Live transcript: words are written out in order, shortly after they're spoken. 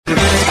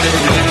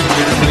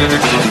All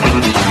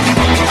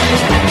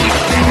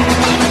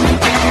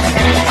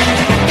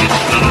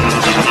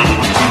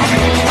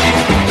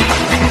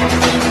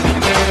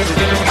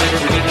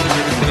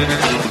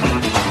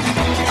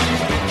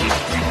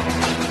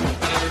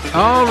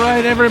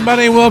right,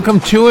 everybody, welcome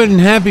to it, and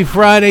happy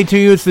Friday to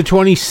you. It's the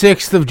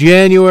 26th of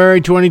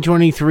January,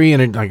 2023,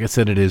 and like I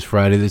said, it is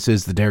Friday. This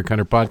is the Derek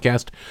Hunter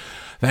Podcast.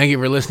 Thank you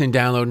for listening,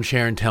 downloading,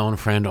 sharing, telling a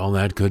friend, all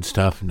that good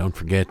stuff. And don't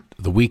forget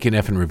the Weekend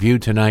Effing Review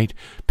tonight,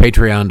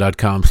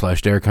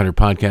 patreon.com/Derek Hunter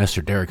Podcast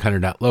or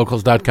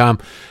DerekHunter.locals.com,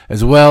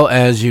 as well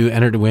as you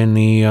enter to win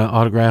the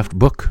autographed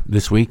book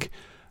this week,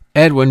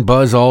 Edwin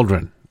Buzz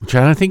Aldrin, which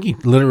I don't think he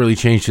literally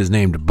changed his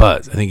name to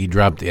Buzz. I think he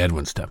dropped the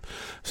Edwin stuff.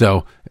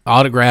 So,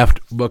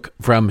 autographed book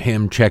from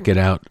him. Check it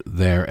out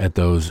there at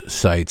those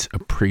sites.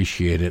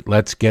 Appreciate it.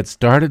 Let's get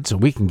started so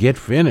we can get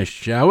finished,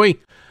 shall we?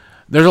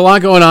 There's a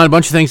lot going on, a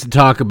bunch of things to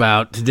talk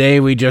about. Today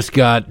we just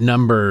got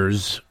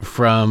numbers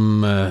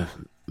from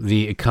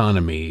the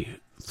economy.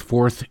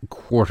 Fourth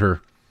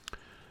quarter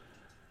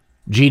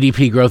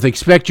GDP growth.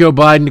 Expect Joe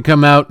Biden to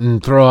come out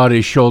and throw out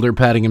his shoulder,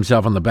 patting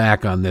himself on the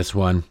back on this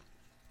one.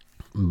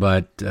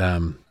 But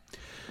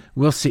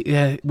we'll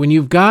see. When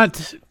you've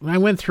got, I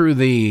went through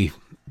the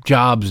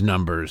jobs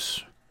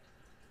numbers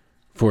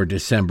for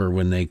December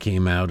when they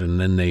came out, and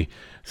then they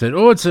said,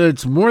 oh,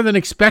 it's more than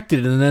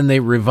expected, and then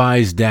they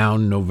revised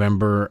down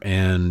November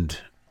and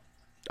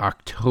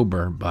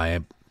October by, I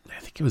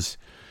think it was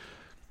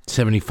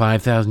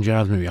 75,000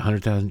 jobs, maybe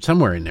 100,000,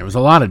 somewhere in there. It was a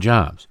lot of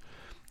jobs.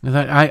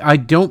 I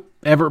don't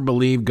ever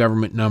believe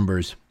government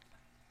numbers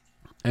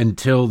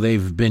until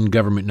they've been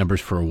government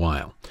numbers for a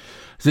while.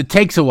 So it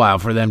takes a while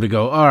for them to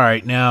go, all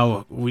right,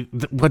 now,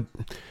 what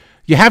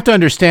you have to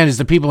understand is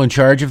the people in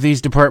charge of these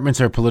departments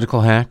are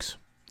political hacks.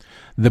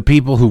 The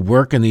people who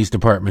work in these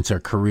departments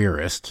are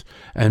careerists,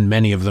 and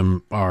many of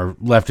them are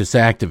leftist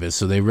activists,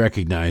 so they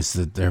recognize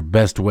that their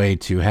best way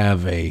to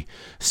have a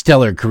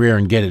stellar career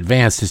and get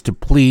advanced is to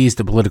please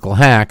the political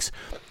hacks.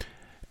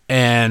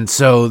 And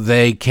so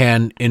they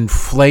can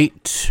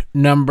inflate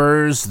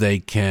numbers, they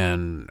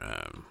can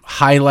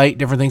highlight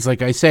different things,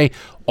 like I say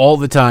all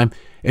the time.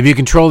 If you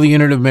control the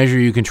unit of measure,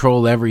 you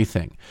control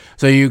everything.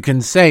 So you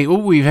can say, oh,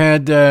 we've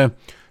had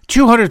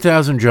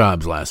 200,000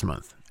 jobs last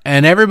month.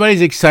 And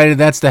everybody's excited.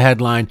 That's the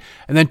headline.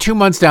 And then 2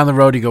 months down the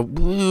road, you go,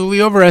 we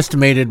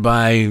overestimated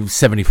by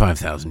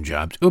 75,000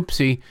 jobs.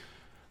 Oopsie.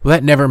 Well,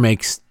 that never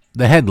makes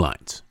the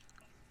headlines.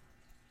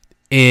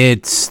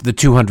 It's the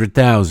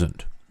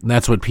 200,000.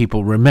 That's what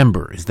people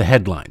remember is the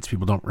headlines.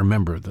 People don't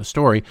remember the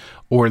story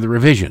or the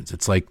revisions.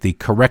 It's like the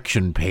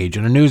correction page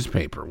in a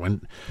newspaper.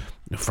 When,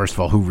 first of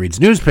all, who reads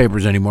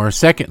newspapers anymore?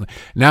 Second,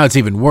 now it's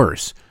even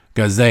worse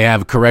because they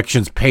have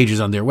corrections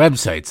pages on their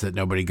websites that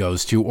nobody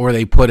goes to, or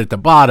they put at the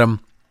bottom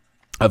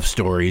of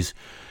stories,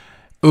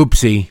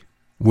 oopsie,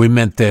 we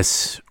meant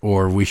this,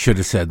 or we should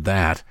have said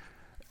that.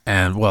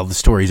 And, well, the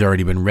story's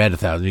already been read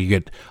 1,000. You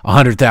get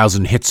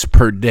 100,000 hits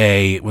per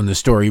day when the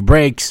story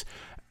breaks,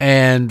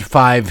 and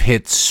 5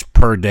 hits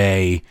per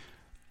day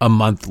a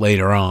month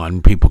later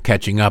on, people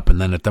catching up.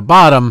 And then at the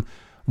bottom,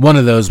 one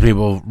of those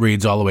people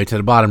reads all the way to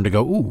the bottom to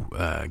go, ooh,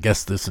 I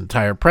guess this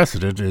entire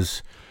precedent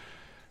is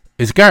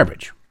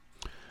garbage.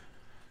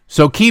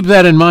 So keep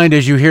that in mind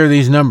as you hear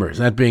these numbers.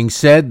 That being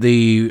said,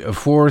 the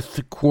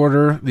fourth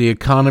quarter, the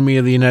economy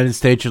of the United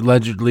States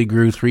allegedly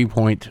grew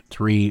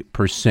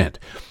 3.3%.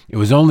 It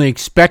was only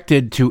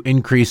expected to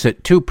increase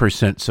at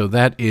 2%, so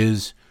that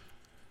is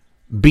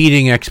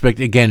beating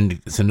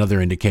Again, it's another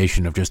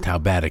indication of just how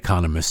bad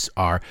economists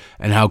are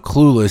and how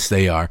clueless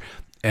they are.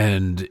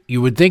 And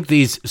you would think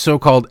these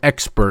so-called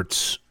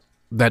experts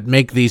that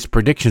make these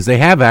predictions, they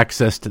have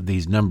access to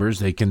these numbers.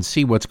 They can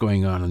see what's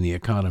going on in the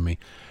economy.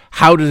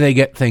 How do they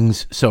get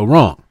things so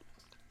wrong?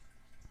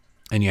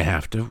 And you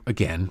have to,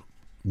 again,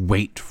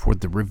 wait for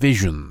the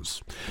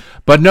revisions.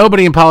 But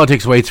nobody in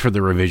politics waits for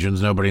the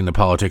revisions. Nobody in the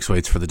politics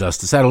waits for the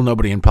dust to settle.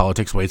 Nobody in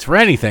politics waits for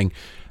anything.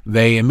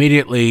 They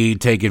immediately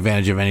take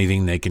advantage of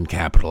anything they can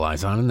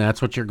capitalize on, and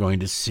that's what you're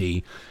going to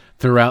see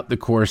throughout the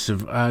course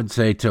of, I'd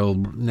say, till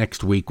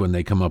next week when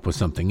they come up with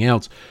something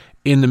else.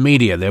 In the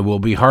media, they will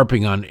be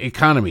harping on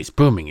economies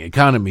booming.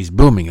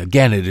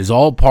 Again, it is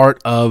all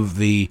part of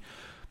the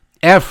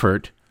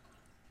effort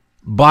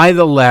by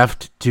the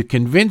left to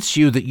convince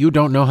you that you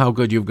don't know how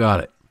good you've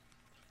got it.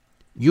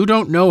 You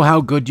don't know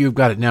how good you've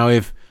got it. Now,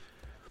 if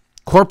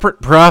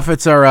corporate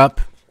profits are up,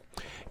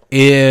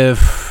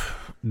 if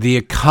the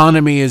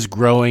economy is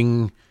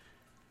growing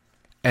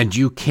and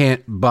you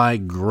can't buy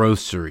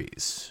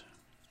groceries,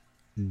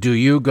 do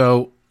you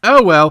go,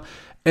 oh, well,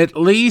 at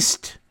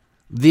least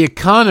the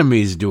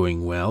economy's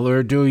doing well,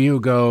 or do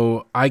you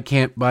go, I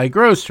can't buy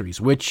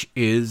groceries? Which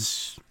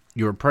is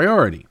your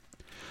priority?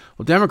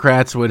 Well,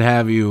 Democrats would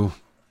have you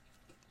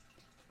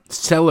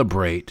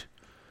celebrate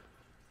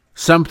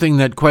something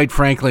that, quite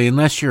frankly,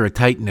 unless you're a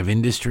titan of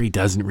industry,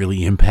 doesn't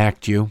really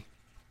impact you.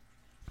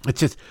 It's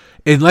just,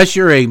 unless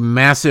you're a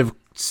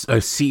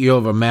CEO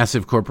of a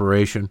massive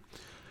corporation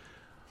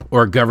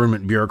or a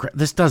government bureaucrat,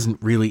 this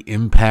doesn't really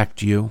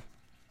impact you.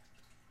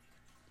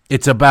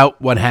 It's about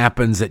what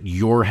happens at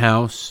your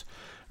house,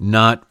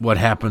 not what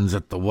happens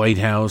at the White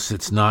House.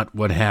 It's not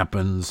what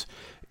happens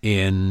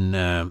in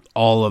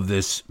all of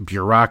this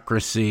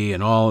bureaucracy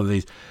and all of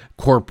these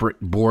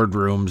corporate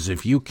boardrooms.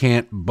 If you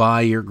can't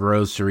buy your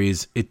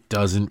groceries, it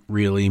doesn't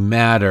really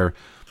matter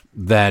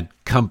that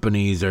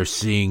companies are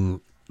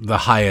seeing the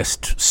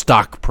highest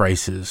stock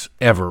prices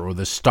ever, or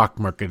the stock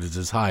market is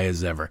as high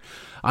as ever.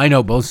 I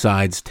know both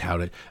sides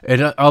tout it.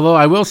 And, although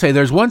I will say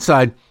there's one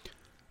side,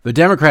 the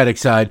Democratic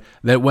side,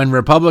 that when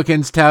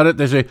Republicans tout it,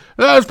 they say,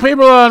 those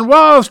people on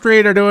Wall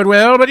Street are doing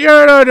well, but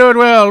you're not doing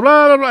well,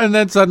 blah, blah, blah. And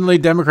then suddenly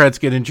Democrats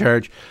get in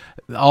charge.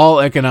 All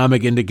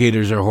economic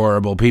indicators are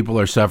horrible. People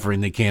are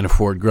suffering. They can't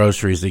afford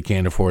groceries. They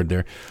can't afford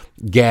their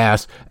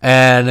gas.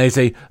 And they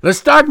say, the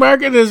stock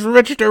market has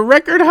reached a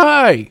record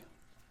high.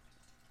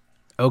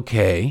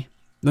 Okay.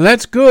 Now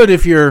that's good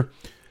if you're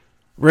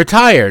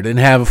retired and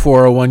have a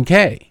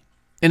 401k.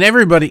 And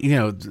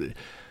everybody,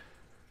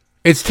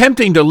 it's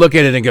tempting to look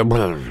at it and go,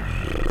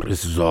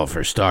 this is all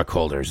for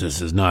stockholders.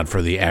 This is not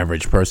for the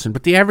average person.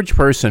 But the average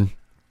person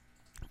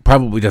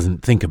probably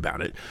doesn't think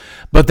about it.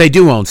 But they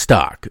do own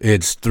stock.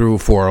 It's through a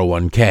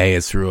 401k.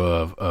 It's through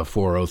a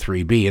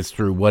 403b. It's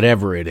through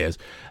whatever it is.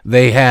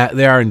 They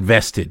are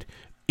invested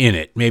in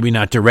it. Maybe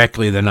not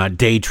directly. They're not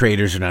day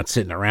traders. They're not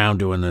sitting around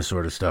doing this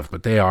sort of stuff.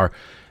 But they are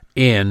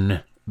in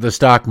the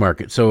stock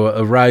market. So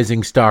a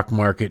rising stock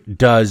market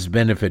does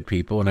benefit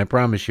people. And I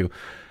promise you,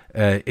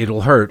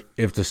 it'll hurt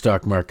if the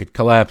stock market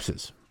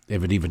collapses,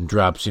 if it even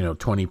drops,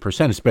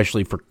 20%,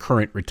 especially for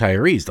current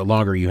retirees. The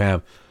longer you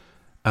have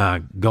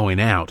going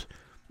out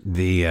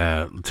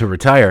to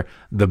retire,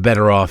 the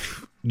better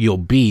off you'll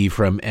be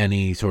from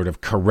any sort of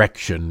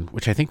correction,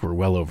 which I think we're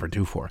well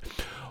overdue for,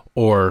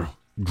 or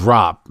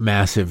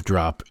massive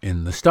drop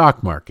in the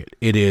stock market.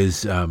 It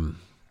is...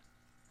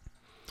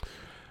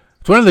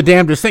 It's one of the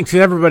damnedest things.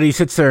 Everybody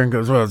sits there and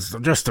goes, well, it's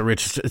just the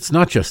rich. It's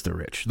not just the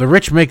rich. The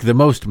rich make the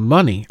most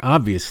money,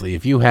 obviously.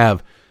 If you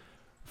have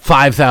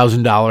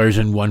 $5,000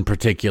 in one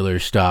particular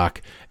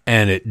stock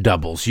and it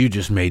doubles, you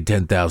just made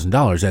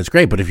 $10,000. That's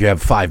great. But if you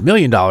have $5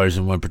 million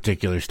in one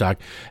particular stock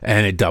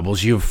and it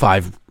doubles, you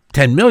have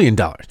 $10 million.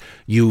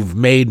 You've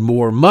made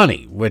more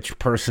money. Which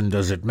person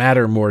does it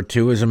matter more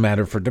to is a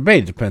matter for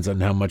debate. It depends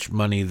on how much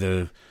money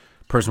the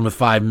person with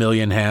 $5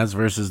 million has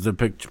versus the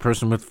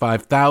person with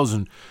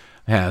 $5,000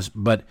 has,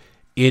 but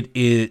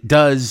it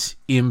does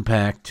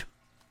impact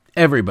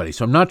everybody.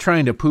 So I'm not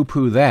trying to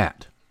poo-poo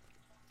that.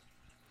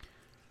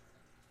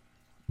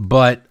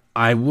 But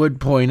I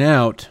would point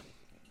out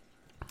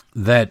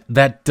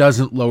that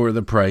doesn't lower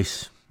the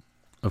price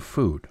of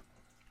food.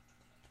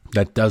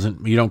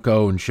 You don't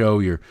go and show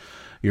your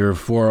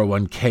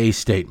 401k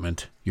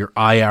statement, your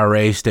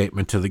IRA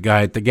statement to the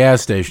guy at the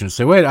gas station and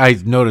say, wait,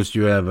 I noticed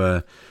you have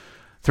a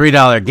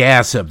 $3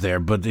 gas up there,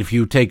 but if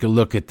you take a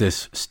look at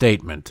this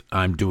statement,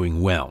 I'm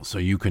doing well, so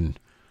you can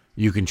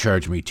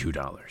charge me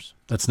 $2.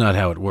 That's not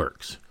how it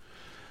works.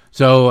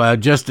 So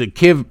just to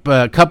give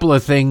a couple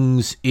of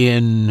things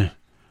in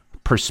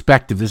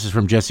perspective, this is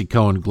from Jesse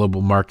Cohen, global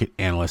market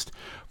analyst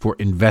for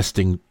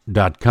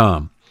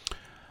investing.com.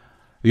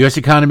 The U.S.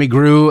 economy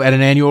grew at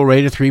an annual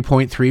rate of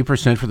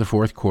 3.3% for the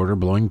fourth quarter,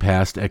 blowing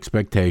past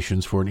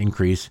expectations for an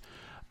increase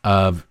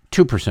of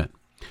 2%.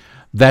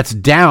 That's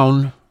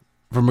down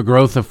from a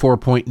growth of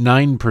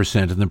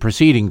 4.9% in the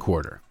preceding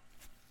quarter.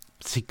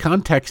 See,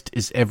 context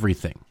is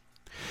everything.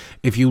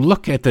 If you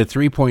look at the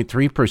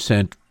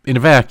 3.3% in a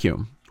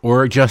vacuum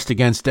or just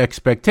against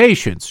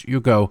expectations,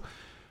 you go,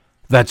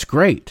 that's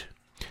great.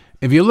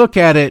 If you look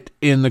at it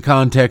in the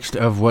context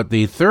of what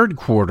the third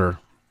quarter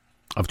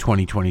of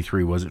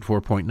 2023 was at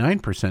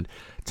 4.9%,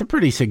 it's a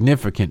pretty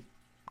significant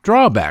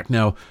drawback.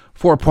 Now,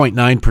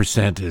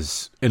 4.9%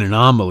 is an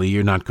anomaly.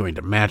 You're not going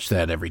to match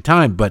that every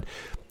time, but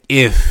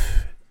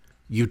if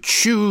you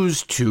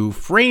choose to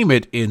frame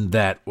it in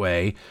that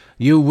way,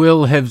 you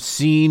will have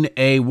seen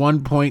a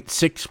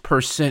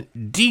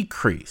 1.6%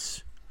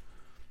 decrease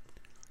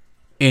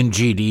in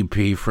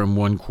GDP from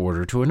one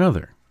quarter to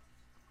another.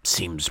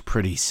 Seems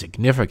pretty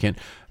significant,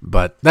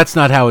 but that's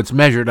not how it's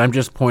measured. I'm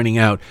just pointing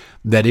out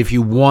that if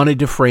you wanted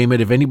to frame it,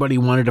 if anybody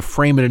wanted to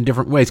frame it in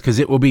different ways, because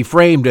it will be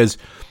framed as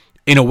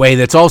in a way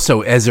that's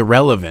also as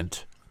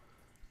irrelevant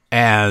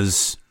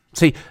as,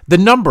 see, the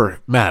number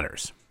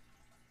matters.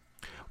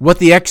 What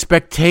the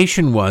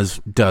expectation was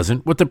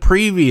doesn't. What the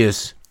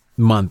previous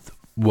month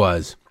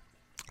was,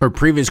 or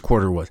previous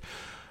quarter was,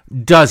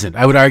 doesn't.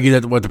 I would argue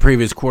that what the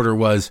previous quarter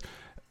was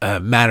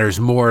matters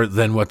more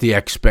than what the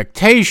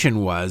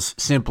expectation was,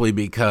 simply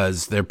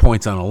because they're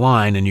points on a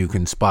line and you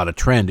can spot a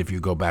trend if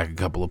you go back a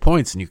couple of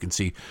points and you can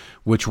see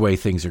which way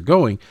things are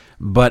going.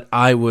 But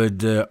I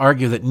would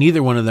argue that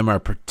neither one of them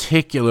are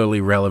particularly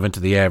relevant to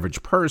the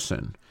average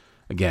person,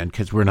 again,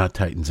 because we're not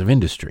titans of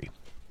industry.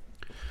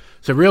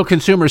 So real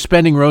consumer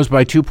spending rose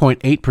by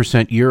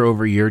 2.8% year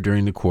over year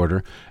during the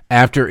quarter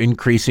after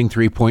increasing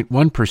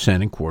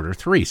 3.1% in quarter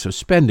three. So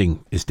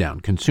spending is down.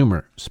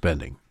 Consumer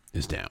spending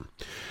is down.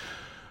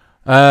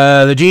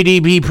 The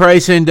GDP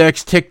price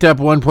index ticked up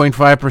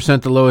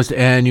 1.5%, the lowest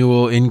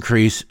annual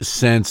increase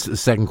since the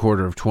second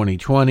quarter of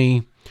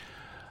 2020.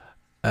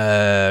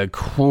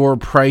 Core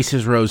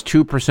prices rose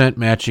 2%,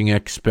 matching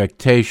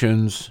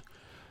expectations.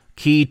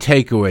 Key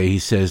takeaway, he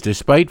says,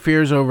 despite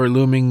fears over a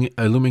looming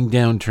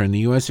downturn, the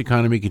U.S.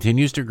 economy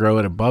continues to grow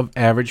at above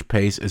average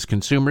pace as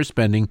consumer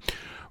spending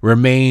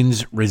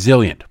remains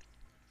resilient.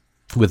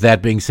 With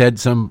that being said,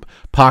 some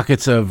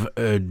pockets of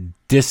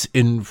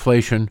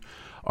disinflation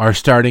are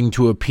starting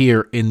to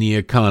appear in the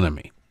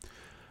economy.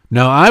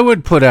 Now, I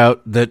would put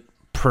out that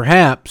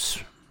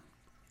perhaps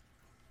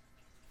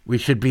we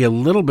should be a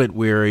little bit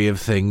wary of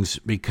things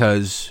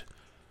because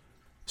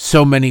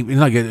so many,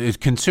 like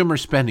consumer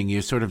spending,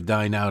 you sort of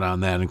dine out on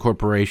that, and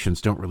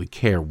corporations don't really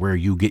care where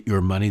you get your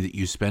money that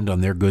you spend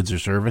on their goods or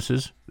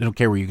services. They don't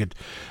care where you get.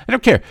 They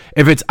don't care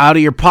if it's out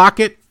of your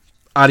pocket,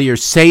 out of your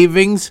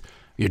savings,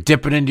 you're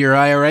dipping into your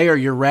IRA, or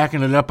you're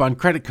racking it up on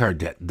credit card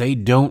debt. They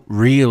don't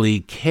really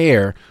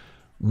care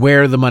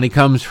where the money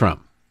comes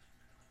from.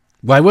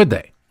 Why would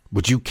they?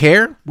 Would you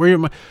care where your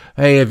money?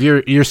 Hey, if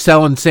you're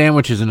selling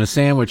sandwiches in a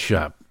sandwich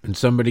shop and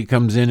somebody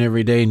comes in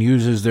every day and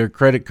uses their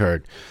credit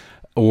card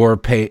or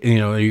pay,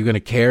 are you going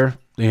to care?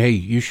 Hey,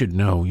 you should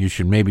know. You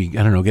should maybe,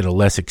 get a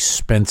less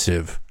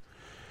expensive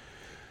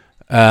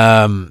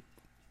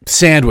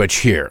sandwich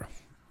here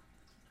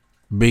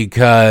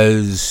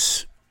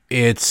because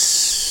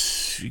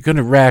it's going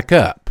to rack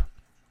up.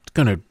 It's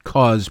going to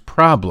cause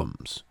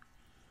problems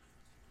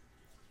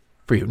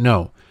for you.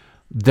 No,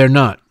 they're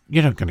not.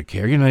 You're not going to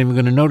care. You're not even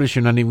going to notice.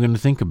 You're not even going to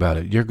think about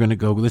it. You're going to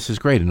go, this is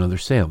great, another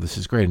sale. This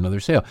is great,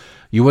 another sale.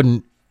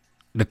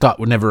 The thought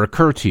would never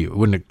occur to you. It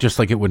wouldn't, just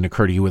like it wouldn't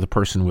occur to you with a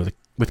person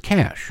with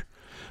cash.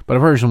 But a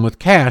person with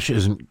cash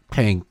isn't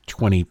paying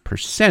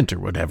 20% or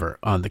whatever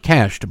on the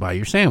cash to buy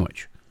your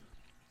sandwich.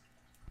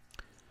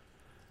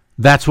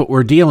 That's what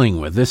we're dealing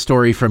with. This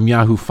story from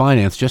Yahoo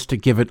Finance, just to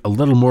give it a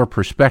little more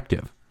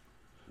perspective.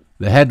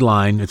 The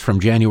headline, it's from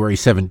January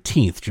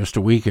 17th, just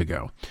a week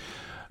ago.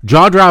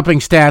 Jaw-dropping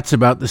stats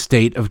about the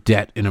state of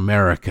debt in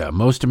America.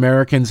 Most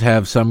Americans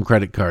have some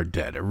credit card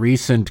debt. A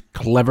recent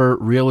Clever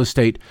Real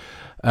Estate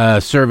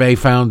survey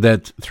found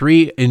that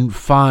 3 in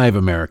 5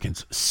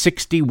 Americans,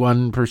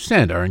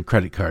 61%, are in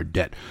credit card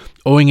debt,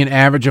 owing an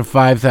average of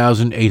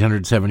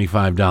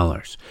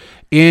 $5,875.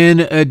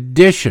 In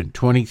addition,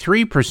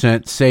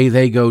 23% say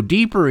they go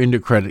deeper into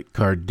credit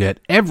card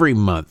debt every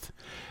month,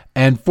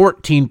 and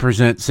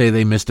 14% say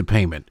they missed a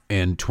payment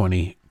in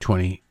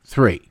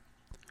 2023.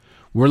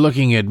 We're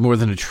looking at more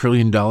than $1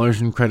 trillion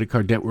in credit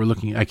card debt.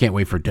 I can't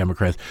wait for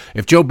Democrats.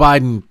 If Joe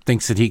Biden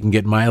thinks that he can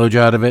get mileage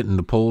out of it and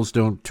the polls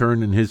don't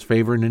turn in his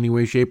favor in any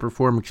way, shape, or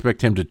form,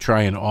 expect him to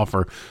try and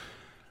offer,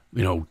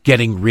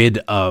 getting rid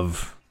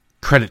of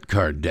credit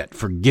card debt,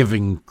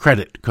 forgiving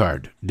credit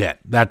card debt,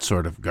 that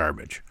sort of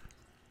garbage.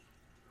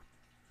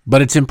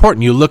 But it's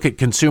important. You look at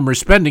consumer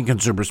spending.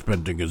 Consumer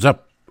spending is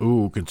up.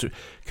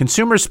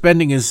 Consumer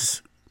spending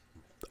is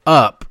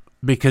up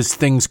because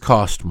things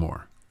cost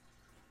more.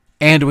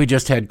 And we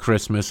just had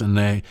Christmas,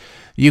 and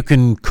you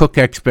can cook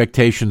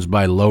expectations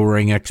by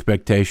lowering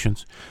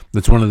expectations.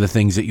 That's one of the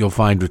things that you'll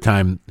find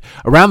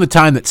around the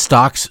time that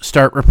stocks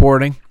start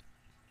reporting.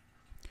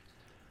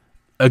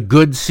 A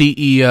good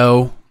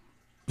CEO,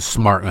 a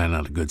smart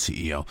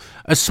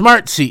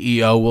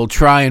CEO will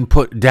try and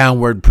put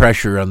downward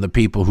pressure on the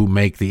people who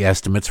make the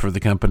estimates for the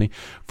company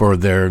for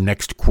their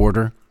next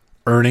quarter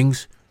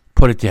earnings.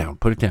 Put it down.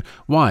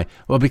 Why?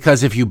 Well,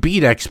 because if you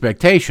beat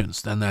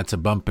expectations, then that's a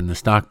bump in the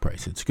stock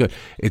price. It's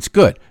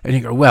good. And you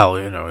go, well,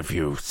 if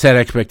you set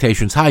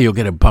expectations high, you'll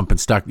get a bump in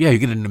stock. Yeah, you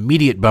get an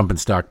immediate bump in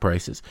stock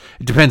prices.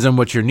 It depends on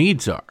what your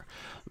needs are.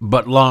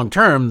 But long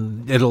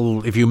term,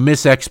 if you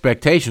miss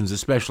expectations,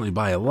 especially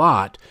by a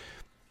lot,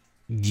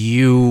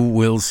 you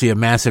will see a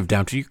massive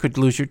downturn. You could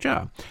lose your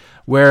job.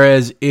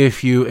 Whereas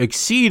if you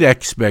exceed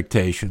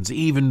expectations,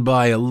 even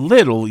by a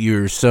little,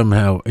 you're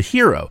somehow a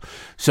hero.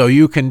 So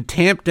you can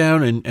tamp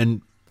down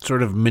and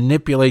sort of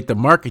manipulate the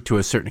market to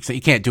a certain extent.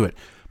 You can't do it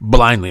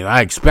blindly.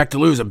 I expect to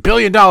lose $1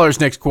 billion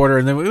next quarter,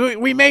 and then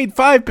we made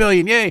 $5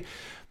 billion. Yay!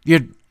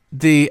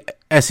 The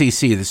SEC,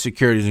 the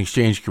Securities and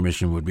Exchange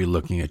Commission, would be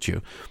looking at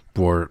you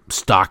for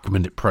stock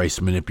price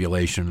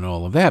manipulation and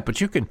all of that.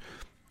 But you can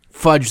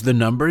fudge the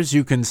numbers.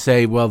 You can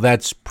say, well,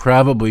 that's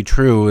probably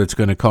true. It's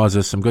going to cause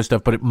us some good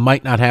stuff, but it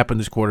might not happen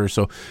this quarter.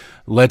 So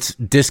let's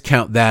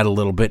discount that a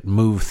little bit and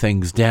move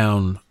things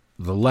down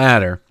the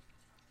ladder.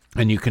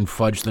 And you can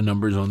fudge the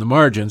numbers on the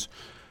margins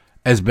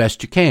as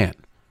best you can.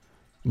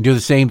 You do the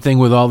same thing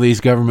with all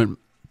these government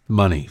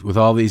money, with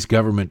all these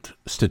government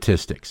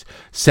statistics.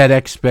 Set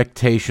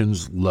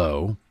expectations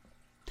low,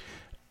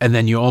 and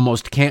then you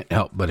almost can't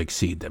help but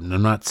exceed them. And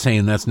I'm not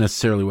saying that's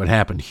necessarily what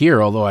happened here,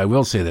 although I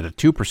will say that a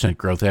 2%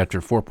 growth after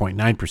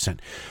 4.9%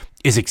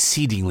 is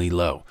exceedingly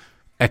low,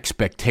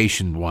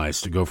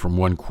 expectation-wise, to go from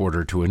one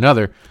quarter to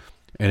another.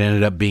 It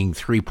ended up being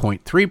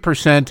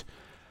 3.3%.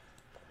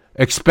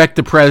 Expect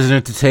the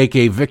president to take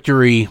a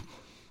victory,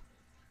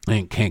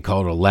 I can't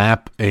call it a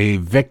lap, a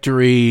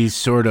victory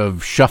sort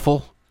of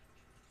shuffle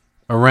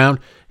around.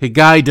 The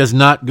guy does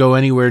not go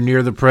anywhere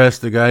near the press.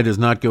 The guy does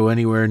not go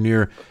anywhere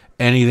near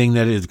anything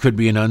that could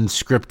be an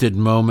unscripted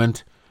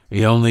moment.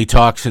 He only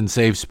talks in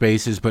safe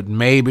spaces, but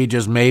maybe,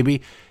 just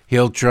maybe,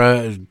 he'll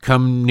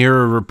come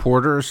near a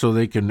reporter so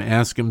they can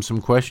ask him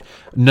some questions.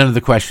 None of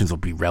the questions will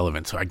be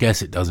relevant, so I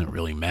guess it doesn't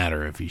really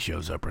matter if he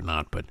shows up or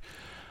not. But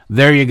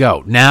there you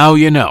go. Now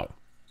you know.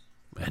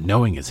 And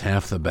knowing is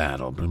half the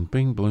battle. Bing,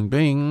 bing, bling,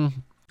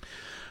 bing.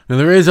 Now,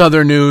 there is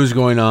other news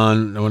going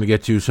on. I want to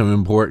get to some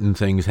important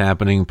things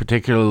happening,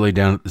 particularly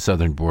down at the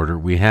southern border.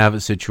 We have a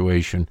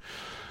situation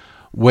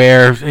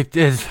where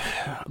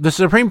the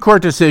Supreme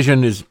Court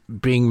decision is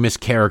being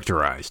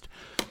mischaracterized,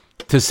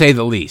 to say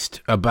the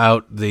least,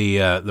 about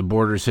the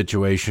border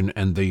situation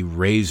and the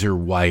razor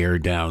wire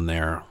down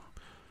there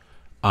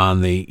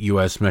on the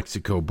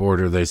U.S.-Mexico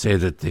border. They say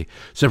that the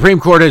Supreme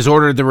Court has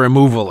ordered the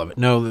removal of it.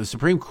 No, the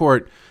Supreme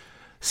Court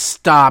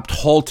stopped,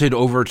 halted,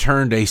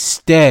 overturned a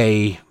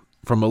stay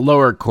from a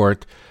lower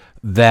court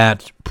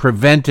that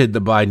prevented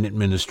the Biden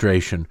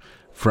administration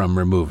from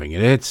removing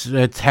it. It's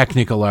a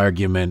technical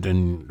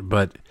argument,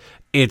 but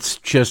it's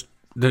just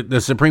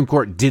the Supreme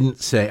Court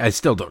didn't say. I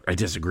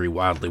disagree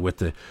wildly with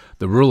the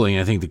ruling.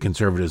 I think the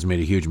conservatives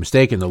made a huge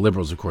mistake, and the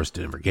liberals, of course,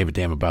 never gave a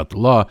damn about the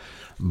law.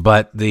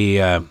 But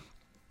the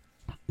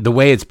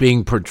way it's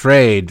being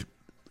portrayed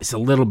is a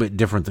little bit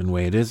different than the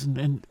way it is,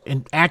 and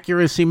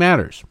accuracy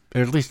matters,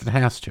 or at least it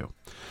has to.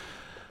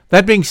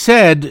 That being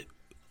said,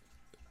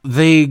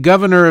 the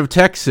governor of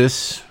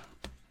Texas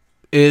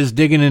is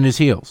digging in his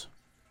heels,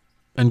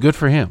 and good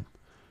for him,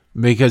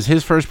 because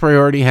his first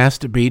priority has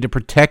to be to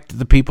protect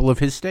the people of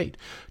his state,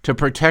 to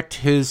protect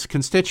his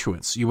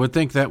constituents. You would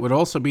think that would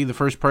also be the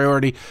first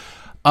priority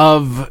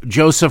of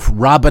Joseph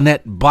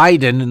Robinette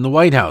Biden in the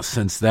White House,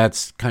 since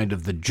that's kind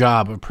of the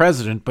job of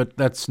president, but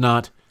that's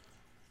not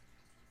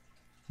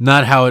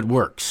how it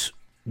works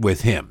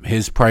with him.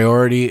 His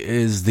priority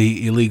is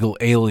the illegal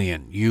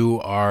alien. You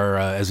are,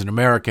 as an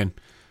American,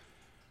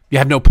 you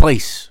have no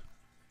place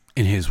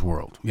in his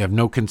world. You have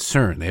no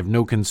concern. They have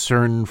no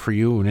concern for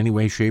you in any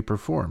way, shape, or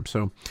form.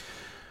 So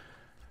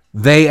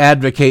they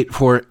advocate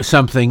for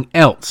something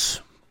else.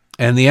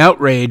 And the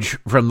outrage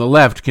from the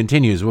left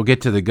continues. We'll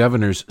get to the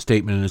governor's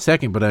statement in a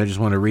second, but I just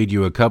want to read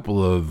you a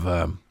couple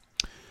of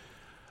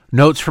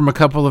notes from a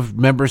couple of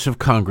members of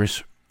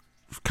Congress,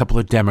 a couple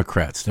of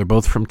Democrats. They're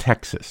both from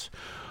Texas.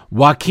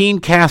 Joaquin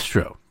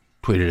Castro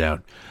tweeted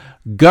out,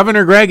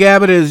 Governor Greg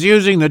Abbott is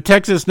using the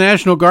Texas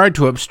National Guard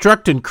to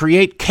obstruct and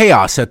create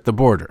chaos at the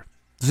border.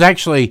 There's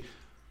actually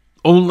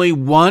only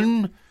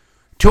one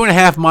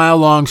 2.5 mile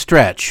long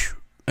stretch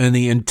in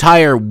the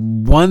entire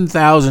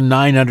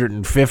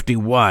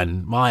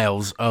 1,951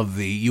 miles of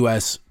the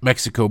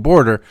U.S.-Mexico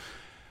border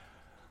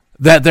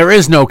that there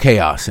is no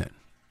chaos in.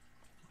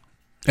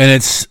 And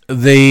it's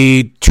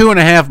the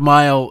 2.5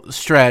 mile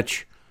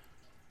stretch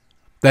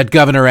that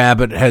Governor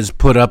Abbott has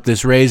put up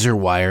this razor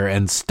wire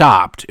and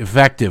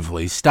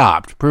effectively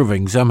stopped,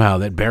 proving somehow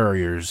that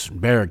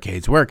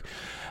barricades work,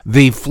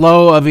 the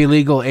flow of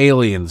illegal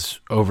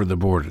aliens over the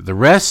border. The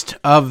rest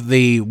of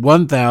the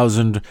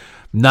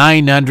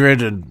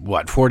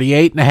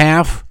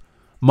 1,948.5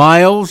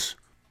 miles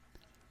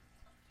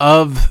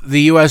of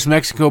the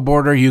U.S.-Mexico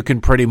border, you can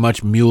pretty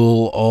much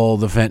mule all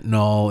the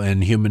fentanyl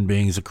and human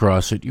beings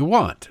across it you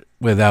want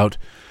without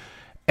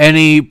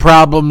any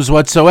problems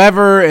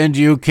whatsoever, and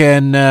you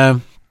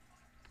can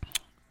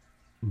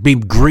be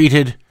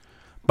greeted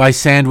by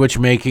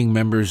sandwich-making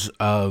members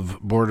of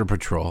Border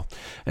Patrol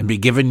and be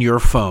given your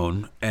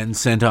phone and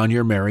sent on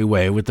your merry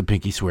way with the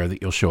pinky swear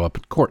that you'll show up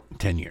at court in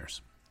 10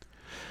 years.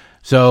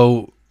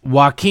 So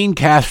Joaquin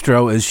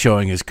Castro is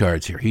showing his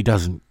cards here. He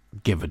doesn't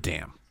give a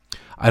damn.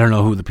 I don't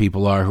know who the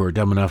people are who are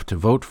dumb enough to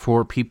vote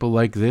for people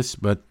like this,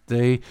 but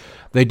they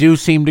do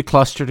seem to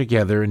cluster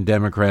together, and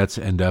Democrats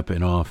end up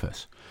in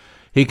office.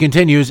 He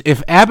continues,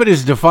 if Abbott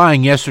is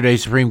defying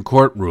yesterday's Supreme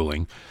Court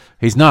ruling,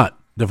 he's not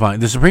defying.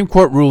 The Supreme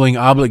Court ruling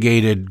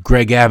obligated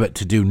Greg Abbott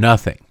to do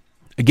nothing.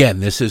 Again,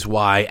 this is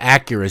why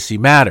accuracy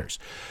matters.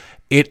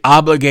 It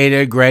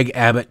obligated Greg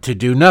Abbott to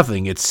do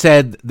nothing. It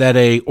said that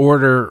a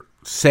order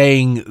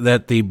saying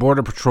that the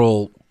Border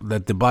Patrol,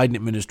 that the Biden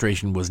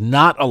administration was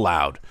not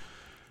allowed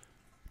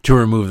to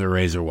remove the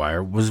razor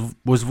wire was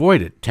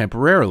voided,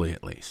 temporarily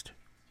at least.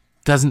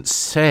 Doesn't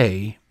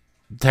say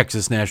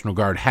Texas National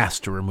Guard has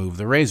to remove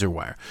the razor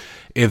wire.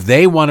 If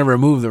they want to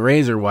remove the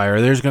razor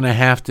wire, there's going to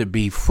have to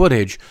be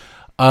footage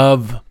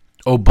of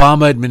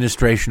Obama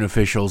administration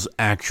officials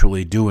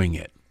actually doing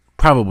it.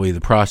 Probably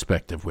the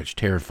prospect of which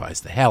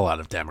terrifies the hell out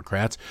of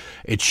Democrats.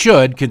 It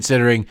should,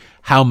 considering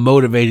how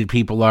motivated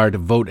people are to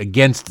vote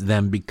against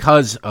them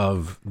because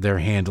of their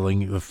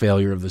handling the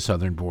failure of the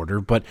southern border.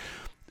 But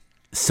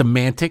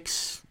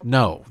semantics,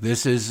 no.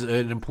 This is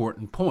an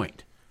important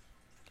point.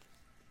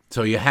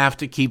 So you have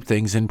to keep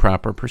things in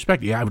proper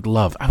perspective. Yeah, I would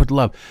love.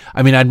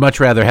 I mean, I'd much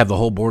rather have the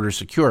whole border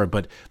secure.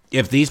 But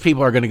if these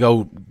people are going to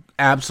go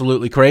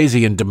absolutely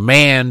crazy and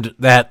demand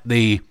that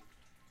the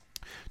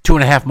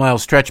 2.5 mile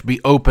stretch be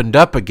opened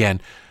up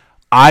again,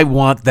 I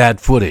want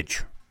that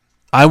footage.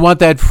 I want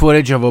that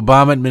footage of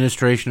Obama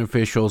administration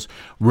officials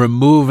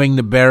removing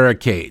the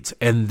barricades.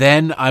 And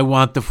then I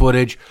want the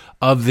footage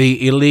of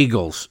the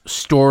illegals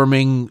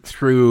storming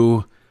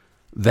through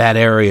that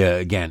area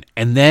again.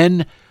 And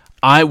then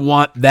I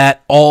want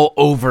that all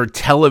over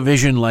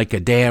television like a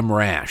damn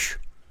rash.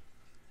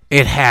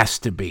 It has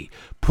to be.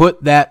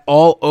 Put that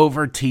all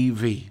over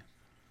TV.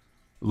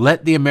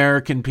 Let the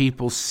American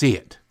people see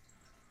it.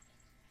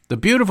 The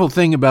beautiful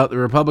thing about the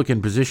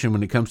Republican position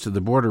when it comes to the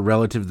border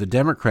relative to the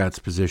Democrats'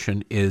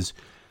 position is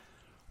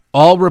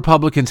all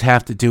Republicans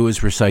have to do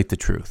is recite the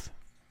truth.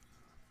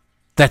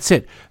 That's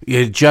it.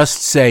 You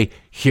just say,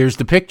 here's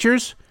the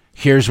pictures,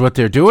 here's what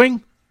they're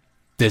doing,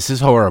 this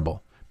is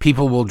horrible.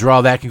 People will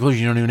draw that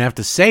conclusion. You don't even have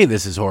to say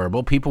this is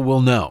horrible. People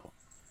will know.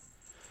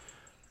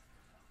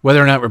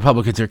 Whether or not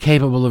Republicans are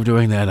capable of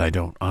doing that, I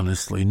don't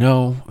honestly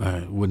know.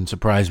 It wouldn't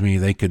surprise me.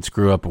 They could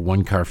screw up a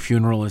one-car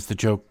funeral, as the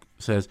joke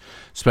says,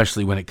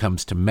 especially when it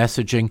comes to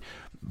messaging.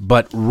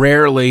 But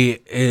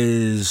rarely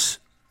is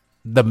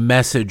the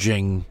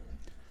messaging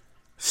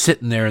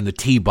sitting there in the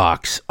tee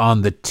box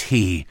on the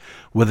tee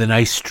with a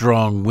nice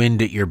strong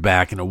wind at your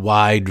back and a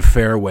wide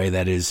fairway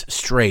that is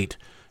straight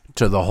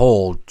to the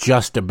hole,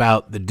 just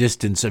about the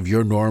distance of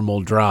your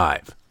normal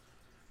drive.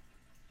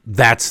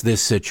 That's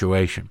this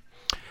situation.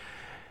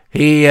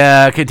 He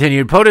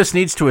continued, POTUS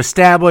needs to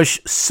establish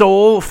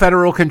sole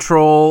federal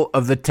control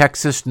of the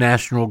Texas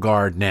National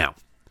Guard now.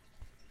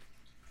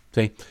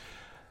 See,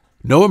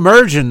 no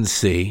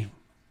emergency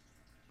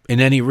in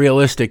any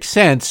realistic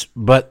sense,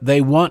 but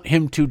they want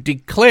him to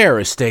declare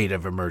a state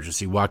of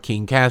emergency,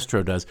 Joaquin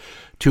Castro does,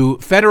 to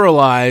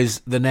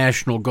federalize the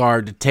National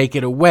Guard, to take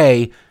it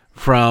away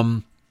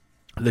from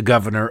the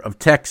governor of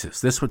Texas.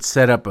 This would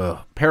set up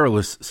a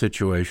perilous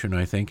situation,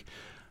 I think,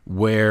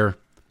 where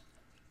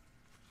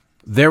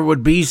there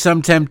would be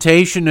some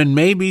temptation and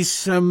maybe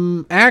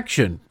some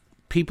action,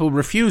 people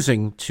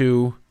refusing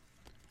to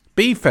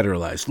be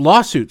federalized.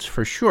 Lawsuits,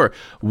 for sure.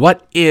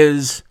 What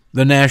is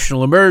the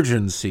national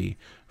emergency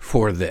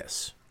for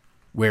this?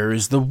 Where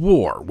is the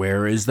war?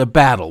 Where is the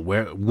battle?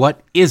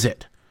 What is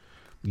it?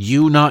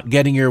 You not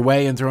getting your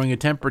way and throwing a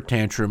temper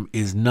tantrum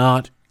is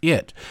not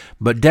it.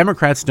 But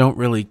Democrats don't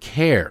really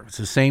care. It's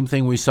the same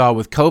thing we saw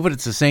with COVID.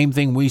 It's the same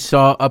thing we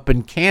saw up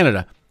in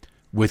Canada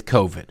with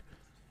COVID.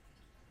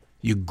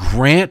 You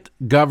grant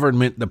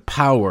government the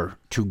power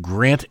to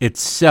grant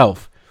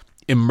itself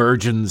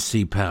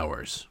emergency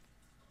powers.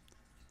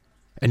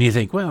 And you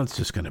think, well, it's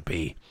just going to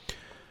be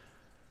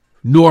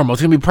normal.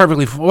 It's going to be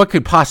perfectly, what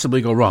could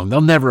possibly go wrong? They'll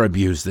never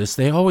abuse this.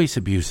 They always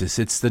abuse this.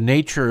 It's the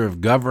nature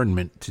of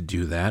government to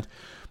do that.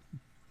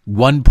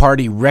 One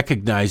party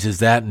recognizes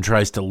that and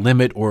tries to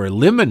limit or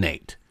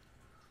eliminate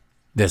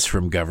this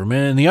from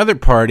government, and the other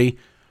party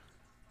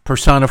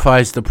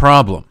personifies the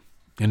problem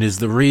and is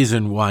the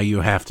reason why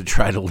you have to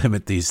try to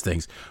limit these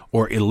things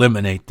or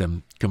eliminate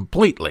them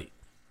completely.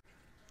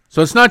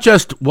 So it's not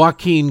just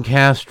Joaquin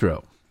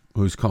Castro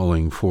who's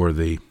calling for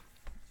the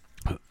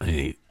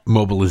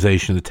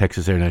mobilization of the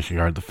Texas Air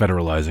National Guard, the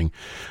federalizing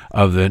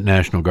of the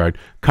National Guard.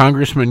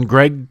 Congressman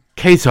Greg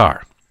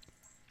Casar,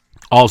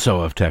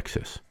 also of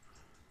Texas.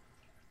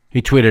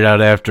 He tweeted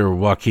out after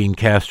Joaquin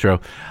Castro,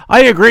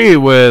 I agree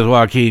with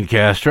Joaquin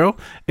Castro.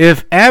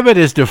 If Abbott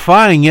is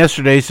defying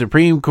yesterday's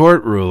Supreme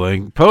Court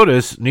ruling,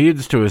 POTUS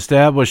needs to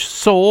establish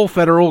sole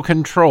federal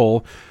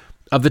control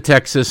of the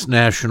Texas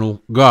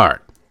National Guard.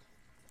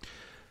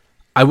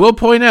 I will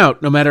point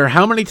out, no matter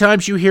how many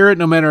times you hear it,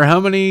 no matter how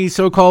many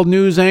so-called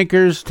news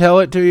anchors tell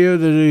it to you,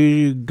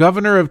 the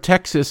governor of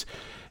Texas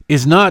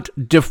is not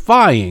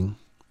defying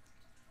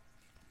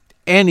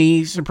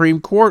any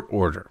Supreme Court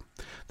order.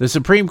 The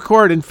Supreme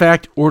Court, in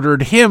fact,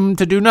 ordered him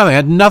to do nothing. It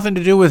had nothing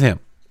to do with him.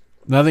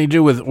 Nothing to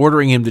do with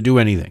ordering him to do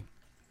anything.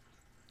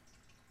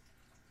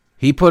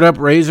 He put up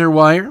razor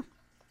wire.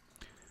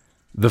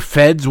 The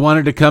feds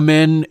wanted to come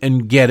in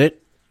and get it.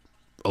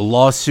 A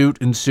lawsuit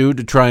ensued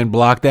to try and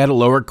block that. A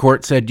lower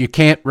court said you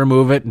can't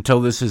remove it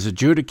until this is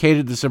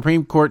adjudicated. The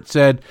Supreme Court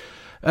said,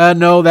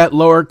 no, that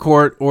lower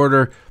court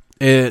order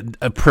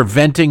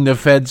preventing the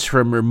feds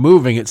from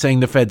removing it,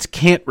 saying the feds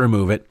can't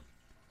remove it,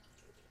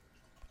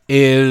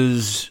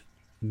 is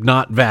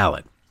not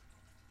valid.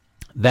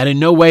 That in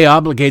no way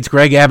obligates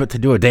Greg Abbott to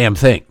do a damn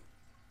thing.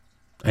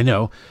 I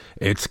know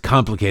it's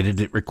complicated.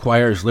 It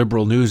requires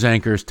liberal news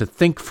anchors to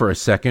think for a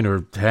second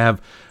or to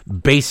have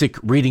basic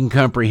reading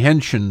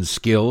comprehension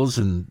skills,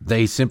 and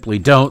they simply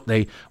don't.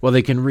 They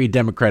can read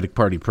Democratic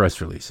Party press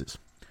releases.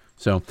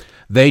 So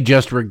they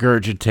just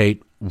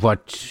regurgitate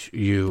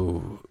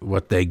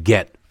what they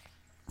get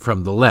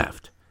from the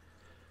left.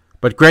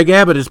 But Greg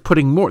Abbott is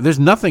putting more. There's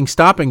nothing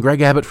stopping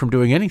Greg Abbott from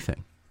doing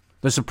anything.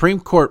 The Supreme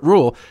Court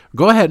rule,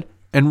 go ahead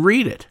and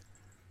read it.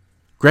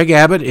 Greg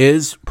Abbott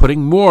is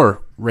putting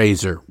more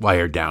razor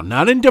wire down,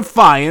 not in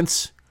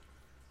defiance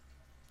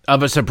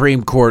of a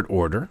Supreme Court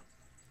order,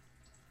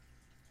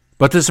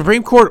 but the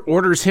Supreme Court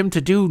orders him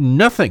to do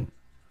nothing.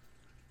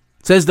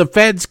 It says the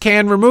feds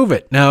can remove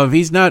it. Now, if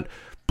he's not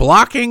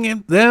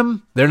blocking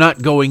them, they're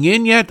not going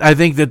in yet. I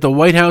think that the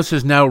White House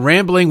is now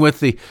rambling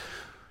with the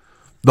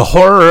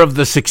horror of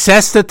the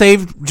success that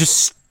they've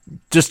just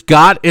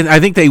got. And I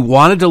think they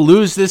wanted to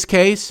lose this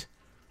case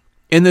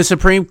in the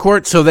Supreme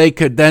Court so they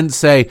could then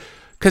say,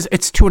 because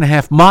it's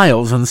 2.5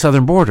 miles on the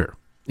southern border.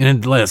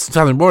 And the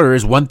southern border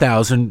is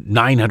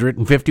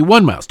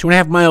 1,951 miles.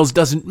 2.5 miles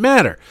doesn't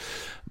matter.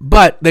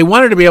 But they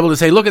wanted to be able to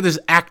say, look at this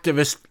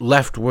activist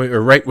left-wing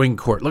or right-wing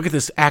court. Look at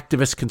this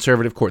activist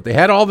conservative court. They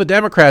had all the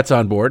Democrats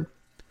on board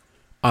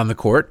on the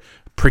court,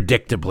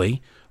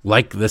 predictably,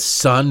 like the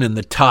sun and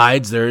the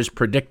tides. They're as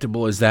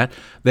predictable as that.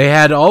 They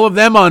had all of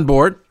them on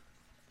board.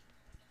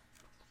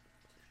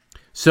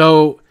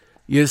 So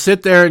you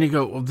sit there and you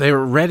go, well, they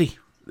were ready.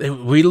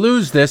 We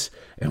lose this,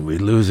 and we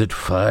lose it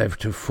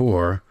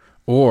 5-4.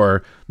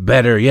 Or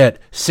better yet,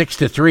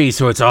 6-3,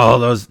 so it's all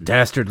those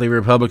dastardly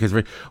Republicans.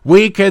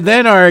 We could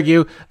then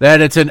argue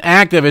that it's an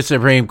activist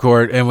Supreme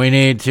Court and we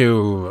need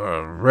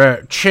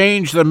to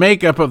change the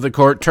makeup of the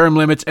court, term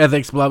limits,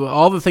 ethics, blah, blah,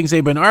 all the things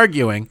they've been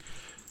arguing,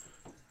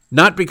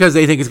 not because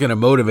they think it's going to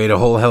motivate a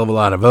whole hell of a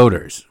lot of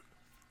voters,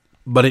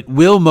 but it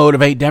will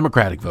motivate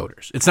Democratic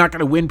voters. It's not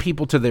going to win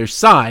people to their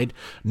side.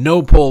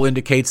 No poll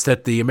indicates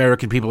that the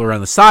American people are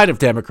on the side of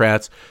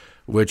Democrats,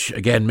 which,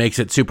 again, makes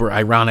it super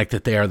ironic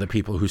that they are the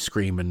people who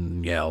scream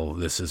and yell,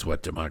 this is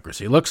what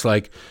democracy looks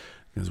like,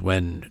 because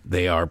when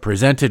they are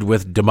presented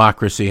with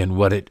democracy and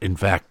what it, in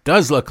fact,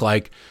 does look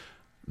like,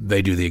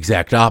 they do the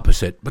exact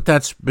opposite. But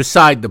that's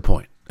beside the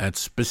point.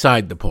 That's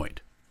beside the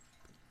point.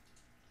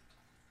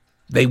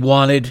 They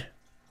wanted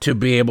to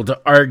be able to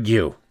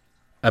argue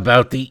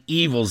about the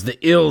evils, the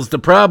ills, the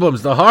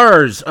problems, the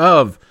horrors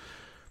of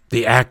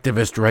the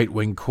activist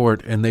right-wing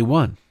court, and they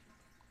won.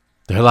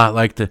 They're a lot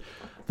like the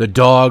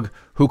dog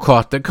who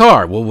caught the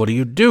car. Well, what do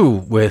you do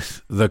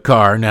with the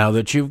car now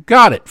that you've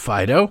got it,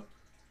 Fido?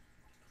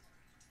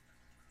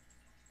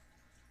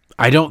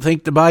 I don't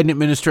think the Biden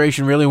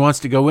administration really wants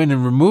to go in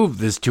and remove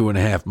this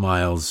 2.5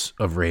 miles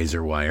of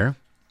razor wire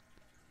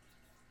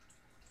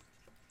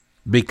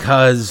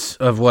because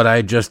of what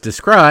I just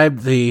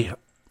described, the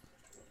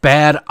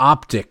bad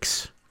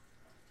optics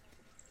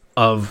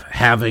of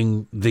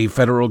having the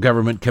federal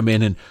government come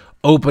in and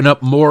open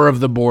up more of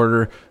the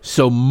border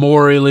so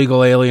more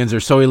illegal aliens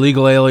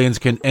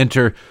can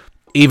enter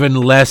even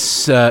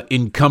less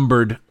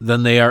encumbered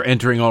than they are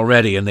entering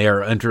already, and they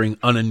are entering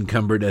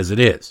unencumbered as it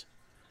is.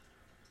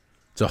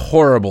 It's a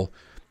horrible,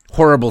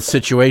 horrible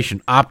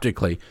situation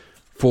optically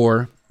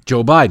for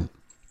Joe Biden.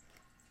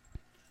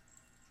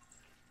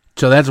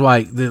 So that's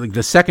why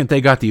the second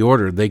they got the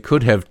order, they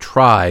could have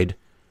tried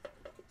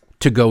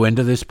to go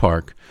into this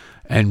park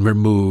and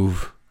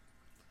remove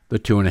the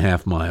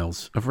 2.5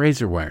 miles of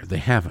razor wire. They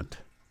haven't.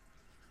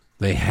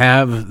 They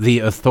have the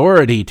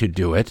authority to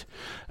do it.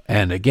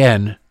 And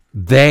again,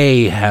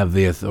 they have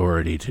the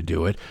authority to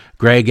do it.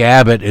 Greg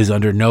Abbott is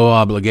under no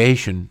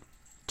obligation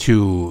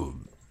to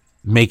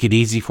make it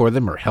easy for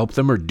them or help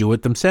them or do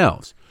it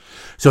themselves.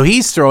 So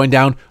he's throwing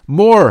down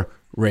more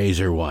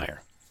razor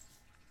wire,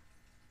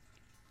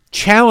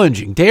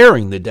 challenging,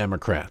 daring the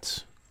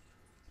Democrats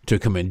to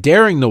come in,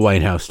 daring the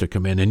White House to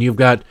come in. And you've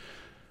got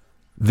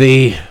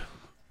the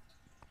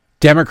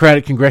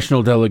Democratic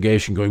congressional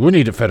delegation going, we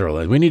need to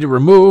federalize. We need to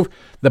remove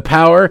the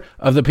power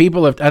of the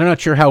people of, I'm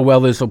not sure how well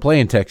this will play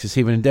in Texas,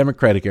 even in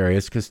Democratic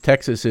areas, because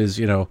Texas is,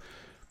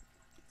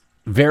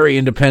 very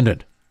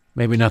independent.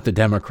 Maybe not the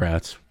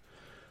Democrats,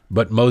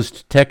 but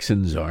most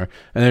Texans are.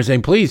 And they're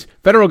saying, please,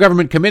 federal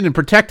government, come in and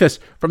protect us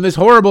from this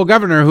horrible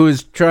governor who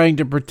is trying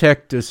to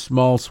protect a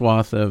small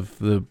swath of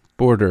the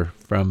border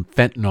from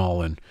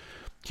fentanyl and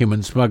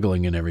human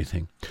smuggling and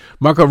everything.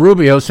 Marco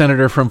Rubio,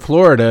 senator from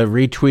Florida,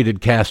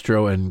 retweeted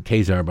Castro and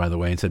Kazar, by the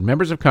way, and said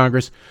members of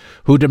Congress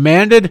who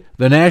demanded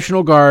the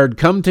National Guard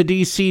come to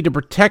D.C. to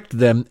protect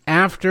them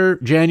after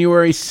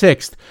January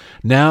 6th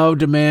now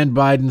demand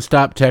Biden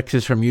stop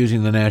Texas from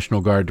using the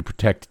National Guard to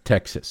protect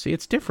Texas. See,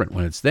 it's different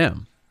when it's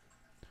them.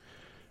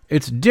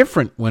 It's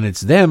different when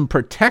it's them.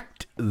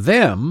 Protect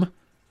them.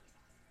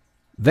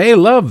 They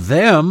love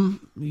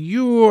them.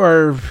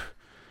 You're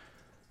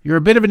a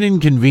bit of an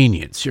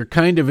inconvenience. You're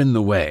kind of in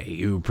the way.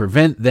 You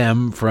prevent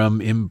them from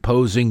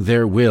imposing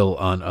their will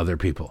on other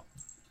people.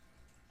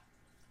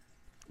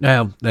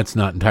 Well, that's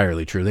not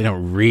entirely true. They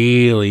don't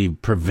really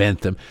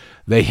prevent them.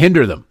 They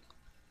hinder them.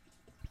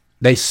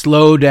 They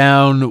slow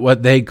down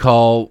what they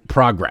call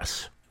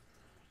progress.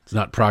 It's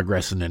not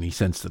progress in any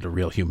sense that a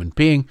real human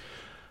being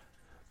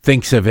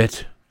thinks of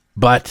it,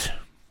 but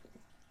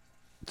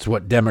it's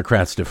what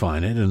Democrats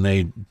define it, and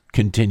they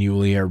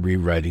continually are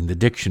rewriting the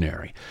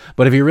dictionary.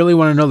 But if you really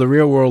want to know the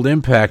real-world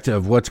impact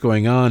of what's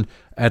going on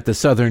at the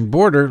southern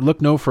border,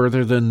 look no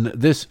further than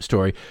this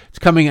story. It's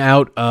coming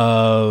out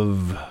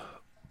of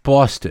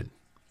Boston.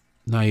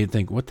 Now you'd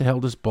think, what the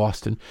hell does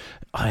Boston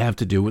have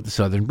to do with the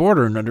southern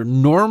border? And under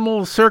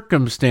normal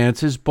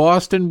circumstances,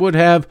 Boston would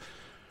have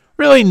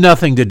really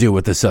nothing to do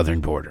with the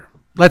southern border.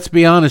 Let's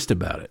be honest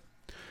about it.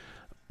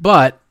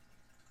 But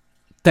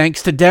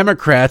thanks to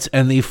Democrats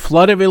and the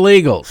flood of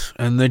illegals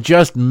and the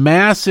just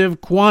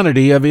massive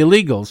quantity of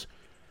illegals,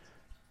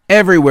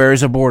 everywhere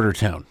is a border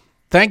town.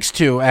 Thanks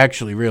to,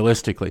 actually,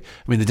 realistically,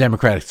 the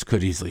Democrats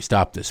could easily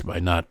stop this by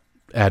not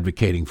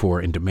advocating for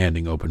and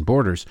demanding open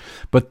borders.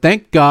 But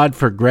thank God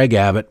for Greg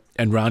Abbott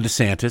and Ron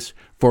DeSantis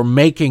for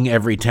making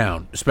every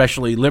town,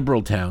 especially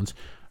liberal towns,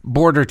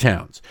 border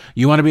towns.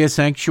 You want to be a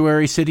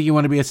sanctuary city? You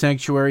want to be a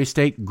sanctuary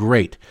state?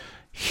 Great.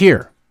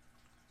 Here,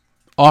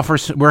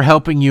 we're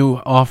helping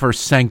you offer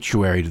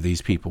sanctuary to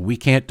these people. We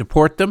can't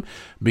deport them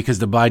because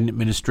the Biden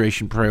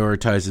administration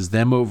prioritizes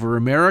them over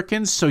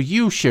Americans, so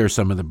you share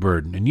some of the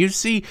burden. And you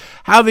see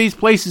how these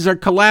places are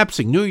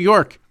collapsing. New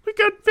York, we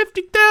got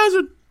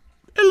 50,000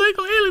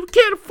 illegal aliens.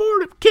 We can't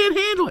afford it. We can't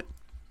handle it.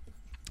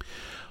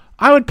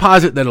 I would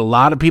posit that a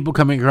lot of people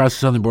coming across the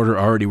southern border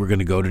already were going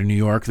to go to New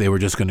York. They were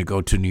just going to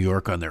go to New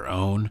York on their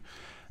own.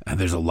 And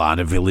there's a lot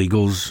of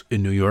illegals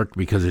in New York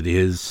because it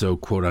is so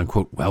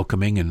quote-unquote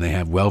welcoming, and they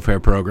have welfare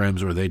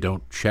programs where they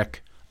don't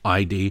check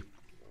ID.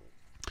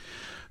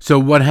 So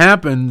what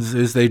happens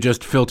is they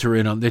just filter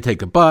in. They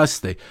take a bus,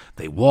 they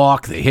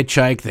walk, they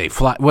hitchhike, they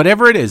fly,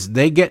 whatever it is,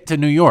 they get to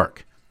New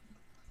York.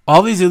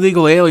 All these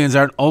illegal aliens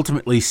aren't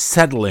ultimately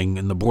settling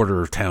in the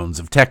border towns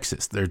of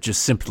Texas. There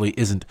just simply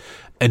isn't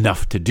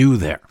enough to do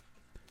there.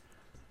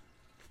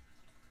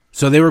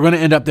 So they were going to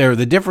end up there.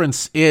 The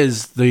difference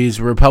is these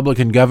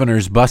Republican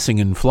governors busing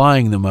and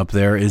flying them up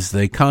there is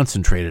they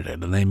concentrated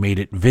it and they made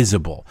it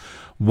visible.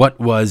 What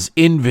was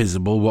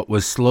invisible, what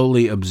was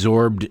slowly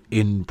absorbed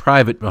in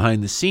private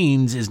behind the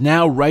scenes, is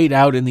now right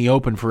out in the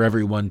open for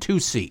everyone to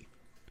see.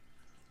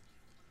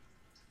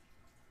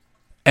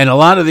 And a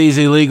lot of these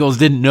illegals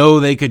didn't know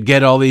they could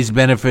get all these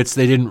benefits.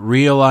 They didn't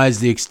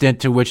realize the extent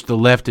to which the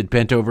left had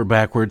bent over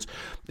backwards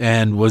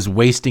and was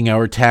wasting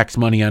our tax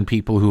money on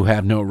people who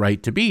have no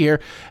right to be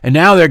here. And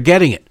now they're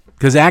getting it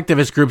because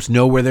activist groups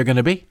know where they're going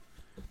to be.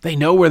 They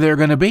know where they're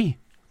going to be.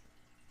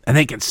 And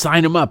they can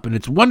sign them up. And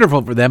it's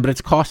wonderful for them, but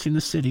it's costing the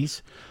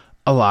cities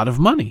a lot of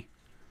money.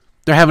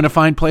 They're having to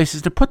find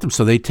places to put them.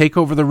 So they take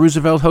over the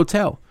Roosevelt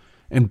Hotel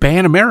and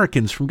ban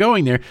Americans from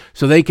going there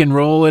so they can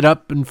roll it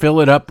up and fill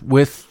it up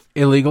with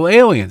illegal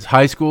aliens.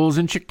 High schools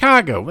in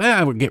Chicago.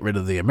 We'll get rid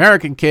of the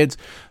American kids.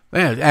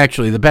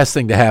 Actually, the best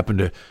thing to happen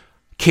to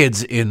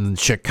kids in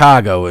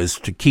Chicago is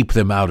to keep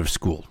them out of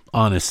school.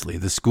 Honestly,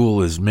 the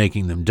school is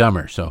making them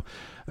dumber, so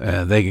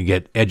they can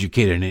get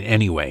educated in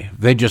any way. If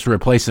they just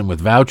replace them with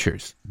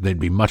vouchers, they'd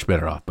be much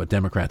better off, but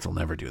Democrats will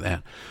never do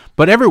that.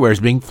 But everywhere is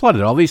being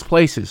flooded. All these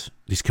places,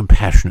 these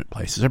compassionate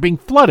places, are being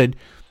flooded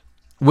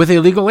with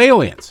illegal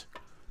aliens,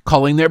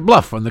 calling their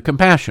bluff on the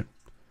compassion.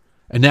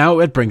 And now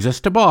it brings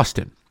us to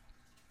Boston.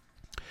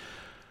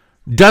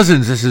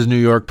 This is New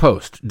York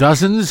Post,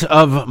 dozens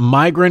of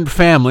migrant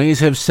families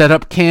have set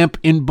up camp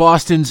in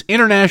Boston's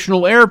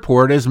International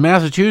Airport as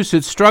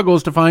Massachusetts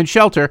struggles to find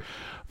shelter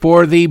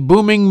for the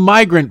booming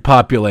migrant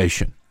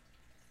population.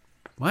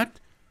 What?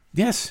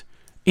 Yes,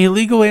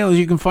 illegal aliens.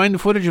 You can find the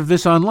footage of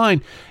this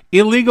online.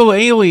 Illegal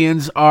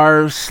aliens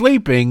are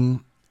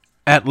sleeping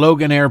at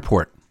Logan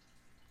Airport.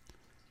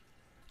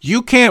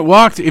 You can't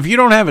walk, if you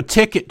don't have a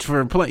ticket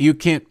for a plane, you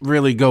can't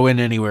really go in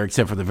anywhere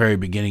except for the very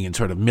beginning and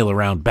sort of mill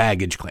around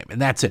baggage claim.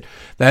 And that's it.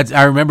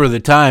 I remember the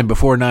time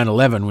before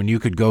 9/11 when you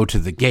could go to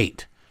the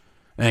gate.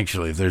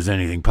 Actually, if there's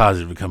anything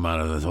positive to come out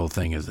of this whole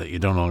thing is that you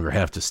no longer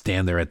have to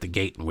stand there at the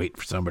gate and wait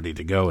for somebody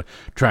to go and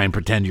try and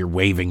pretend you're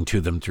waving to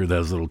them through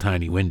those little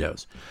tiny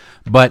windows.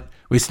 But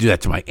we used to do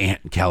that to my aunt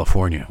in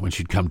California when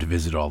she'd come to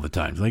visit all the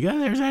time. It's like, oh,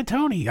 there's Aunt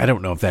Tony. I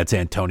don't know if that's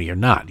Aunt Tony or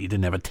not. You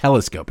didn't have a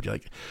telescope. But you're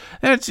like,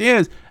 that's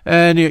yes.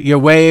 And you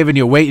wave and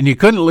you wait, and you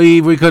couldn't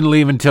leave. We couldn't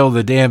leave until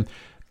the damn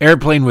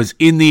airplane was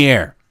in the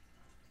air.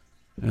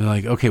 And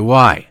like, okay,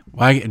 why?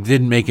 Why? It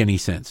didn't make any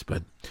sense.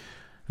 But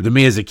to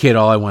me as a kid,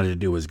 all I wanted to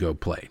do was go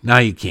play. Now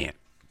you can't.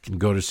 You can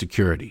go to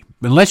security.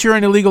 Unless you're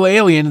an illegal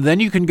alien, then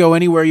you can go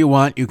anywhere you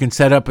want. You can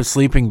set up a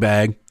sleeping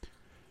bag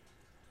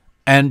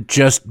and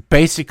just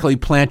basically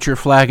plant your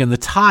flag in the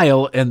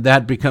tile, and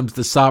that becomes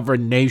the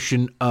sovereign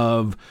nation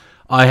of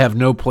I have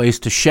no place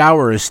to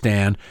shower a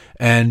stand,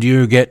 and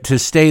you get to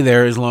stay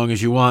there as long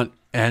as you want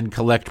and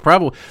collect.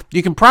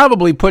 You can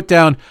probably put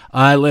down,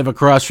 I live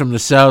across from the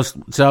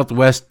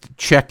southwest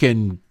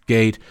check-in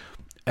gate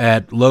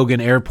at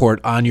Logan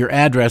Airport on your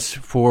address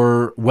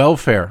for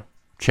welfare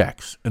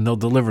checks, and they'll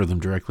deliver them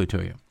directly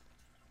to you.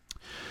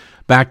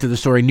 Back to the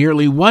story.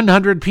 Nearly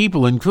 100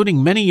 people,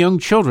 including many young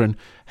children,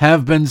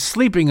 have been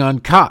sleeping on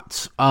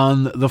cots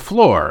on the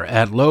floor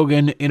at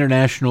Logan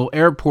International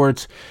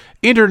Airport's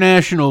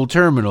International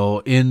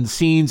Terminal in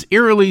scenes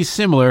eerily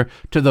similar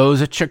to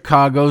those at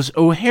Chicago's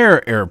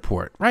O'Hare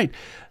Airport. Right.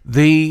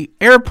 The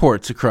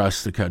airports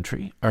across the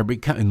country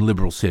in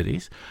liberal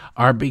cities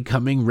are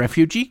becoming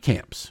refugee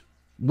camps.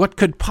 What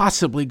could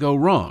possibly go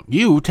wrong?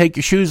 You take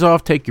your shoes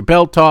off, take your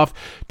belt off,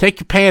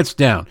 take your pants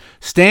down.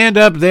 Stand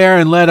up there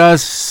and let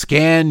us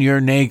scan your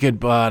naked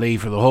body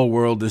for the whole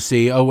world to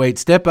see. Oh, wait,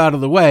 step out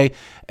of the way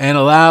and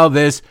allow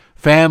this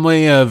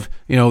family of,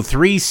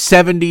 3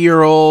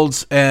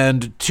 70-year-olds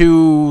and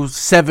 2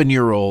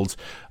 7-year-olds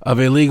of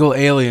illegal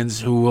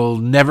aliens who will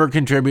never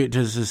contribute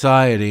to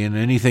society in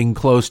anything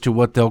close to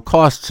what they'll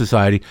cost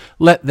society.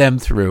 Let them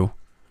through,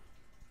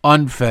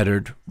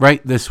 unfettered,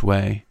 right this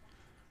way.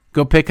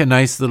 Go pick a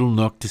nice little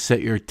nook to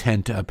set your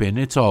tent up in.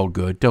 It's all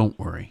good. Don't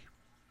worry.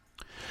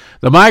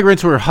 The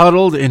migrants were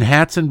huddled in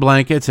hats and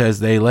blankets as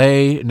they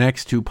lay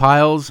next to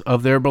piles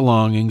of their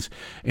belongings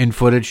in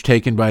footage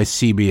taken by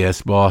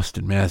CBS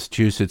Boston.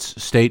 Massachusetts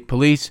State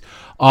Police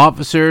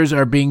officers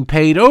are being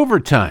paid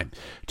overtime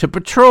to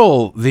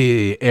patrol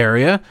the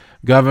area,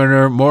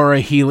 Governor Maura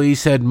Healey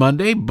said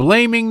Monday,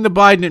 blaming the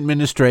Biden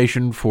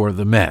administration for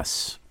the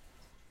mess.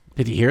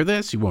 Did you hear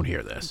this? You won't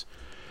hear this.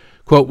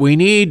 Quote, "We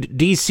need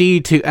D.C.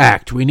 to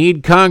act. We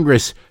need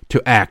Congress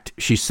to act,"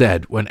 she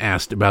said when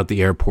asked about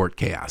the airport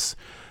chaos.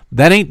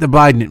 That ain't the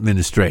Biden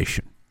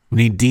administration.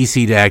 We need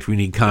D.C. to act. We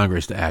need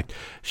Congress to act.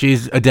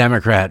 She's a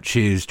Democrat.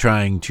 She's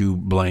trying to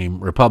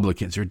blame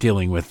Republicans or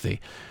dealing with the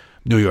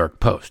New York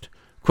Post.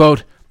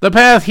 Quote, "The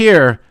path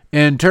here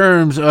in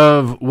terms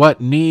of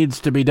what needs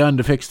to be done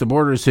to fix the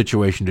border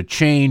situation, to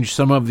change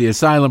some of the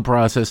asylum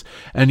process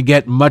and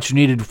get much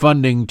needed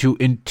funding to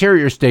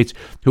interior states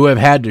who have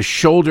had to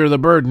shoulder the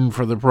burden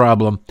for the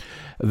problem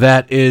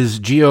that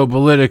is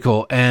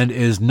geopolitical and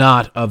is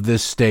not of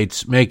this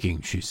state's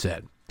making," she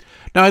said.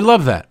 Now, I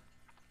love that.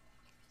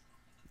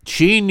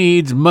 She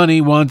needs money,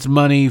 wants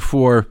money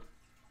for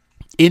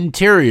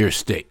interior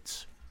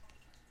states.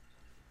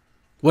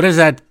 What is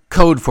that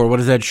code for?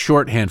 What is that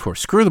shorthand for?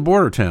 Screw the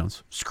border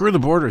towns. Screw the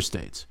border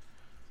states.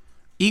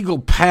 Eagle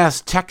Pass,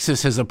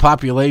 Texas has a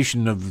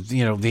population of,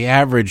 the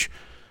average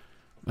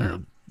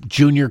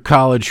junior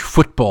college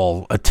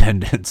football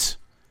attendance.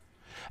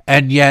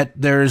 And yet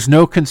there is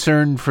no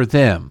concern for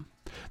them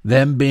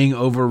being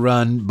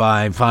overrun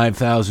by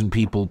 5,000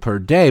 people per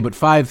day. But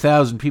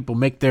 5,000 people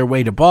make their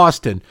way to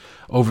Boston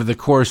over the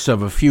course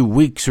of a few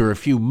weeks or a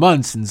few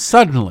months, and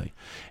suddenly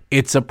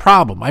it's a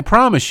problem. I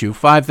promise you,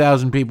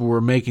 5,000 people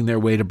were making their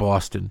way to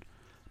Boston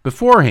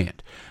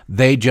beforehand.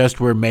 They just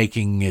were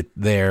making it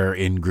there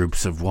in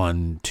groups of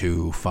 1,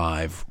 2,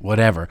 5,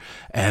 whatever.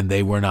 And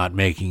they were not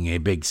making a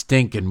big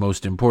stink. And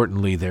most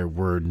importantly, there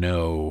were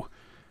no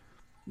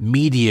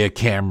media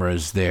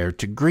cameras there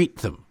to greet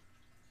them.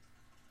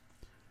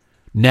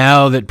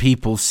 Now that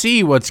people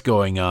see what's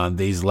going on,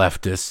 these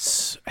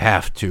leftists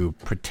have to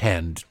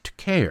pretend to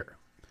care.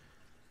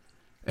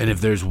 And if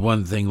there's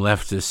one thing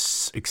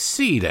leftists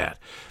exceed at,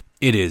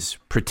 it is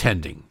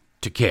pretending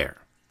to care.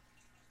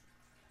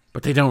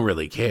 But they don't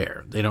really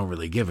care. They don't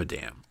really give a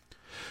damn.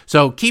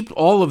 So keep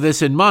all of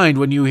this in mind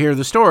when you hear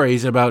the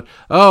stories about,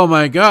 oh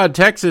my God,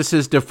 Texas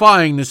is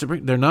defying the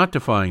Supreme. They're not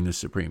defying the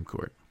Supreme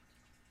Court.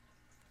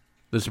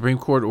 The Supreme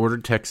Court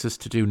ordered Texas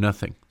to do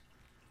nothing.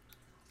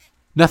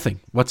 Nothing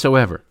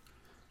whatsoever.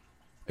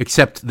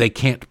 Except they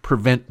can't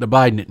prevent the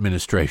Biden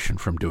administration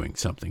from doing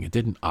something. It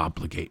didn't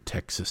obligate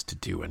Texas to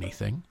do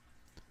anything.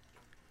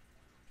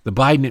 The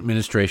Biden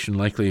administration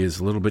likely is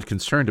a little bit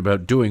concerned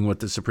about doing what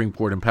the Supreme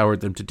Court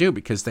empowered them to do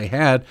because they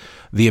had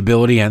the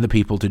ability and the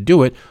people to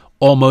do it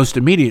almost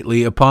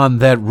immediately upon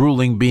that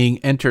ruling being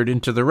entered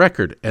into the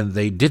record, and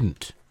they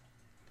didn't.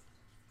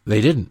 They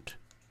didn't.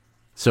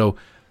 So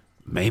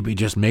maybe,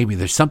 just maybe,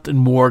 there's something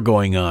more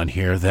going on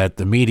here that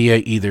the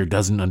media either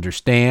doesn't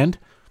understand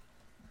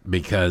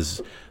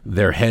because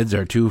their heads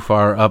are too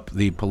far up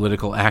the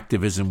political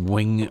activism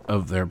wing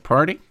of their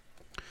party.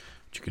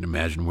 But you can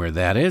imagine where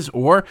that is.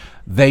 Or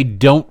they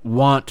don't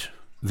want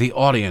the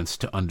audience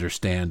to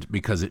understand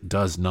because it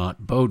does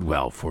not bode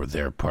well for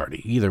their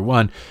party. Either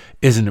one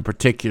isn't a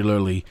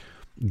particularly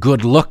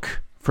good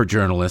look for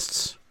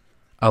journalists.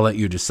 I'll let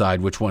you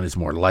decide which one is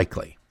more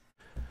likely.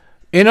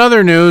 In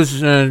other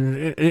news,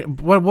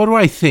 what do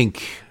I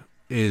think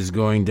is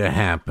going to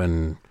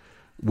happen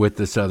with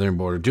the southern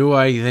border? Do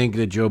I think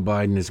that Joe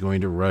Biden is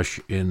going to rush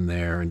in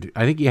there? And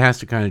I think he has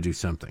to kind of do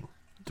something,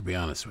 to be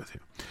honest with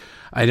you.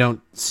 I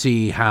don't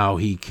see how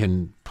he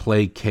can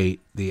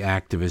placate the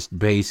activist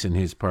base in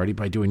his party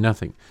by doing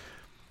nothing.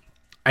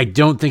 I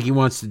don't think he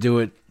wants to do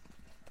it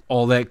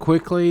all that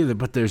quickly,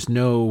 but there's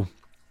no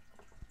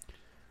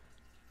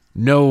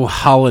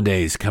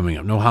holidays coming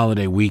up, no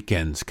holiday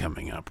weekends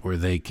coming up where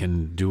they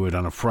can do it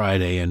on a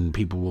Friday and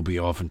people will be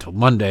off until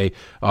Monday,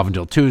 off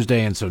until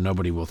Tuesday, and so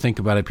nobody will think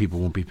about it. People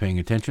won't be paying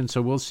attention. So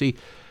we'll see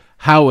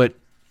how it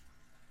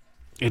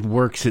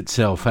works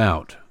itself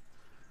out.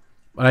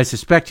 But I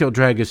suspect he'll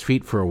drag his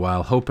feet for a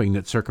while, hoping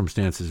that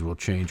circumstances will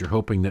change or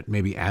hoping that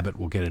maybe Abbott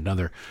will get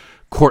another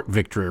court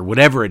victory or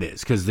whatever it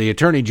is, because the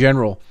Attorney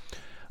General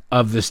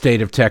of the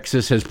state of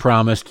Texas has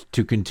promised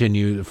to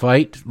continue the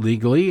fight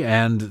legally,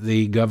 and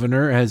the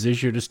governor has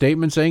issued a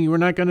statement saying we're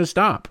not going to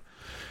stop.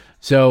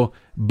 So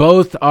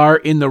both are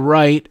in the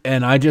right,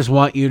 and I just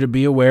want you to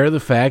be aware of the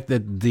fact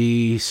that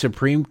the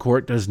Supreme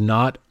Court does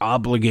not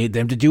obligate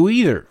them to do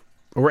either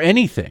or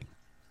anything.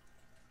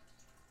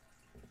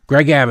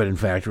 Greg Abbott, in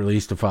fact,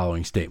 released the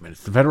following statement.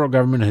 The federal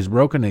government has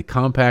broken a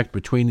compact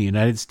between the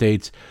United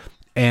States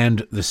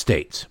and the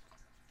states.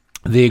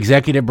 The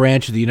executive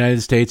branch of the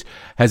United States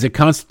has a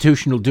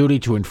constitutional duty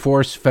to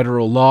enforce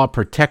federal law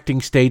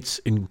protecting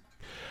states,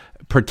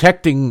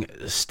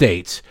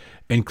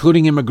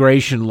 including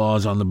immigration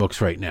laws on the books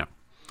right now.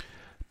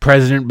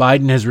 President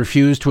Biden has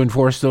refused to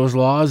enforce those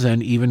laws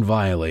and even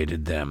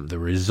violated them. The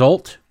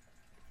result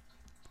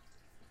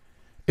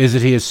is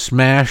that he has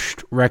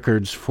smashed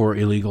records for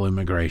illegal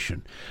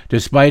immigration.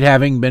 Despite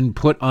having been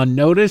put on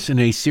notice in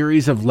a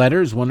series of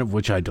letters, one of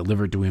which I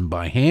delivered to him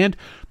by hand,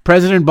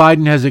 President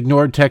Biden has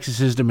ignored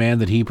Texas's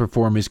demand that he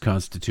perform his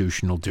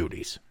constitutional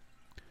duties.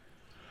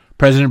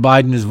 President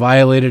Biden has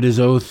violated his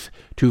oath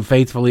to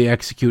faithfully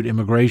execute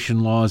immigration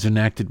laws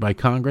enacted by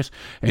Congress.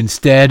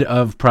 Instead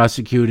of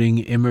prosecuting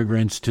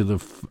immigrants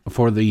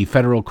for the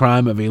federal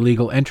crime of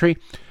illegal entry,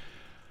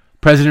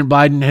 President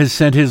Biden has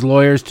sent his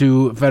lawyers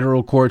to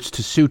federal courts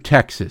to sue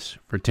Texas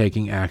for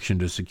taking action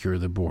to secure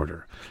the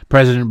border.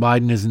 President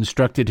Biden has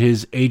instructed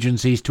his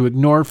agencies to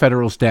ignore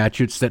federal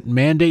statutes that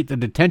mandate the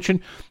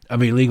detention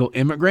of illegal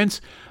immigrants.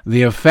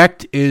 The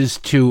effect is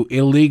to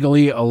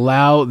illegally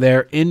allow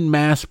their en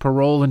masse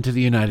parole into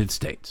the United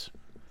States.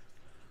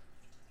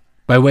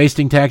 By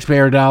wasting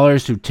taxpayer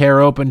dollars to tear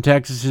open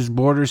Texas's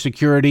border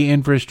security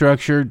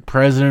infrastructure,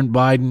 President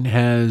Biden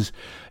has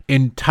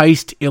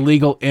enticed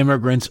illegal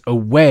immigrants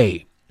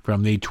away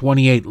from the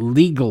 28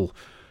 legal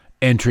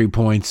entry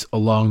points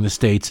along the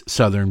state's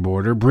southern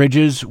border,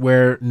 bridges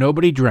where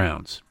nobody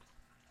drowns,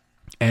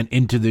 and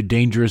into the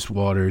dangerous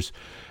waters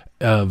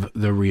of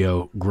the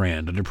Rio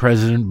Grande. Under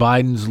President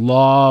Biden's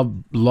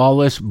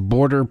lawless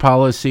border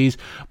policies,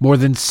 more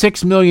than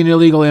 6 million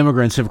illegal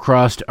immigrants have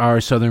crossed our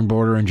southern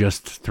border in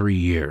just 3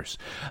 years.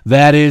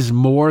 That is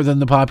more than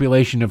the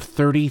population of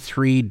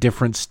 33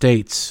 different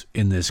states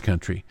in this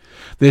country.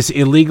 This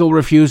illegal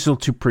refusal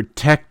to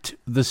protect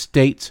the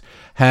states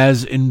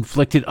has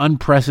inflicted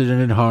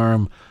unprecedented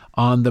harm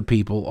on the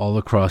people all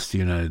across the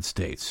United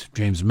States.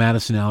 James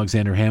Madison,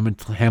 Alexander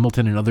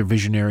Hamilton, and other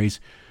visionaries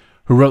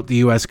who wrote the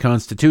U.S.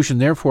 Constitution,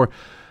 therefore,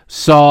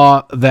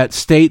 saw that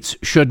states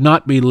should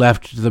not be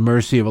left to the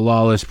mercy of a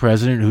lawless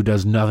president who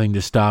does nothing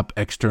to stop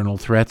external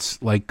threats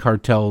like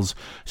cartels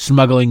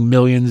smuggling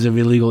millions of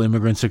illegal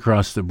immigrants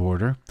across the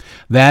border.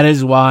 That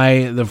is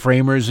why the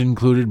framers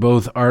included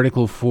both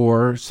Article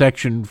 4,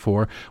 Section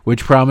 4,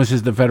 which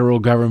promises the federal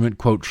government,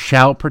 quote,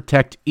 shall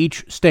protect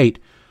each state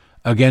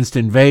against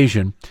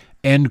invasion,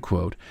 end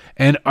quote,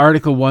 and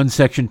Article 1,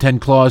 Section 10,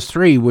 Clause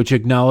 3, which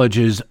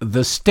acknowledges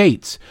the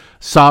state's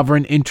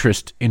sovereign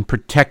interest in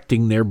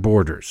protecting their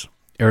borders.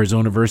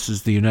 Arizona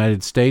versus the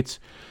United States,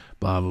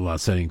 blah, blah, blah,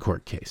 setting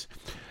court case.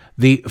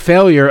 The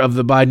failure of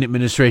the Biden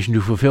administration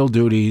to fulfill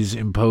duties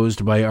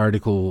imposed by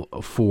Article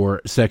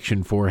 4,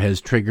 Section 4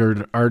 has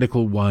triggered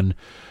Article 1,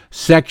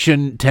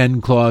 Section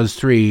 10, Clause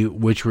 3,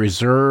 which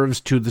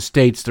reserves to the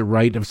states the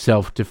right of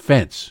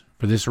self-defense.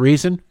 For this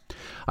reason,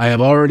 I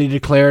have already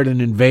declared an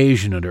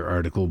invasion under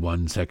Article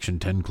 1, Section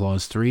 10,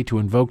 Clause 3 to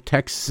invoke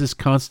Texas's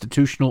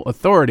constitutional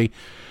authority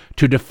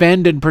to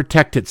defend and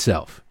protect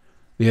itself.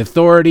 The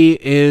authority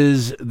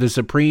is the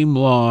supreme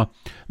law.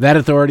 That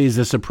authority is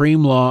the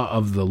supreme law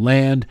of the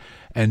land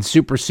and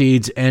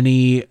supersedes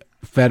any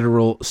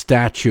federal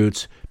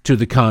statutes to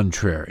the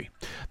contrary.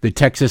 The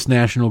Texas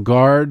National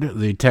Guard,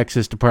 the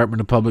Texas Department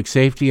of Public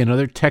Safety, and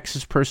other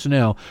Texas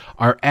personnel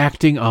are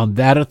acting on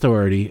that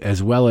authority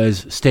as well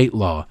as state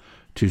law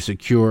to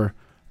secure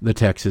the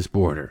Texas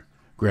border.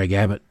 Greg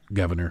Abbott,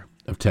 Governor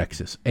of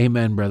Texas.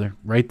 Amen, brother.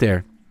 Right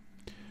there.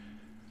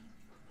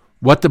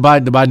 The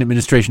Biden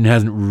administration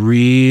hasn't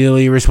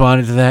really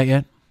responded to that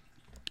yet.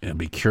 I'll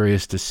be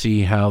curious to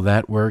see how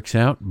that works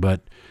out,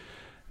 but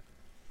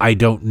I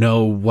don't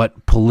know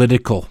what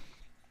political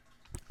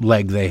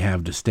leg they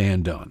have to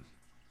stand on.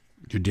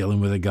 You're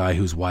dealing with a guy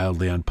who's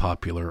wildly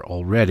unpopular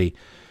already,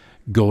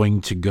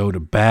 going to go to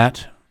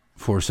bat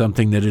for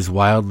something that is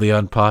wildly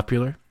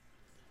unpopular?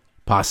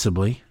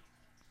 Possibly.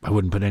 I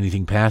wouldn't put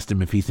anything past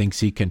him if he thinks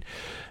he can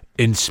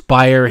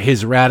inspire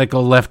his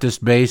radical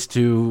leftist base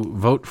to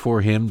vote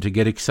for him, to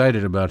get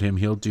excited about him.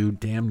 He'll do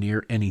damn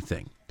near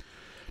anything.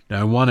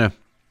 Now, I want to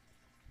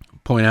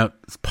point out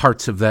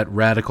parts of that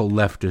radical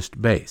leftist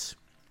base,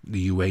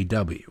 the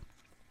UAW,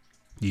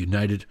 the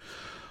United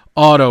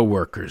Auto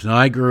Workers. Now,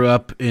 I grew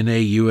up in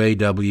a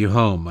UAW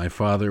home. My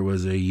father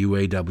was a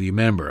UAW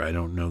member. I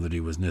don't know that he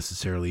was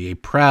necessarily a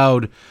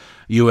proud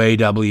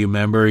UAW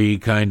member.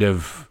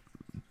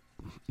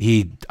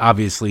 He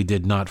obviously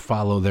did not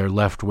follow their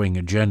left-wing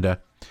agenda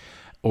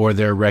or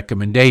their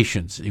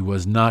recommendations. He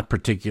was not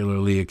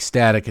particularly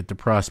ecstatic at the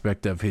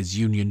prospect of his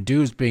union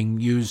dues being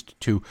used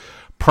to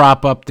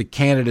prop up the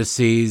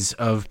candidacies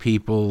of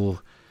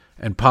people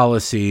and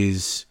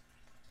policies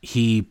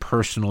he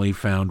personally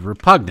found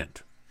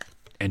repugnant.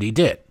 And he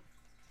did.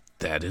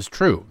 That is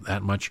true.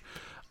 That much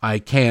I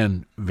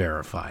can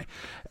verify.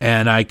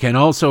 And I can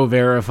also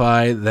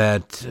verify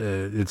that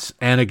it's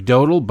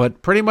anecdotal,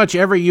 but pretty much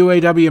every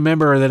UAW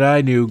member that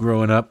I knew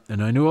growing up,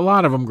 and I knew a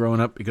lot of them growing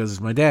up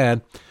because my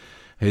dad,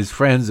 his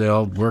friends, they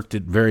all worked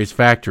at various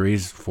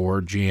factories,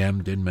 Ford,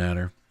 GM, didn't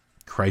matter,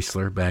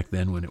 Chrysler back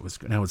then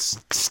now it's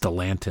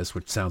Stellantis,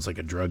 which sounds like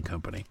a drug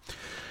company.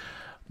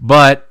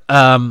 But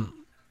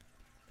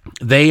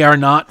they are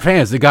not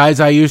fans. The guys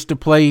I used to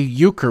play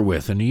euchre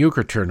with in a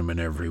euchre tournament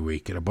every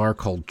week at a bar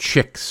called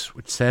Chicks,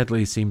 which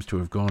sadly seems to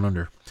have gone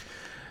under,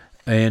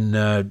 in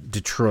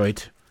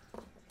Detroit,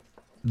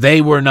 they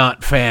were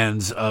not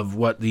fans of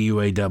what the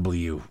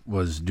UAW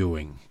was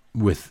doing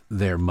with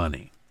their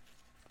money.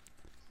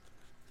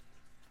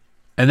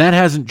 And that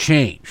hasn't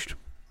changed.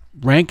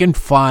 Rank and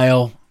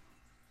file,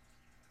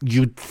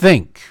 you'd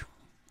think.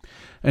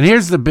 And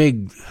here's the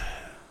big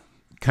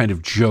kind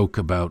of joke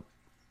about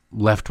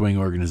left-wing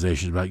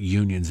organizations, about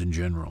unions in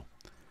general.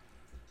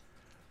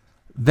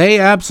 They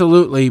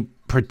absolutely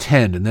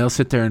pretend, and they'll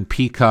sit there and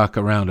peacock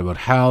around about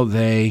how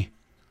they're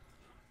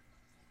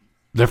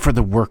for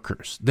the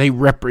workers. They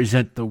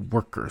represent the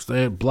workers.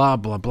 They blah,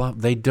 blah, blah.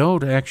 They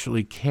don't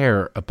actually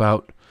care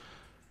about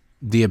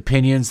the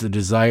opinions, the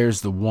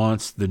desires, the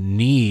wants, the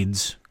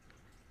needs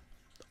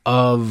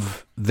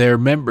of their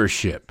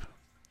membership.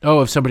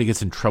 Oh, if somebody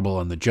gets in trouble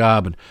on the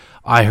job, and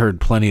I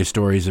heard plenty of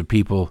stories of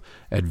people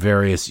at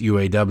various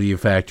UAW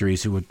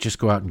factories who would just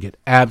go out and get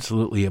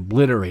absolutely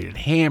obliterated,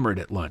 hammered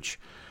at lunch,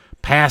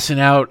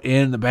 passing out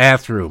in the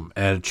bathroom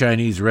at a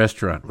Chinese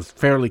restaurant was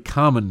fairly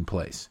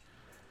commonplace,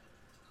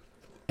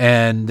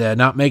 and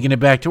not making it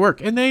back to work.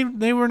 And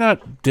they were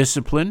not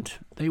disciplined.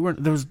 They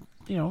weren't. There was,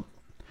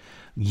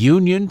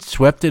 union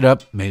swept it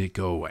up, made it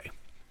go away.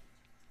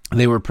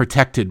 They were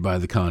protected by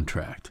the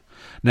contract.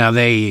 Now,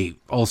 they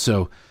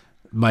also,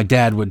 my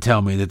dad would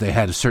tell me that they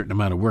had a certain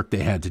amount of work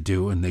they had to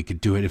do, and they could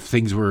do it. If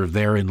things were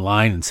there in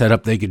line and set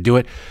up, they could do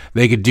it.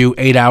 They could do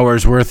 8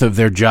 hours worth of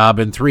their job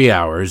in 3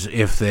 hours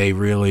if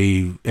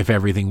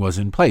everything was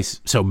in place.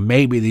 So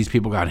maybe these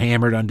people got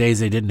hammered on days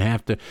they didn't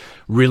have to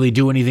really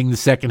do anything the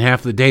second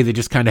half of the day. They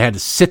just kind of had to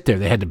sit there.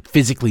 They had to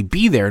physically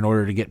be there in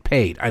order to get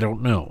paid. I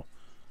don't know.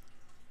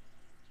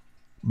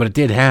 But it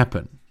did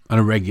happen on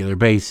a regular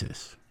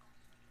basis.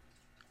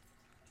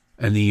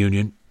 And the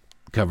union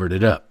covered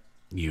it up.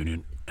 The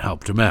union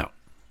helped them out.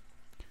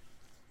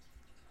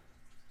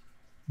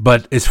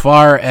 But as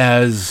far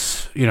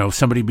as,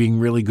 somebody being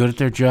really good at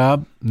their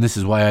job, and this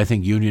is why I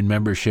think union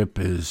membership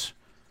is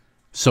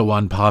so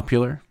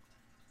unpopular,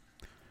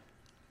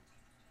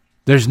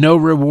 there's no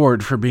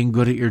reward for being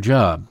good at your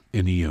job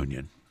in the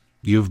union.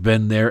 You've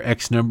been there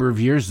X number of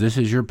years. This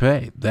is your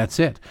pay. That's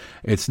it.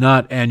 It's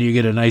not, and you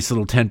get a nice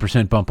little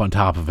 10% bump on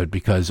top of it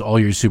because all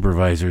your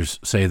supervisors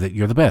say that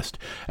you're the best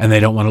and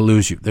they don't want to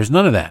lose you. There's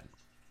none of that.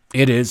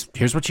 It is,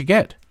 here's what you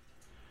get.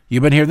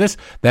 You've been here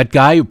that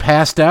guy who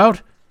passed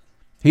out,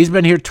 he's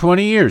been here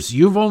 20 years.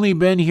 You've only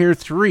been here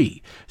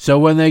 3. So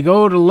when they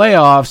go to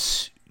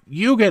layoffs,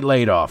 you get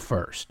laid off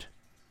first.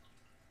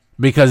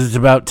 Because it's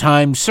about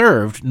time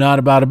served, not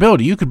about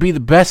ability. You could be the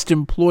best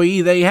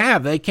employee they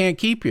have. They can't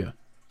keep you.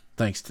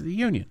 Thanks to the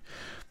union.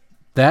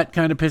 That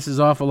kind of pisses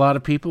off a lot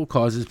of people,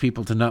 causes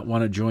people to not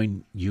want to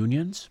join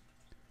unions.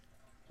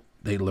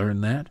 They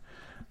learn that.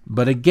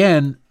 But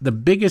again, the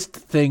biggest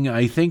thing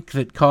I think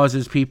that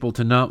causes people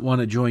to not want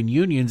to join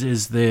unions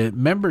is the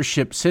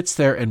membership sits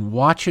there and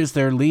watches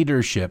their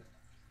leadership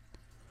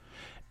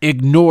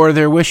ignore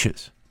their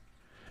wishes,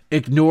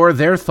 ignore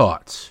their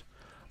thoughts,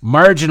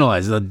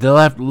 marginalize. The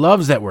left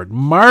loves that word,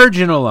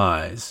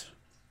 marginalize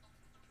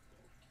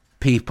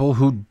people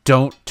who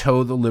don't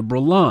toe the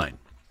liberal line.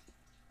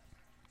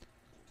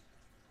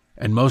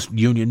 And most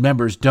union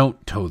members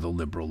don't toe the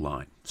liberal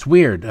line. It's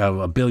weird how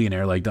a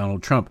billionaire like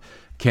Donald Trump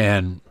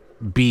can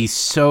be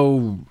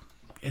so,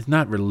 it's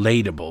not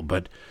relatable,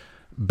 but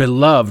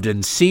beloved,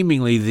 and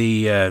seemingly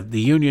the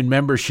union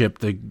membership,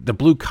 the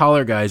blue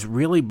collar guys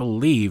really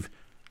believe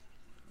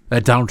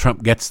that Donald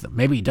Trump gets them.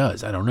 Maybe he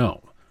does, I don't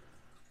know.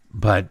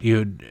 But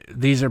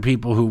these are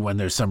people who, when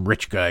there's some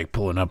rich guy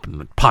pulling up in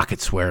the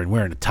pocket square and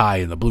wearing a tie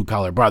in the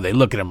blue-collar bar, they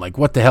look at him like,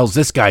 what the hell's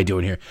this guy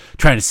doing here?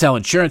 Trying to sell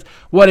insurance?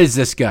 What is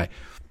this guy?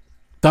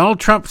 Donald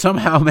Trump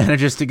somehow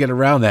manages to get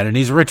around that, and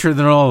he's richer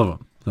than all of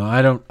them. So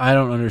I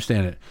don't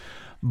understand it.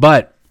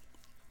 But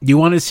you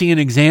want to see an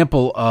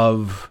example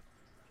of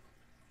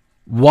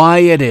why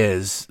it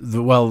is,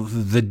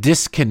 the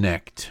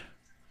disconnect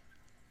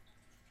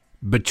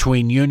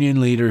between union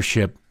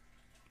leadership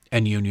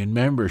and union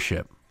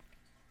membership.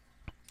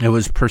 It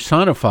was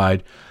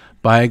personified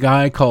by a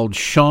guy called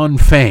Shawn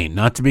Fain,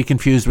 not to be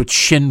confused with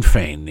Sinn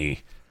Féin, the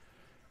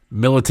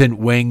militant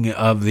wing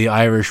of the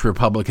Irish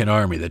Republican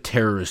Army, the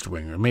terrorist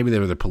wing, or maybe they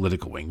were the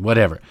political wing,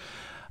 whatever.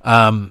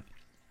 Shawn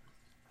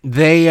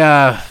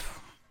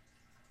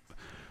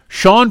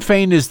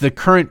Fain is the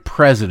current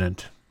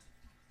president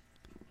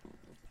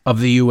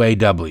of the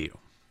UAW.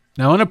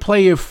 Now, I want to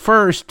play you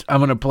first. I'm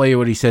going to play you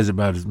what he says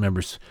about his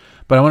members,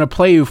 but I want to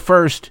play you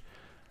first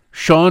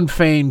Shawn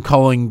Fain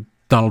calling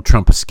Donald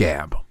Trump a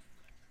scab.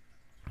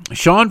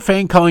 Shawn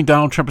Fain calling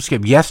Donald Trump a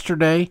scab.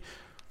 Yesterday,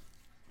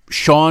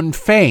 Shawn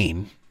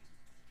Fain,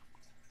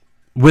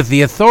 with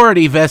the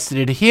authority vested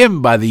in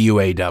him by the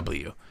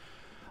UAW,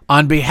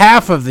 on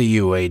behalf of the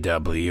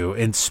UAW,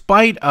 in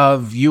spite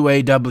of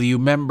UAW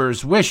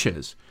members'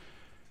 wishes,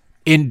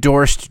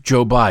 endorsed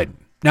Joe Biden.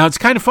 Now, it's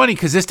kind of funny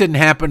because this didn't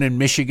happen in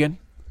Michigan.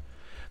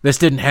 This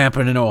didn't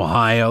happen in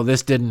Ohio.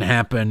 This didn't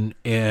happen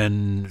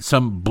in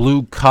some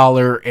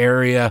blue-collar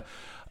area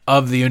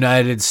of the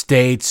United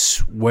States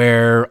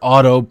where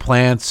auto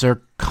plants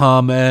are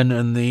common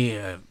and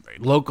the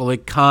local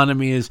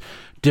economy is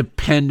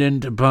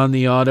dependent upon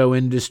the auto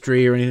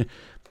industry or anything,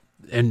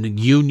 and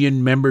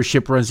union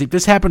membership runs deep.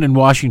 This happened in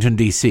Washington,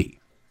 D.C.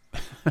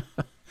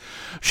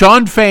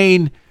 Shawn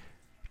Fain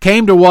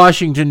came to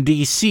Washington,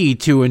 D.C.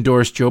 to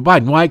endorse Joe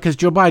Biden. Why? Because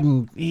Joe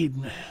Biden,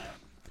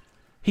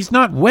 he's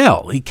not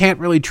well. He can't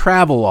really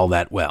travel all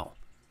that well.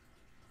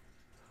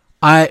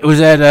 I was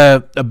at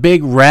a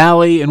big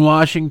rally in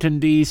Washington,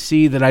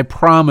 D.C. that I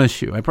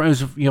promise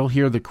you'll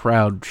hear the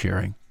crowd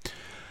cheering.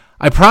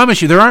 I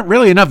promise you there aren't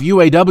really enough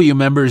UAW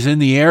members in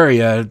the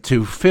area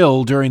to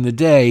fill during the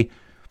day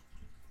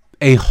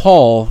a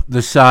hall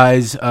the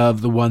size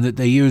of the one that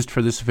they used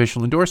for this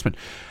official endorsement.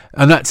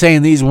 I'm not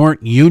saying these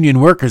weren't union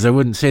workers. I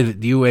wouldn't say that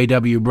the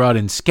UAW brought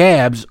in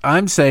scabs.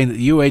 I'm saying that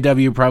the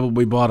UAW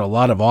probably bought a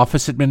lot of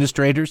office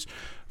administrators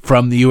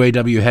from the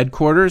UAW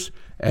headquarters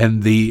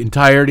and the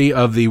entirety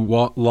of the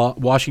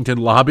Washington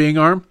lobbying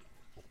arm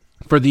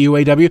for the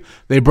UAW.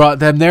 They brought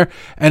them there.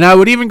 And I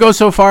would even go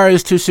so far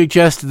as to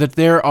suggest that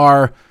there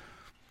are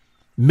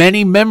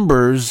many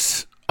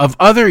members of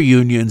other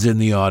unions in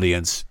the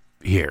audience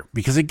here.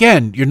 Because,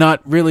 again, you're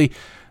not really...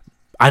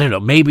 I don't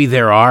know, maybe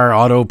there are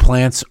auto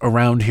plants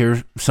around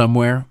here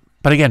somewhere.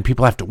 But again,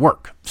 people have to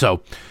work.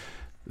 So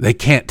they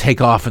can't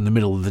take off in the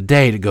middle of the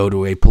day to go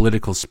to a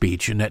political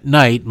speech. And at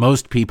night,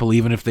 most people,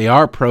 even if they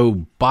are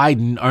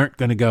pro-Biden, aren't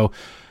going to go,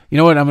 you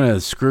know what, I'm going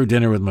to screw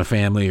dinner with my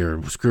family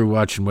or screw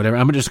watching whatever.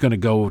 I'm just going to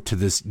go to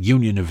this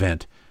union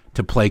event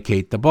to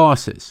placate the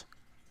bosses.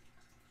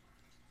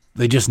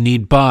 They just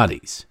need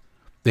bodies.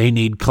 They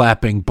need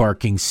clapping,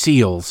 barking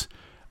seals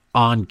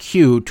on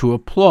cue to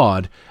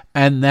applaud.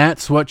 And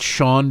that's what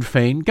Shawn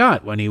Fain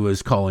got when he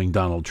was calling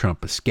Donald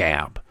Trump a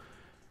scab.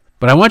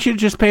 But I want you to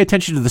just pay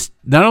attention to this,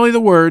 not only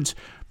the words,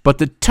 but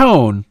the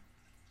tone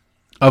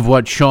of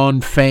what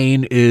Shawn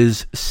Fain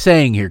is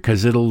saying here,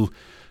 because it'll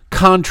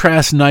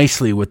contrast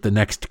nicely with the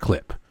next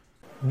clip.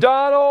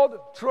 Donald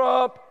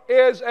Trump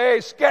is a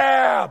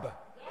scab.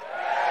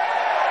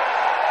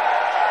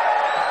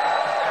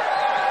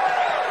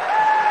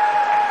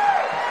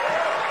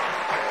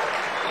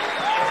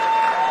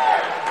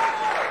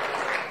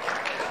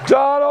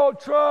 Donald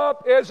Trump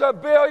is a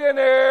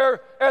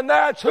billionaire, and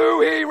that's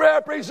who he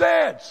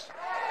represents.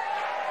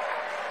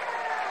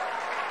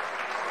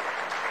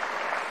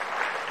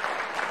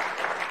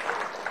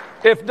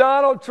 If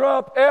Donald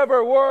Trump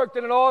ever worked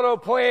in an auto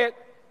plant,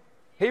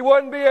 he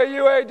wouldn't be a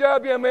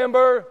UAW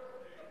member.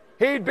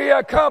 He'd be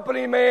a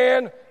company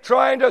man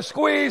trying to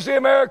squeeze the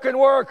American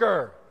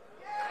worker.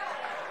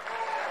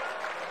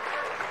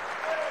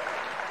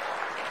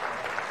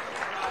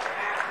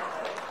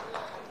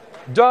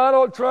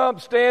 Donald Trump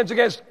stands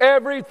against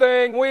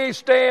everything we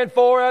stand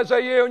for as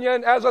a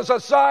union, as a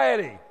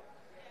society.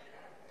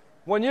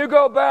 When you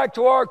go back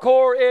to our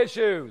core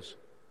issues,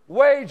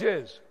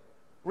 wages,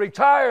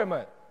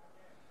 retirement,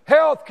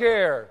 health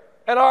care,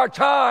 and our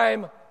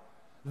time,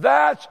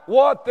 that's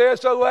what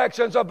this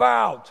election's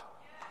about.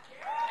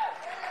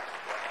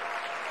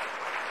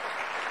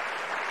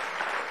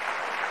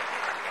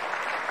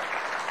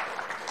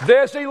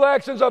 This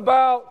election's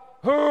about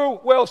who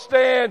will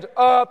stand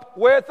up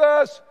with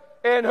us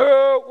and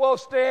who will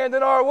stand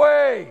in our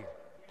way.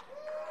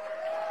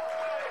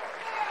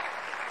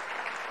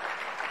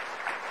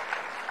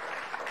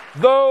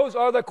 Those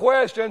are the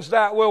questions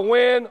that will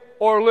win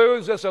or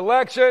lose this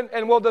election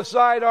and will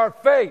decide our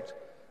fate.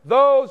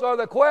 Those are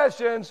the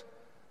questions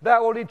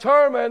that will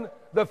determine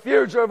the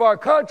future of our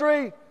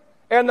country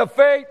and the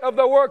fate of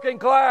the working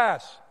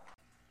class.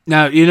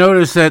 Now, you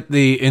notice that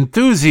the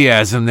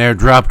enthusiasm there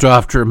dropped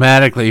off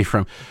dramatically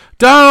from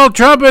Donald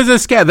Trump is a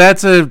scab.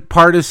 That's a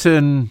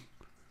partisan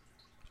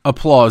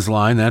applause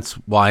line. That's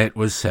why it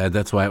was said.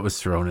 That's why it was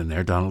thrown in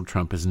there. Donald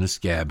Trump isn't a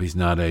scab. He's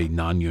not a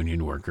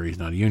non-union worker. He's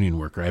not a union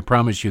worker. I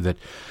promise you that,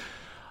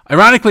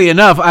 ironically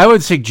enough, I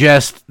would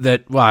suggest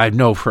that, well, I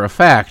know for a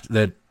fact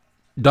that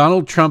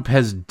Donald Trump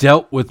has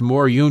dealt with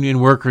more union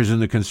workers in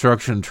the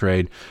construction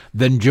trade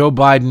than Joe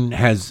Biden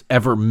has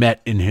ever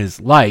met in his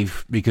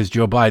life, because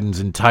Joe Biden's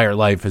entire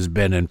life has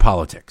been in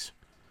politics.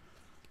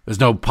 There's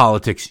no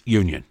politics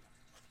union.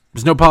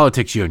 There's no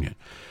politics union.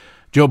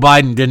 Joe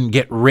Biden didn't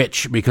get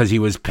rich because he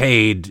was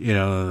paid,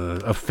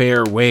 a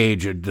fair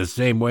wage the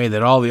same way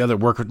that all the other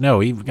workers. No,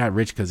 he got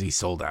rich because he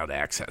sold out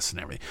Access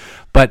and everything.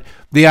 But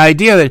the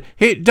idea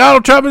that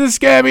Donald Trump is a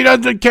scam, he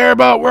doesn't care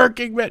about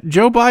working men.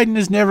 Joe Biden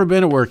has never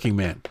been a working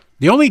man.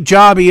 The only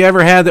job he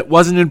ever had that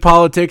wasn't in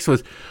politics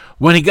was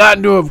when he got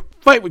into a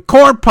fight with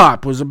Corn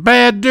Pop, was a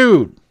bad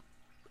dude.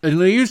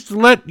 And they used to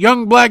let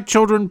young black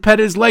children pet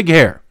his leg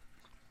hair.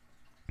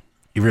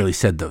 He really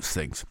said those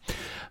things.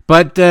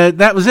 But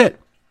that was it.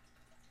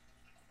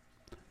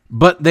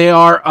 But they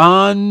are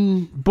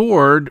on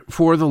board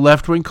for the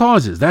left-wing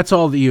causes. That's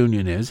all the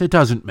union is. It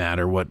doesn't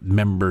matter what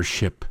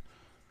membership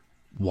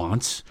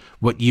wants,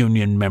 what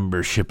union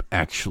membership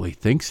actually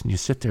thinks. And you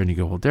sit there and you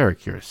go, well,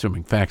 Derek, you're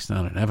assuming facts,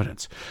 not an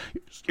evidence.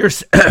 You're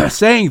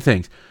saying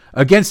things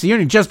against the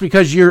union just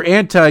because you're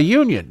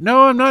anti-union.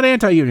 No, I'm not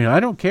anti-union. I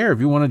don't care. If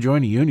you want to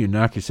join a union,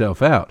 knock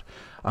yourself out.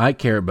 I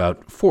care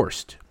about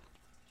forced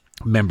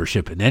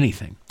membership in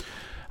anything.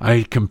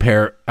 I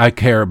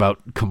care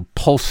about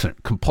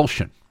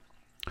compulsion.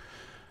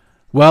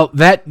 Well,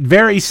 that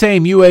very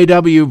same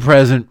UAW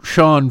president,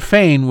 Shawn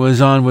Fain,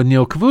 was on with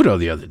Neil Cavuto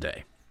the other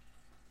day.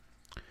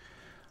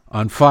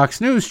 on Fox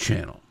News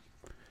Channel.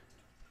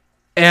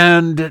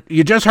 And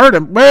you just heard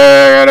him,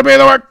 we're going to be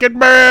the working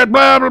man,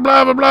 blah, blah,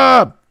 blah, blah,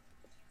 blah.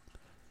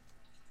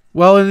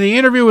 Well, in the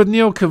interview with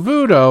Neil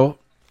Cavuto,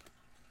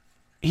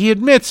 he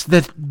admits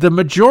that the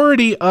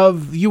majority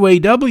of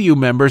UAW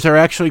members are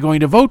actually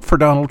going to vote for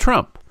Donald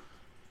Trump.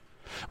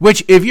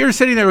 Which, if you're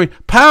sitting there going,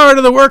 power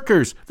to the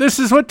workers, this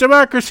is what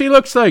democracy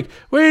looks like,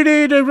 we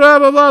need to blah,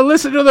 blah, blah,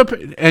 listen to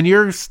the... And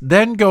you're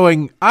then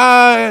going,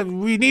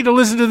 we need to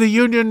listen to the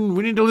union,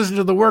 we need to listen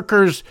to the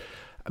workers.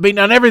 I mean,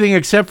 on everything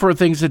except for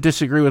things that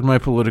disagree with my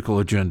political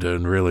agenda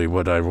and really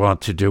what I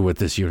want to do with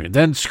this union.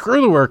 Then screw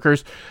the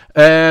workers,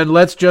 and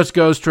let's just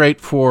go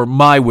straight for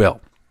my will.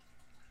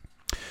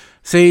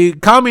 See,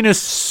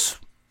 communists,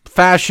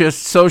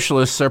 fascists,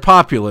 socialists are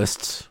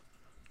populists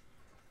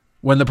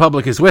when the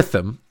public is with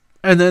them,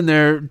 and then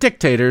they're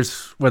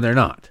dictators when they're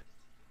not.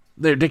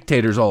 They're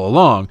dictators all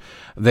along.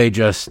 They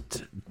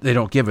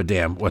don't give a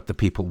damn what the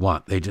people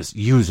want. They just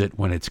use it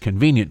when it's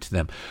convenient to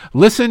them.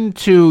 Listen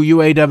to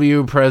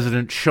UAW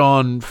President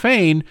Shawn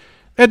Fain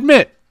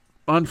admit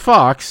on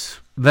Fox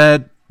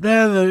that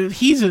the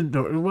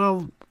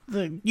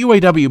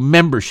UAW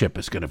membership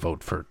is going to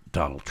vote for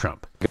Donald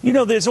Trump. You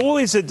know, there's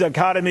always a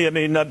dichotomy. I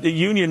mean, the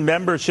union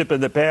membership in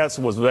the past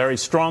was very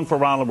strong for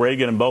Ronald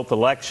Reagan in both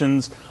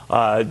elections.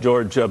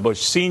 George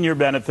Bush Sr.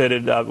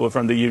 benefited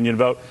from the union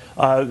vote.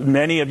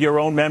 Many of your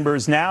own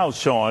members now,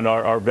 Sean,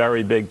 are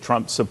very big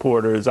Trump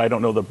supporters. I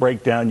don't know the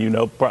breakdown. You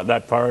know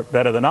that part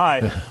better than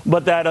I.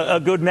 But that a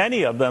good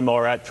many of them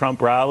are at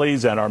Trump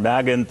rallies and are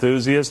MAGA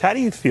enthusiasts. How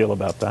do you feel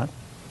about that?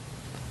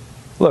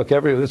 Look,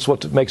 it's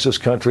what makes this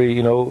country,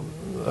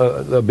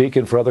 a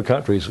beacon for other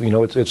countries.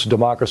 It's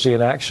democracy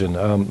in action.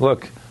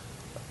 Look,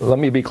 let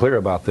me be clear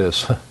about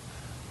this.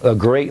 A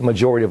great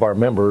majority of our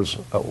members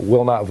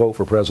will not vote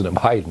for President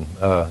Biden.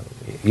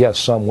 Yes,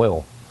 some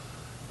will.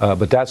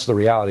 But that's the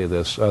reality of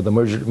this. The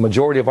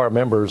majority of our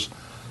members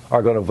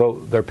are going to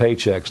vote their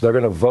paychecks. They're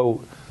going to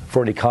vote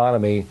for an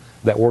economy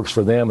that works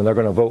for them, and they're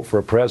going to vote for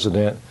a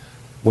president.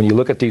 When you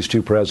look at these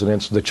two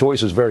presidents, the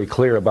choice is very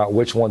clear about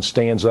which one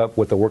stands up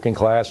with the working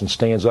class and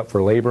stands up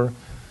for labor,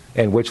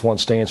 and which one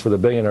stands for the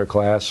billionaire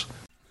class.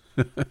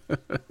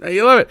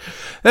 You love it.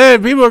 Hey,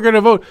 people are going to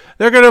vote.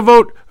 They're going to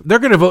vote. They're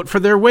going to vote for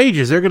their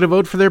wages. They're going to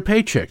vote for their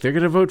paycheck. They're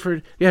going to vote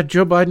for. Yeah,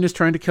 Joe Biden is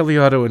trying to kill the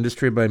auto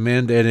industry by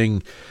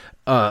mandating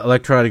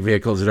electronic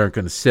vehicles that aren't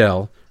going to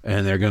sell,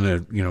 and they're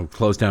going to,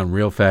 close down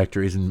real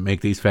factories and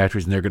make these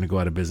factories, and they're going to go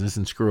out of business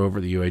and screw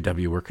over the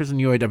UAW workers, and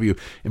UAW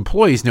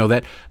employees know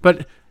that,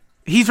 but.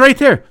 He's right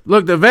there.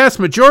 Look, the vast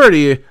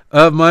majority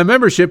of my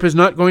membership is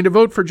not going to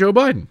vote for Joe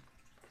Biden.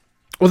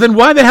 Well, then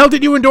why the hell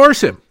did you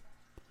endorse him?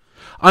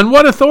 On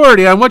what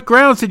authority, on what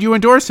grounds did you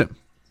endorse him?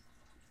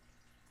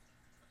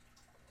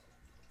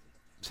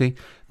 See,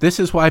 this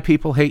is why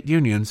people hate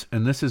unions,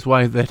 and this is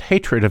why that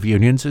hatred of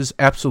unions is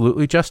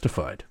absolutely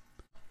justified.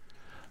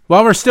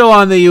 While we're still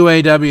on the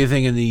UAW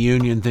thing and the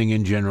union thing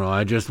in general,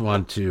 I just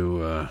want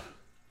to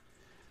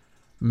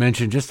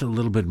mention just a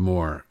little bit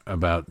more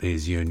about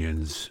these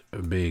unions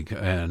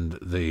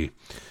and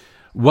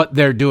what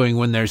they're doing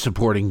when they're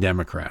supporting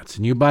Democrats.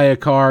 And you buy a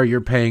car,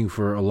 you're paying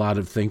for a lot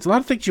of things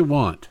you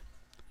want.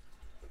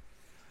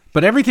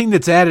 But everything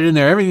that's added in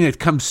there, everything that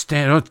comes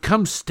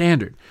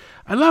standard.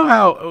 I love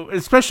how,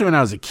 especially when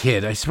I was a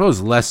kid, I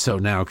suppose less so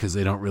now because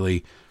they don't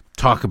really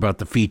talk about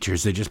the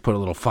features. They just put a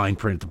little fine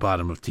print at the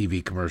bottom of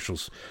TV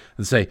commercials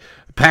and say,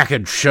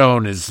 package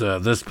shown is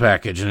this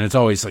package, and it's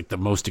always like the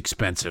most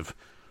expensive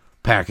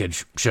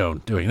package shown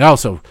doing. They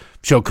also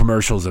show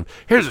commercials of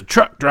here's a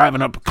truck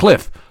driving up a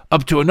cliff,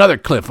 up to another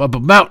cliff, up a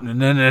mountain,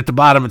 and then at the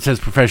bottom it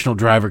says professional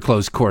driver,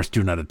 closed course,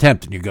 do not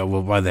attempt. And you go,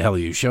 well, why the hell are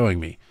you showing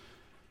me?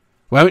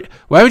 Why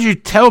would you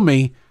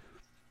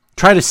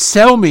try to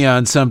sell me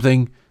on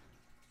something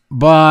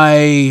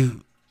by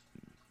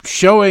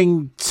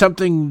showing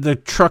something the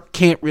truck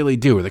can't really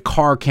do, or the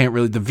car can't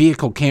really, the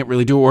vehicle can't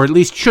really do, or at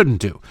least shouldn't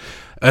do?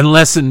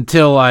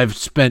 Until I've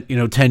spent,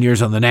 10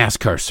 years on the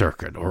NASCAR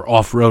circuit or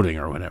off-roading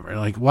or whatever.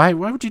 Like, why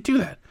would you do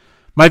that?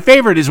 My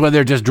favorite is when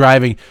they're just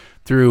driving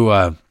through,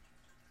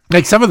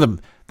 like some of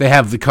them, they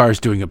have the cars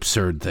doing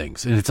absurd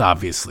things. And it's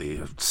obviously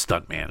a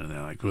stuntman. And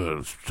they're like,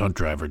 oh, stunt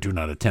driver, do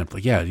not attempt.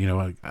 Like, yeah,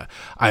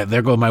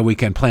 there go my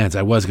weekend plans.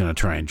 I was going to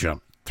try and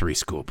jump 3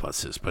 school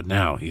buses, but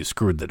now you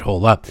screwed that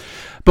whole up.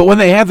 But when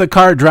they have the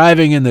car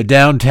driving in the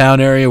downtown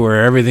area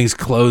where everything's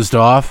closed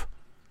off,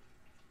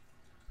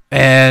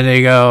 and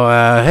they go,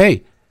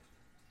 hey,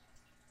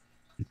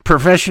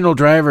 professional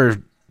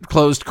driver,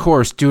 closed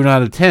course, do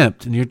not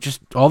attempt. And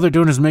all they're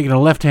doing is making a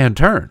left-hand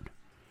turn.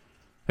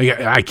 Like,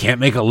 I can't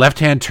make a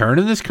left-hand turn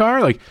in this car?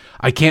 Like,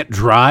 I can't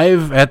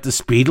drive at the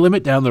speed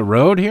limit down the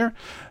road here?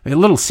 A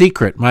little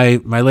secret, my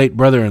late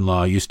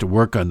brother-in-law used to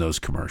work on those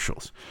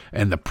commercials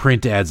and the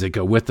print ads that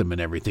go with them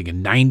and everything.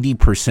 And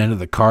 90% of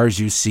the cars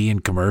you see in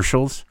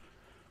commercials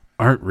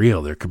aren't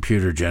real. They're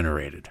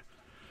computer-generated.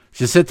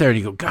 Just sit there and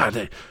you go,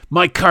 God,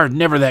 my car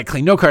never that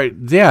clean. No car.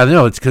 Yeah,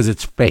 no, it's because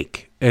it's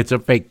fake. It's a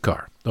fake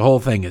car. The whole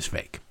thing is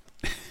fake.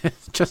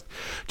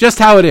 just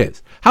how it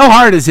is. How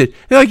hard is it?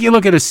 Like you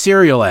look at a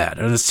cereal ad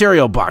or the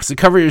cereal box, the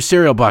cover of your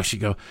cereal box, you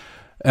go,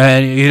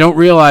 and you don't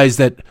realize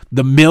that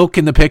the milk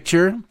in the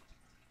picture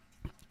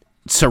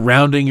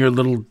surrounding your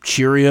little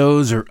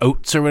Cheerios or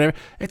oats or whatever,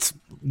 it's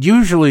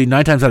usually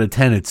 9 times out of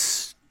 10,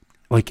 it's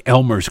like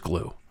Elmer's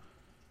glue.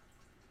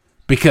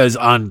 Because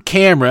on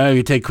camera,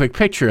 you take a quick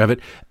picture of it,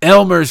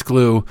 Elmer's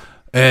glue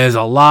is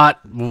a lot,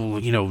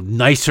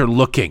 nicer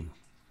looking,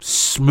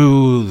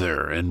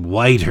 smoother and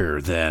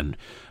whiter than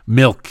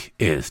milk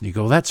is. And you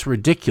go, that's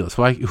ridiculous.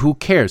 Why? Who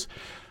cares?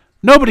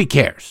 Nobody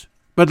cares.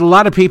 But a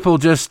lot of people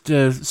just,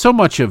 so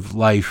much of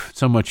life,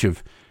 so much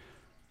of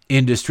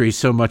industry,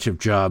 so much of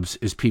jobs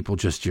is people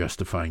just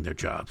justifying their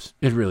jobs.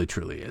 It really,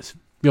 truly is.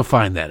 You'll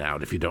find that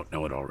out if you don't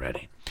know it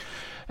already.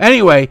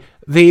 Anyway,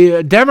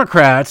 the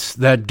Democrats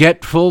that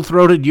get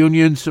full-throated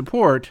union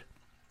support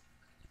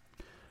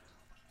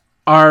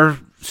are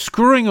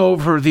screwing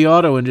over the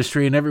auto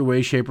industry in every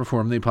way, shape, or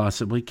form they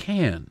possibly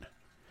can.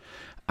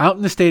 Out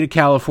in the state of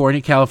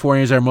California,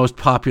 California is our most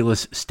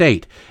populous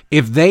state.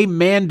 If they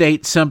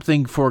mandate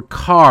something for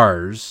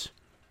cars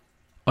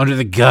under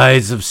the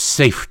guise of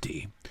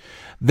safety,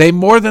 they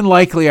more than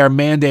likely are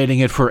mandating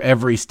it for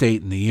every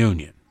state in the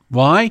union.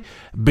 Why?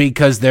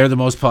 Because they're the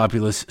most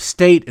populous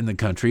state in the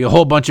country. A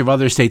whole bunch of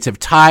other states have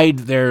tied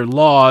their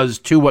laws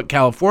to what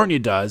California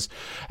does.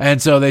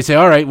 And so they say,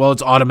 all right, well,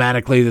 it's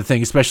automatically the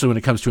thing, especially when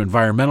it comes to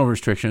environmental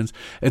restrictions.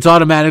 It's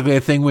automatically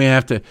a thing we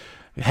have to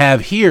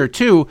have here,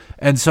 too.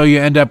 And so you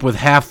end up with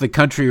half the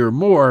country or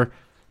more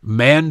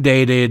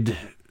mandating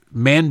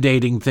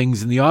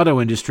things in the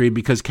auto industry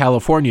because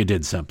California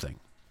did something.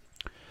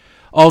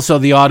 Also,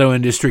 the auto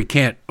industry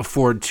can't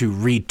afford to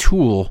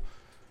retool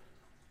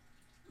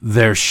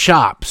their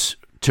shops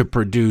to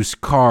produce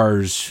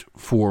cars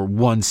for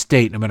one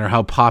state, no matter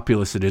how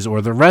populous it is,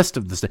 or the rest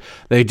of the state.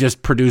 They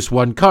just produce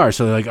one car.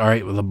 So they're like, all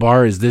right, well, the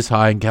bar is this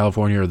high in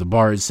California, or the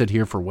bar is set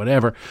here for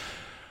whatever.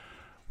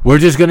 We're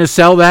just going to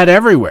sell that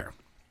everywhere.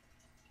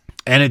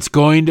 And it's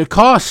going to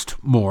cost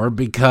more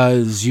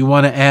because you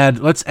want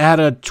to let's add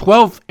a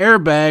 12th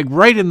airbag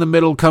right in the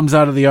middle, comes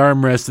out of the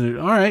armrest. And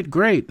all right,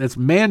 great. Let's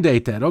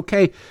mandate that.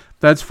 Okay,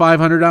 that's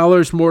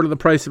 $500 more to the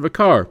price of a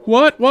car.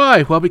 What?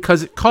 Why? Well,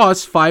 because it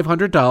costs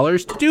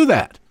 $500 to do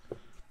that.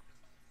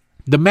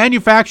 The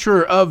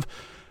manufacturer of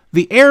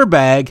the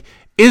airbag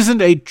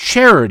isn't a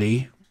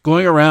charity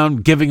going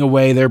around giving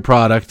away their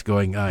product,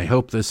 going, I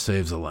hope this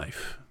saves a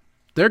life.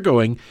 They're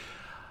going,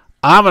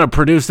 I'm going to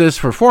produce this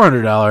for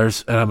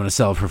 $400 and I'm going to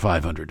sell it for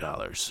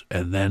 $500.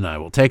 And then I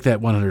will take that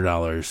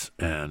 $100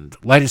 and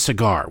light a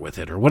cigar with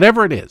it or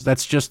whatever it is.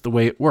 That's just the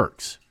way it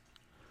works.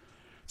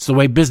 It's the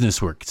way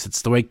business works.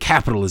 It's the way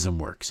capitalism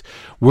works.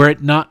 Were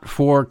it not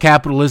for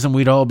capitalism,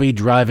 we'd all be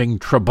driving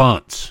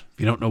Trabants.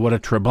 If you don't know what a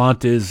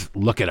Trabant is,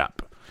 look it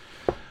up.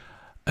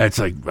 It's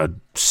like a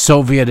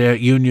Soviet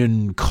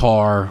Union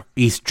car,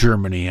 East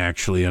Germany,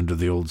 actually, under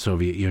the old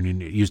Soviet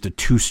Union. It used a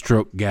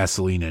 2-stroke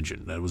gasoline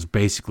engine. That was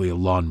basically a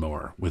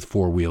lawnmower with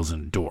 4 wheels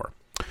and a door.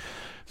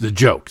 It's a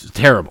joke. It's a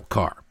terrible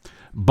car.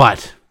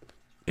 But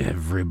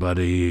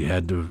everybody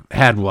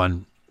had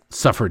one,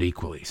 suffered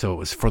equally. So it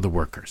was for the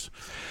workers.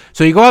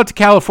 So you go out to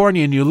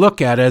California and you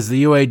look at, as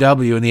the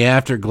UAW in the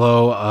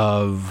afterglow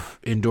of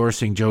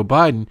endorsing Joe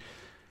Biden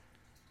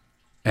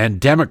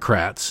and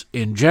Democrats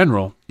in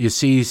general, you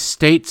see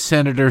State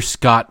Senator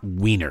Scott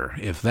Wiener.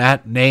 If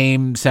that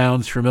name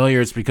sounds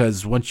familiar, it's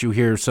because once you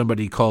hear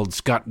somebody called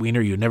Scott Wiener,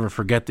 you never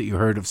forget that you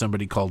heard of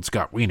somebody called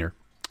Scott Wiener.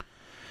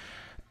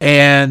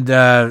 And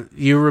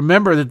you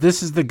remember that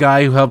this is the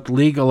guy who helped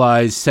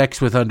legalize sex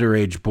with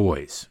underage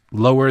boys,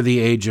 lower the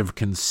age of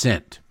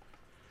consent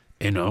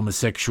in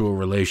homosexual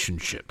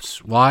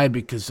relationships. Why?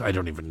 Because I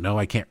don't even know.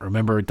 I can't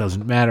remember. It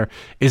doesn't matter.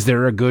 Is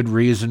there a good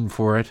reason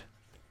for it?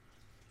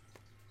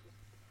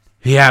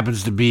 He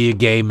happens to be a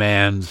gay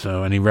man,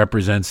 and he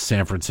represents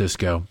San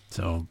Francisco,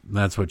 so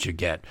that's what you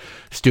get.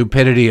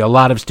 Stupidity, a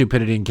lot of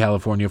stupidity in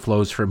California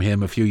flows from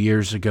him. A few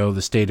years ago,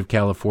 the state of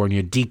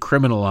California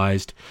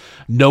decriminalized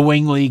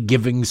knowingly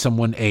giving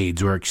someone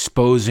AIDS or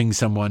exposing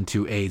someone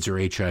to AIDS or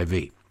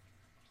HIV.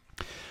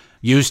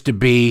 Used to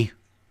be,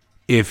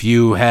 if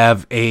you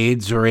have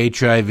AIDS or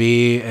HIV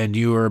and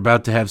you are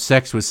about to have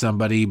sex with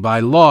somebody, by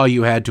law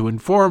you had to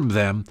inform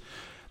them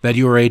that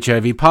you are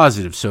HIV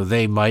positive, so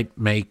they might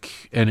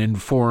make an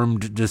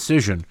informed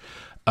decision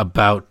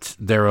about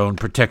their own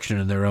protection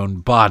in their own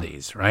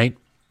bodies, right?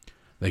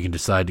 They can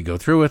decide to go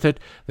through with it.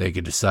 They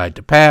can decide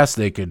to pass.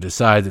 They can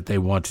decide that they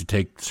want to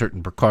take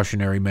certain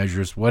precautionary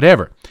measures,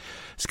 whatever.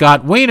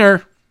 Scott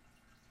Wiener,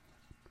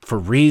 for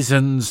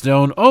reasons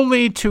known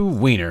only to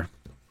Wiener,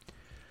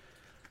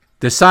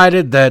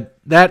 decided that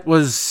that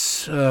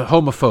was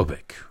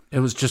homophobic. It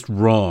was just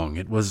wrong.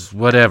 It was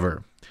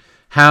whatever.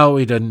 How,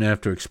 he doesn't have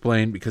to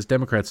explain, because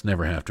Democrats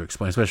never have to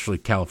explain, especially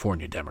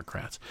California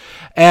Democrats.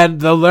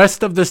 And the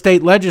rest of the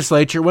state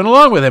legislature went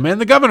along with him,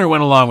 and the governor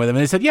went along with him.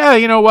 And they said, yeah,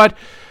 you know what?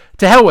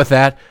 To hell with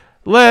that.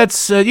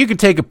 You can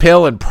take a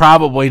pill and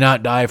probably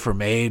not die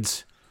from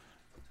AIDS.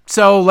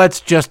 So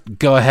let's just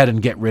go ahead and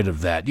get rid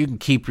of that. You can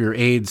keep your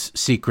AIDS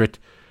secret.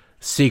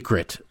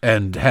 secret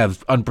and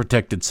have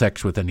unprotected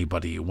sex with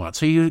anybody you want.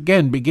 So you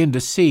again begin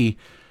to see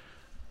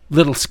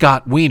little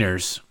Scott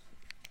Wiener's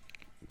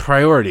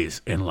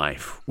priorities in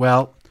life.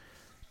 Well,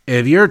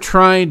 if you're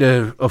trying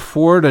to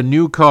afford a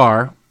new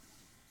car,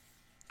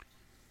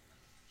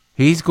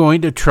 he's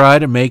going to try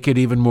to make it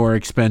even more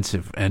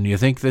expensive. And you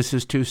think this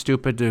is too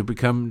stupid to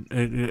become,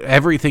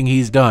 everything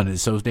he's done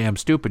is so damn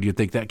stupid, you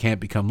think that can't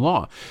become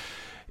law.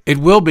 It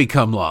will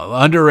become law.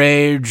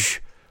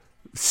 Underage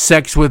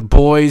sex with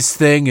boys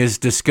thing is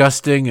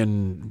disgusting,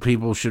 and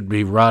people should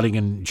be rotting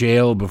in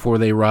jail before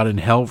they rot in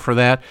hell for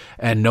that.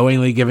 And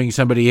knowingly giving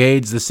somebody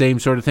AIDS, the same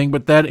sort of thing.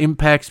 But that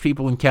impacts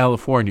people in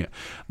California.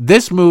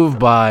 This move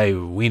by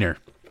Wiener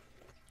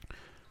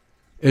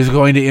is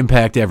going to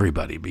impact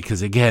everybody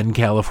because, again,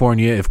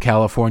 California, if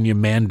California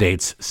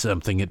mandates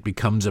something, it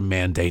becomes a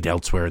mandate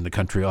elsewhere in the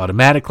country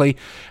automatically,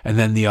 and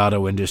then the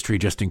auto industry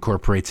just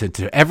incorporates it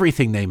to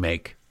everything they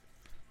make,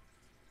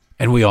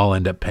 and we all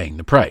end up paying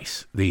the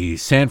price. The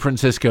San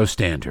Francisco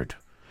Standard.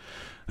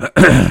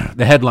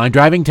 The headline,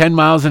 driving 10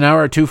 miles an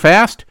hour too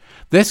fast?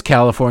 This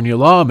California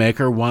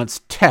lawmaker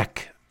wants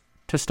tech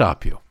to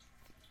stop you.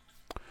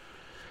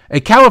 A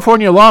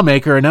California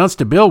lawmaker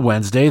announced a bill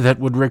Wednesday that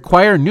would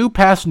require new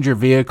passenger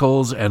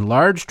vehicles and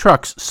large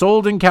trucks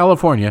sold in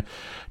California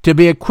to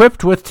be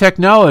equipped with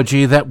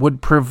technology that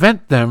would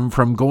prevent them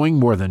from going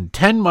more than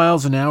 10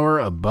 miles an hour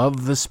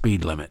above the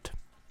speed limit.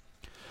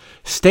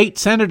 State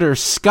Senator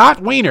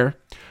Scott Wiener,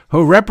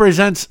 who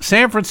represents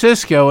San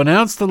Francisco,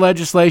 announced the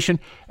legislation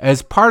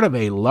as part of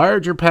a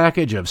larger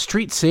package of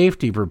street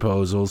safety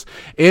proposals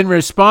in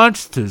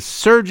response to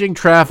surging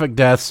traffic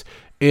deaths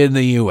in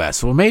the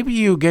U.S. Well, maybe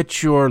you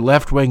get your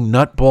left-wing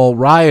nutball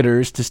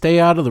rioters to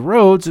stay out of the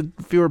roads and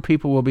fewer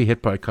people will be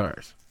hit by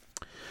cars.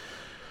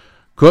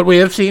 Could we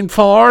have seen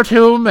far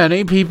too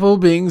many people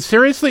being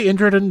seriously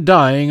injured and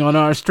dying on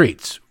our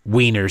streets?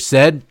 Wiener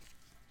said.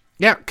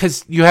 Yeah,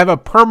 because you have a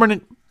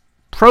permanent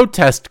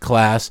protest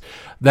class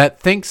that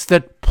thinks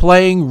that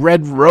playing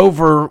Red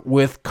Rover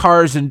with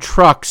cars and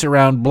trucks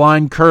around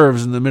blind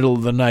curves in the middle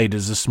of the night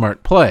is a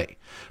smart play.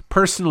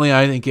 Personally,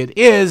 I think it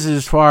is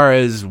as far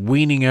as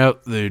weaning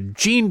out the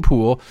gene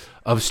pool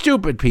of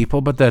stupid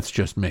people, but that's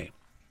just me.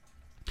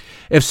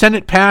 If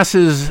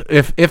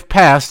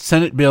passed,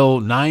 Senate Bill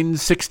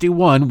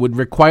 961 would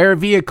require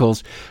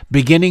vehicles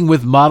beginning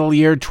with model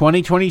year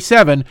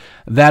 2027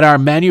 that are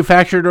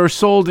manufactured or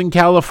sold in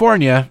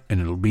California, and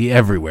it'll be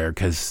everywhere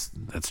because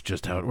that's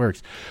just how it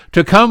works,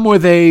 to come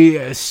with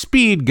a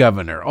speed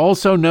governor,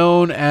 also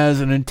known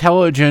as an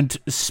intelligent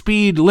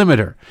speed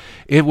limiter.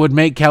 It would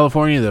make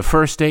California the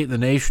first state in the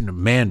nation to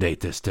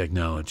mandate this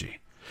technology.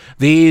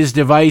 These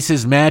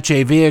devices match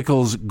a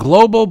vehicle's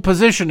global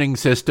positioning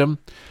system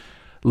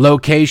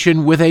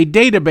location with a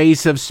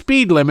database of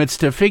speed limits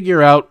to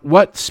figure out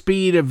what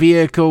speed a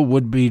vehicle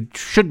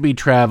should be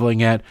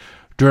traveling at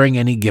during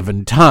any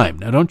given time.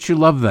 Now, don't you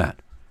love that?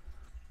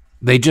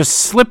 They just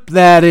slip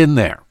that in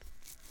there.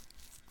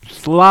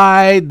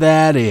 Slide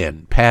that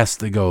in past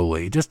the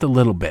goalie just a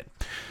little bit.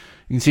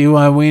 You can see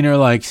why Wiener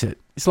likes it.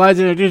 He slides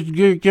in there.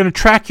 You're going to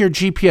track your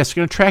GPS.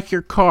 You're going to track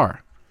your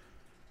car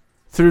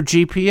through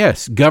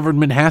GPS.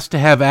 Government has to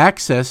have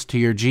access to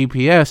your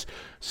GPS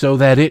so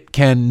that it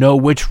can know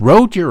which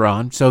road you're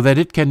on, so that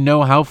it can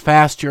know how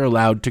fast you're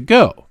allowed to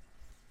go.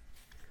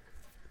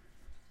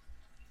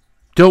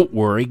 Don't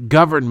worry,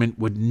 government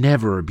would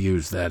never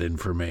abuse that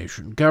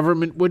information.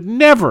 Government would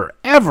never,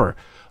 ever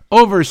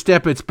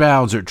overstep its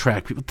bounds or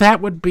track people.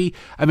 That would be,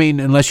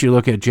 unless you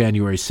look at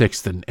January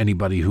 6th and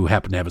anybody who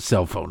happened to have a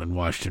cell phone in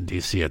Washington,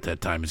 D.C. at that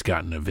time has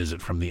gotten a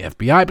visit from the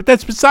FBI. But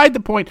that's beside the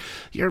point.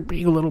 You're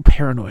being a little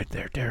paranoid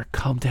there, Derek.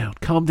 Calm down.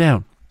 Calm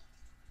down.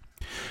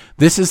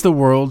 This is the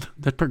world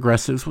that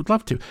progressives would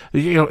love to.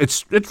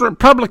 It's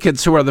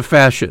Republicans who are the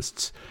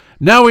fascists.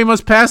 Now we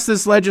must pass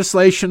this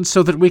legislation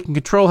so that we can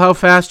control how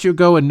fast you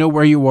go and know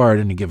where you are at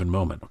any given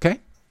moment,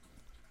 okay?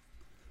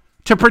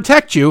 To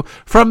protect you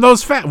from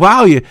those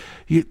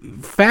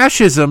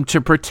fascism,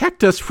 to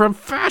protect us from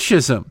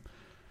fascism.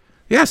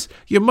 Yes,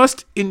 you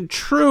must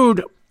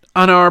intrude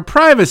on our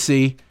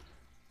privacy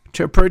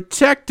to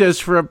protect us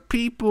from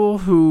people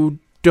who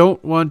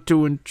don't want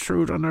to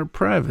intrude on our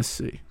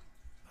privacy.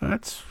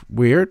 That's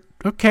weird.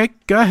 Okay,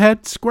 go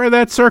ahead. Square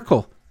that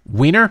circle,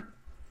 Wiener.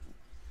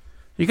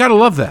 You got to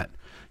love that.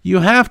 You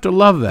have to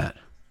love that.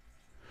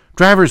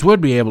 Drivers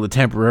would be able to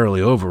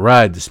temporarily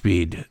override the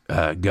speed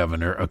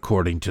governor,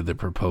 according to the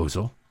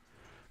proposal,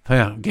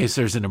 in case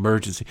there's an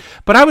emergency.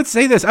 But I would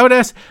say this. I would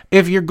ask,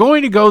 if you're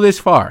going to go this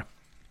far,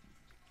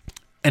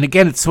 and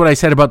again, it's what I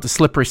said about the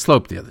slippery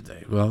slope the other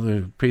day. Well,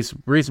 the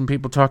reason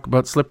people talk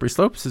about slippery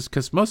slopes is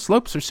because most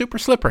slopes are super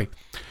slippery.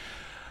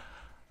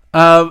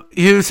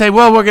 You say,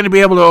 well, we're going to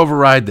be able to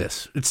override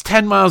this. It's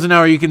 10 miles an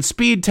hour. You can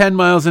speed 10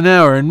 miles an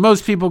hour. And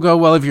most people go,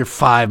 well, if you're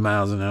 5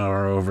 miles an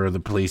hour over, the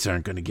police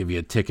aren't going to give you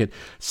a ticket.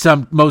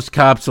 Most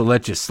cops will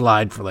let you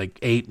slide for like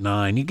 8,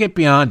 9. You get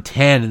beyond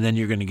 10, and then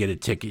you're going to get a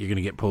ticket. You're going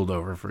to get pulled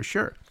over for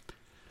sure.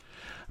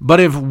 But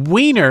if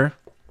Wiener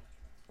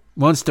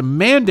wants to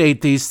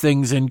mandate these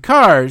things in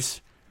cars,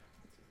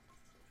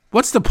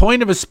 What's the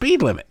point of a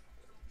speed limit?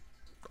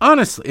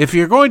 Honestly, if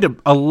you're going to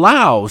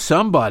allow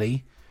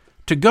somebody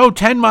to go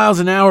 10 miles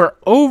an hour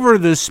over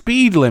the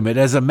speed limit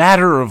as a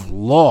matter of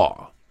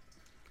law,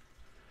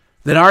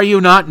 then are you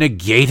not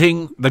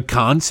negating the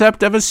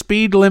concept of a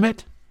speed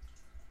limit?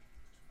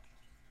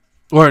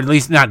 Or at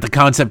least not the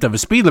concept of a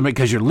speed limit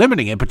because you're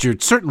limiting it, but you're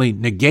certainly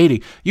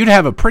negating. You'd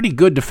have a pretty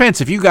good defense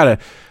if you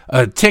got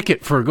a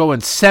ticket for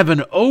going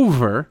 7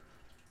 over.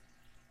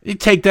 You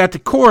take that to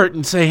court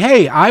and say,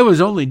 hey, I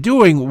was only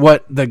doing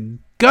what the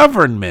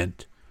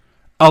government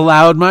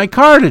allowed my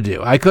car to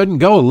do. I couldn't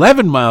go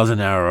 11 miles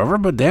an hour over,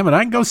 but damn it,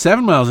 I can go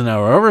 7 miles an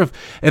hour over.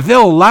 If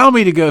they'll allow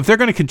me to go, if they're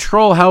going to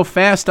control how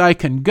fast I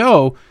can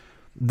go,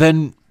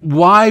 then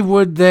why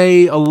would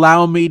they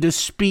allow me to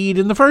speed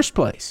in the first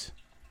place?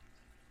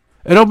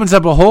 It opens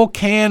up a whole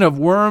can of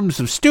worms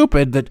of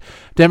stupid that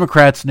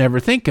Democrats never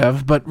think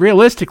of, but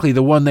realistically,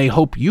 the one they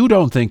hope you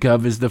don't think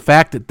of is the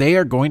fact that they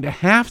are going to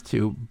have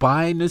to,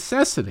 by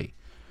necessity,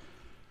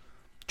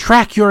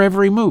 track your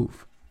every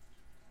move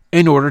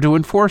in order to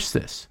enforce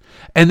this.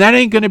 And that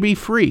ain't going to be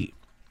free.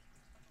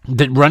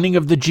 The running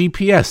of the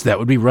GPS, that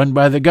would be run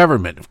by the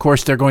government. Of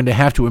course, they're going to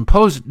have to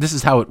impose it. This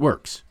is how it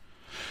works.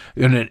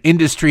 And an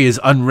industry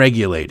is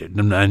unregulated.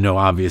 And I know,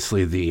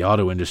 obviously, the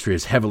auto industry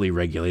is heavily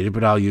regulated,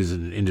 but I'll use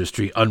an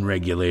industry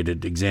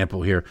unregulated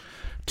example here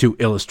to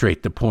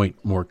illustrate the point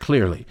more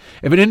clearly.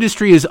 If an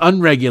industry is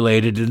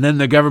unregulated and then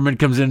the government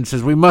comes in and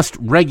says, we must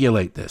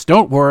regulate this.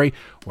 Don't worry,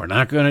 we're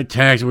not going to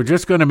tax. We're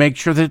just going to make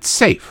sure that it's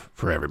safe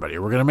for everybody.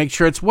 We're going to make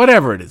sure it's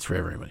whatever it is for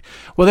everybody.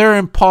 Well, there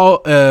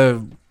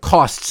are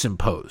costs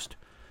imposed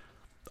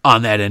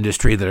on that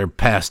industry that are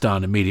passed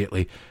on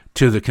immediately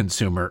to the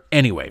consumer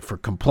anyway for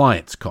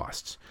compliance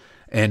costs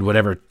and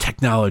whatever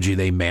technology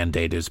they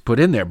mandate is put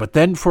in there. But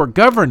then for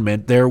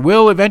government, there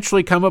will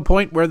eventually come a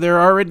point where there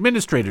are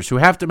administrators who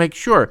have to make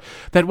sure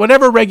that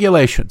whatever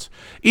regulations,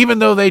 even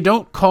though they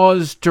don't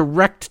cause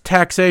direct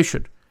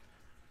taxation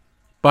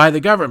by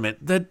the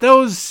government, that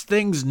those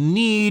things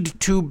need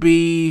to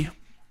be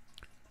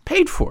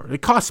paid for.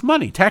 It costs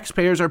money.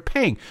 Taxpayers are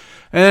paying.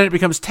 And then it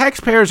becomes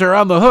taxpayers are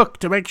on the hook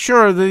to make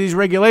sure that these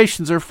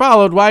regulations are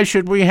followed. Why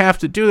should we have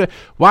to do that?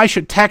 Why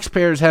should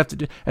taxpayers have to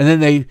do? And then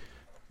they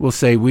will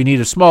say, we need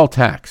a small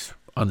tax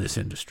on this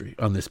industry,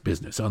 on this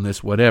business, on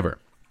this whatever,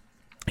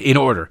 in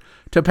order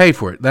to pay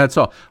for it. That's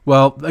all.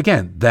 Well,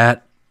 again,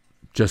 that,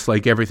 just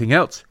like everything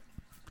else,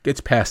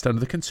 gets passed on to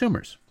the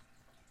consumers.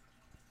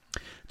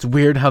 It's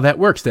weird how that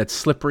works. That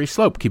slippery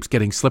slope keeps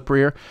getting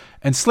slipperier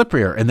and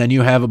slipperier. And then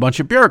you have a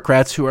bunch of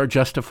bureaucrats who are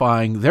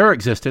justifying their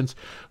existence,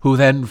 who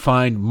then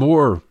find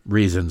more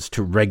reasons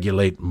to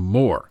regulate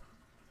more.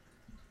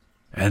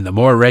 And the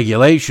more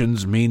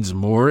regulations means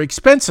more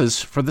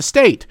expenses for the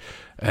state.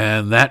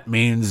 And that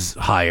means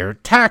higher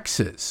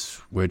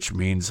taxes, which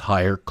means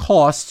higher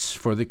costs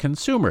for the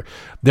consumer.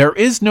 There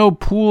is no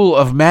pool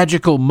of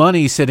magical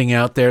money sitting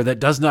out there that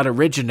does not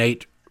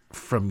originate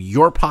from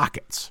your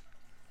pockets.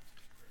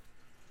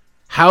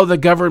 How the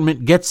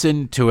government gets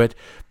into it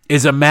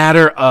is a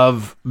matter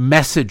of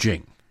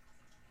messaging.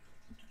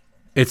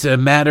 It's a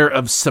matter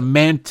of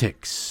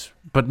semantics.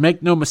 But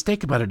make no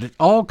mistake about it, it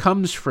all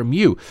comes from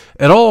you.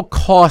 It all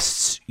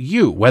costs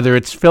you, whether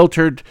it's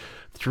filtered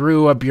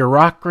through a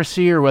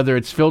bureaucracy or whether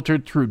it's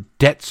filtered through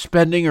debt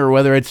spending or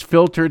whether it's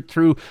filtered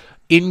through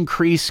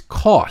increased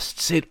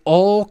costs. It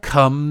all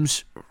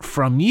comes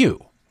from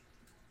you.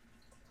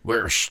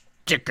 We're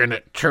sticking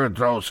it to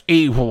those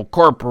evil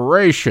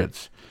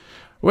corporations.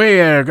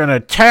 We are going to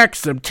tax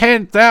them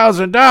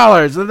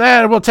 $10,000, and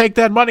then we'll take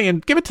that money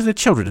and give it to the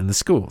children in the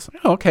schools.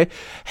 Oh, okay.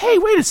 Hey,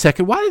 wait a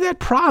second. Why did that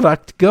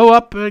product go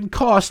up in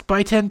cost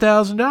by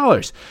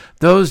 $10,000?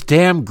 Those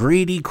damn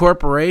greedy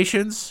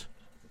corporations?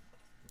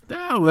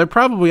 No, they're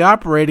probably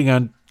operating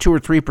on 2 or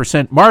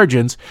 3%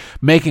 margins,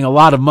 making a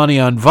lot of money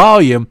on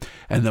volume,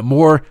 and the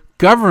more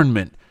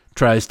government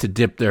tries to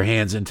dip their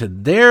hands into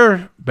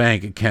their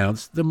bank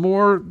accounts, the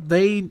more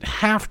they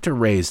have to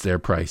raise their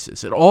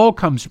prices. It all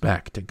comes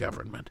back to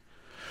government.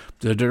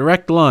 The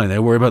direct line, they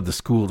worry about the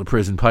school to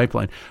prison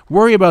pipeline.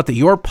 Worry about the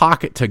your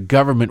pocket to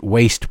government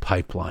waste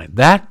pipeline.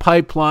 That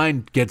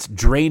pipeline gets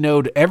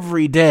Drainode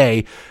every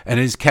day and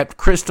is kept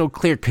crystal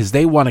clear because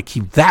they want to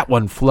keep that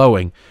one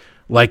flowing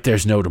like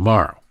there's no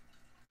tomorrow.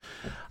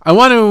 I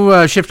want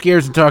to shift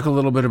gears and talk a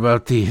little bit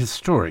about the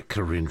historic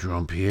Karine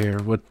Jean-Pierre.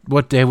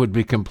 What day would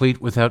be complete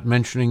without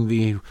mentioning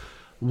the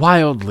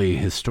wildly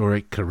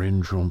historic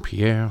Karine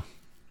Jean-Pierre?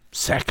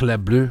 Sacre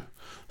bleu,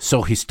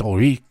 so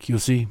historique, you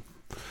see.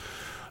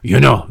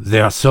 You know,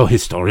 they are so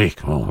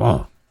historique. Oh,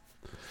 oh.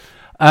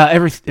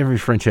 Every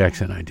French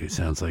accent I do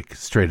sounds like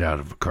straight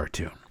out of a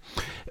cartoon.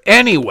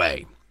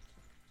 Anyway,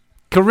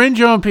 Karine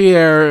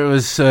Jean-Pierre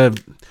was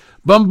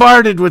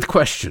bombarded with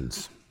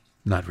questions.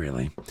 Not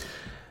really.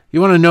 You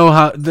want to know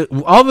how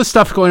all the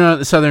stuff going on at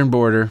the southern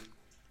border,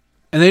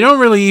 and they don't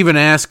really even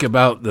ask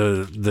about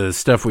the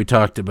stuff we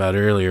talked about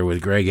earlier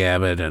with Greg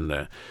Abbott and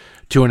the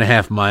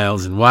 2.5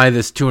 miles and why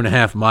this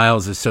 2.5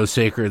 miles is so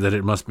sacred that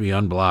it must be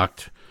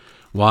unblocked,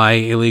 why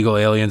illegal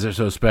aliens are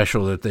so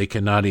special that they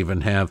cannot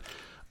even have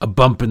a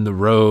bump in the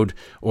road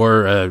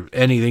or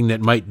anything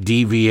that might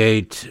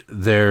deviate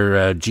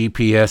their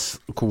GPS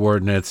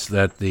coordinates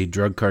that the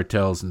drug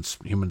cartels and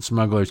human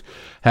smugglers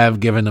have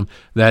given them,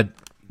 that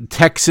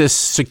Texas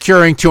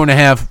securing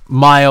 2.5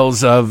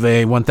 miles of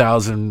a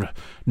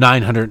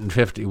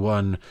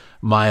 1,951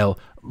 mile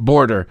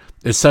border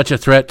is such a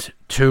threat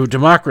to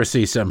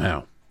democracy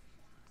somehow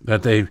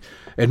that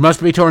it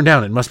must be torn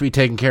down. It must be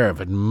taken care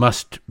of. It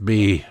must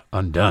be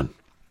undone.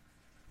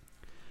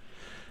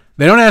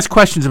 They don't ask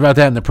questions about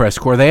that in the press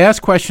corps. They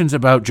ask questions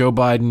about Joe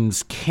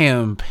Biden's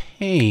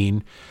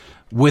campaign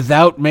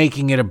without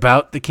making it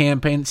about the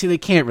campaign. See, they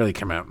can't really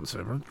come out and say,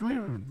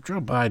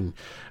 Joe Biden,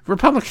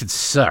 Republicans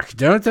suck,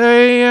 don't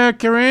they,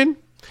 Corinne?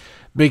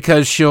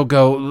 Because she'll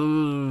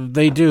go,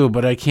 they do,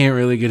 but I can't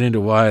really get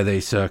into why they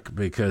suck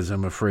because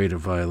I'm afraid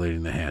of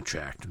violating the Hatch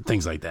Act and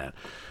things like that.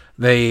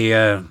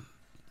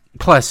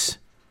 Plus,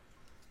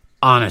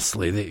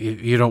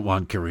 honestly, you don't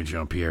want Karine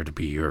Jean-Pierre to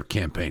be your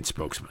campaign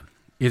spokesman.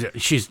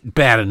 She's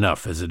bad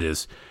enough as it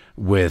is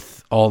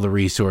with all the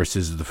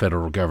resources of the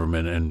federal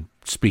government and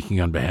speaking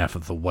on behalf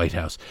of the White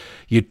House.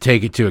 You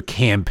take it to a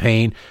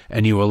campaign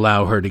and you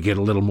allow her to get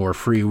a little more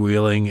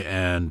freewheeling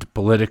and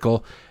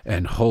political,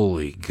 and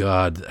holy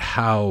God,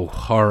 how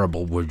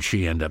horrible would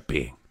she end up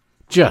being?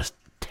 Just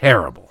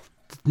terrible.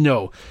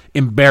 No,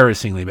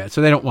 embarrassingly bad.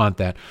 So they don't want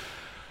that.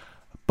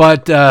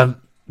 But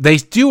they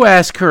do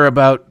ask her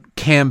about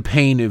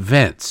campaign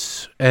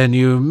events, and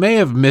you may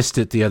have missed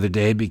it the other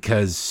day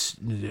because,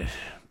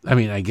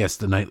 I guess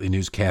the nightly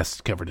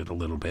newscasts covered it a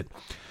little bit.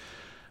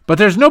 But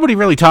there's nobody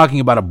really talking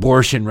about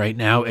abortion right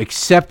now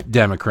except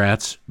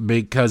Democrats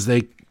because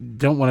they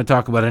don't want to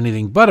talk about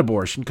anything but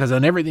abortion because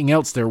on everything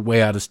else they're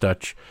way out of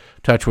touch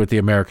with the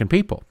American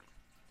people.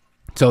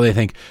 So they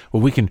think,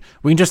 well, we can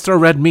just throw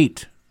red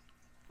meat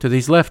to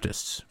these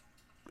leftists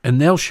and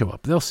they'll show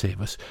up. They'll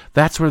save us.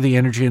 That's where the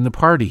energy in the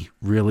party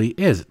really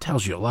is. It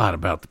tells you a lot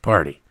about the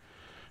party.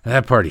 And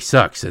that party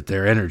sucks that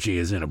their energy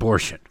is in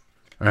abortion,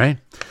 right?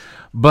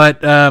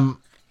 But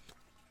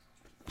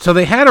so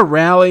they had a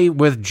rally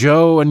with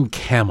Joe and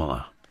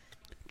Kamala.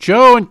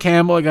 Joe and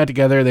Kamala got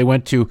together. They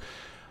went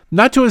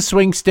not to a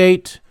swing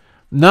state,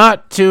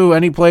 not to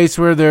any place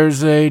where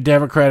there's a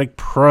Democratic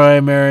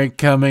primary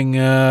coming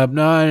up,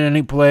 not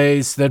any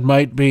place that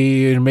might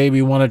be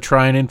maybe want to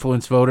try and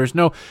influence voters.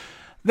 No,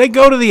 they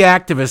go to the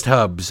activist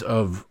hubs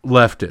of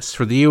leftists.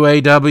 For the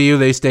UAW,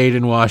 they stayed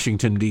in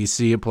Washington,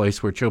 D.C., a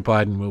place where Joe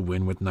Biden will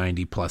win with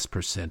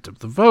 90+% of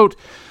the vote,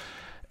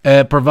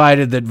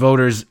 provided that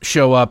voters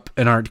show up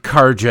and aren't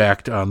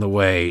carjacked on the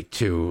way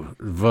to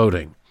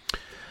voting.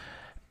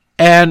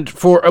 And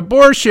for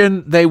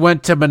abortion, they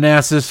went to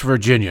Manassas,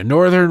 Virginia.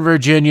 Northern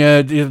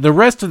Virginia, the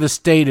rest of the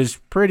state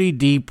is pretty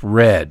deep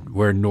red,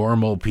 where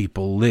normal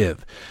people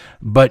live.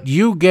 But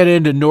you get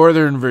into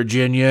Northern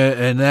Virginia,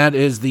 and that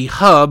is the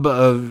hub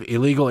of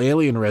illegal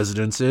alien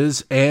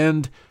residences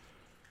and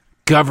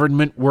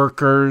government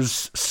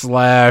workers /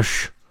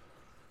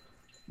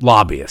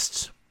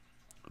 lobbyists.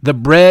 The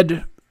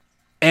bread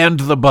and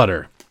the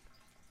butter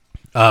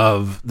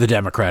of the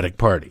Democratic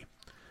Party.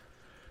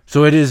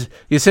 So it is,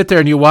 you sit there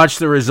and you watch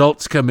the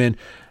results come in.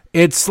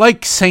 It's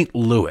like St.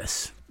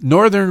 Louis.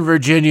 Northern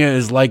Virginia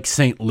is like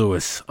St.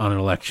 Louis on an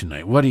election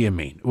night. What do you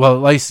mean? Well,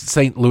 like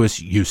St.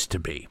 Louis used to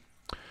be.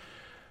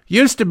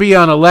 Used to be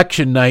on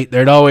election night,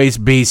 there'd always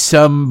be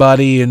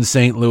somebody in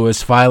St.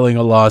 Louis filing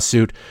a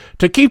lawsuit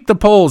to keep the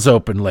polls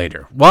open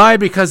later. Why?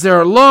 Because there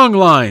are long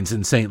lines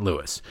in St.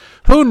 Louis.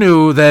 Who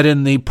knew that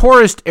in the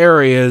poorest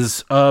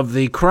areas of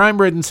the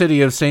crime-ridden city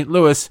of St.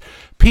 Louis,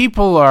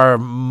 people are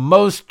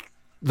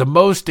the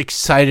most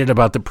excited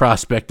about the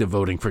prospect of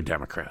voting for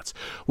Democrats?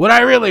 What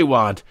I really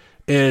want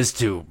is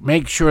to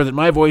make sure that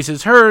my voice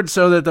is heard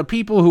so that the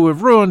people who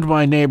have ruined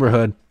my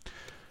neighborhood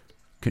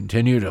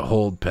continue to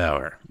hold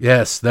power.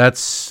 Yes,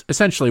 that's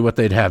essentially what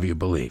they'd have you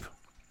believe.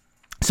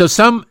 So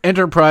some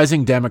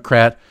enterprising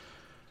Democrat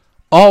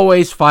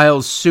always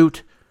files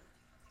suit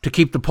to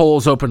keep the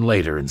polls open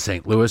later in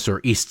St. Louis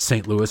or East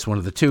St. Louis, one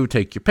of the two,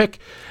 take your pick.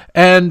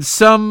 And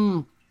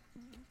some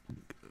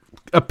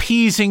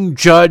appeasing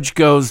judge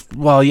goes,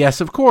 well,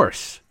 yes, of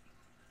course.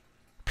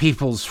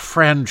 People's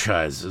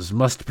franchises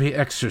must be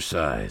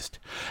exercised.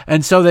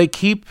 And so they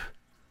keep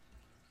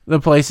the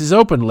places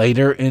open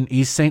later in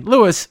East St.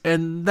 Louis,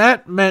 and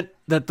that meant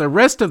that the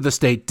rest of the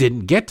state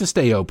didn't get to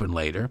stay open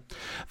later.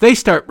 They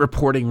start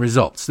reporting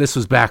results. This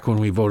was back when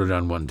we voted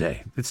on one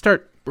day. They'd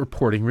start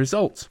reporting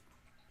results.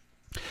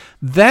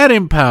 That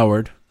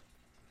empowered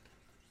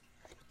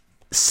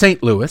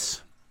St.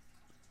 Louis,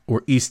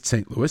 or East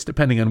St. Louis,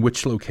 depending on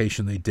which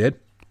location they did,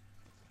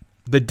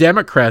 the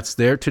Democrats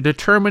there to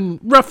determine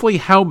roughly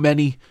how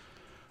many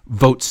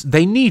votes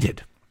they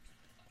needed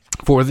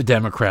for the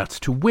Democrats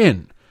to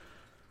win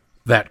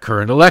that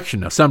current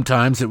election. Now,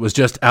 sometimes it was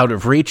just out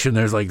of reach, and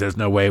there's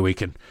no way we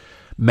can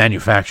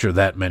manufacture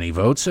that many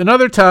votes. And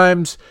other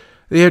times,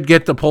 they'd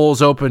get the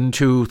polls open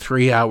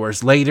 2-3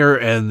 hours later,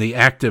 and the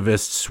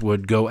activists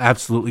would go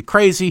absolutely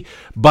crazy,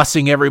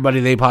 busing everybody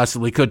they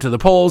possibly could to the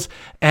polls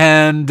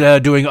and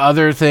doing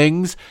other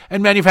things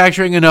and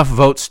manufacturing enough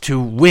votes to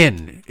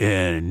win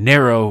a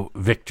narrow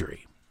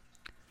victory.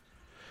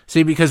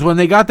 See, because when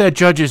they got that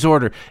judge's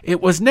order,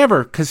 it was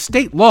never, because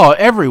state law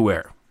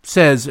everywhere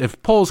says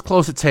if polls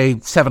close at, say,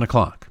 7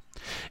 o'clock,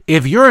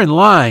 if you're in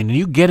line and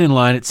you get in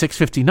line at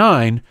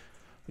 6:59,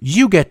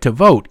 you get to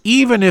vote,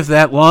 even if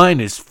that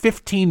line is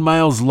 15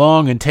 miles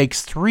long and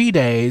takes 3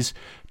 days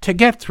to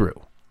get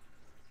through.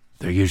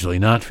 They're usually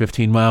not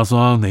 15 miles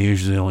long. They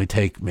usually only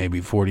take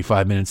maybe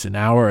 45 minutes, an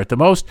hour at the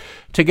most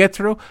to get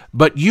through.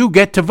 But you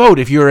get to vote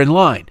if you're in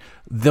line.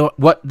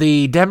 What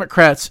the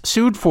Democrats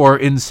sued for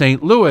in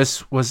St.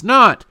 Louis was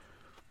not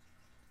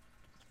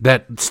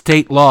that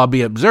state law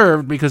be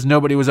observed, because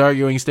nobody was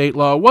arguing state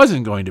law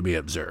wasn't going to be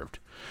observed.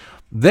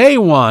 They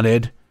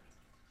wanted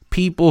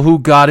people who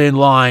got in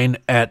line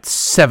at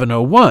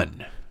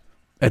 7:01,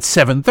 at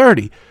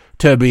 7:30,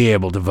 to be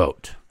able to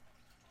vote.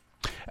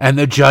 And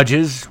the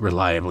judges,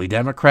 reliably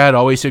Democrat,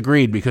 always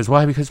agreed. Because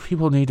why? Because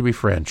people need to be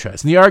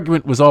franchised. And the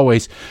argument was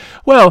always,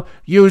 well,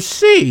 you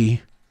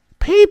see,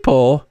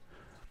 people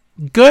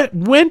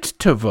went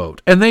to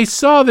vote, and they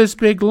saw this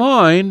big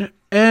line,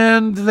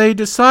 and they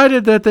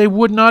decided that they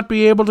would not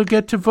be able to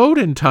get to vote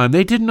in time.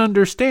 They didn't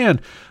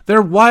understand.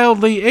 They're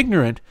wildly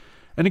ignorant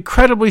and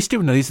incredibly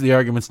stupid. Now, these are the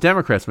arguments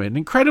Democrats made.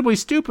 Incredibly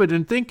stupid,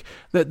 and think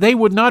that they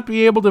would not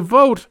be able to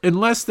vote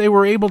unless they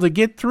were able to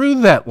get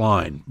through that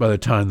line by the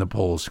time the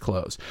polls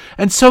close.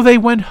 And so they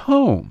went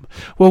home.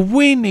 Well,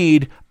 we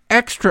need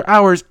extra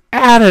hours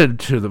added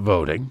to the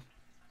voting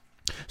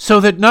so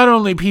that not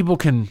only people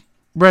can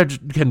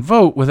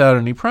vote without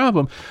any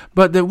problem,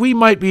 but that we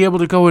might be able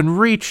to go and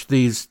reach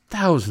these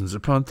thousands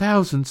upon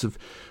thousands of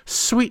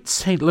sweet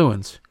St.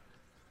 Louis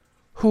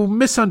who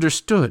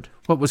misunderstood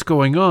what was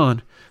going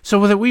on,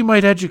 so that we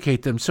might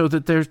educate them so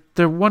that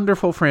their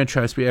wonderful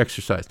franchise be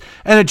exercised.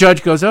 And the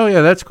judge goes, oh,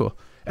 yeah, that's cool.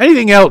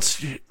 Anything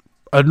else,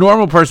 a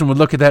normal person would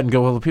look at that and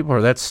go, well, the people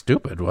are that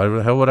stupid. Why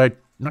the hell would I'm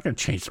not going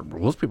to change the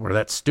rules. People are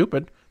that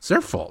stupid. It's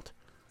their fault.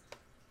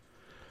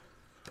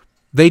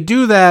 They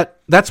do that.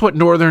 That's what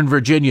Northern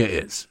Virginia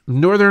is.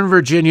 Northern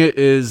Virginia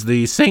is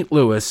the St.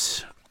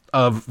 Louis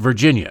of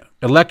Virginia.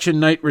 Election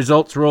night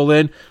results roll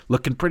in,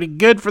 looking pretty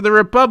good for the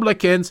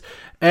Republicans.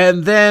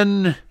 And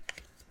then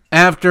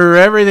after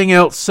everything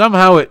else,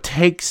 somehow it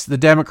takes the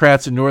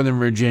Democrats in Northern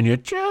Virginia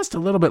just a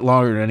little bit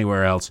longer than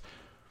anywhere else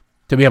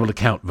to be able to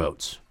count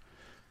votes.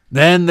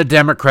 Then the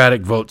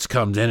Democratic votes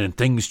comes in and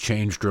things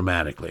change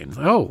dramatically. And,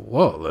 oh,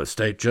 whoa, the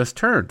state just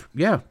turned.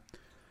 Yeah.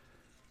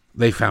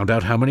 They found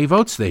out how many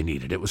votes they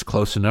needed. It was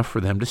close enough for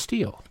them to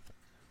steal.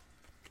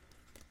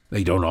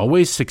 They don't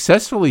always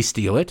successfully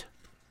steal it,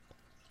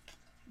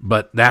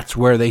 but that's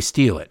where they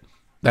steal it.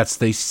 That's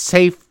the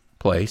safe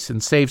place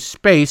and safe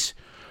space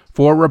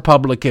for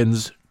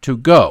Republicans to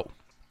go.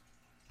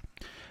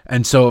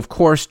 And so, of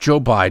course, Joe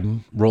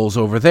Biden rolls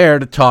over there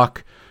to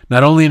talk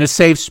not only in a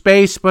safe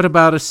space, but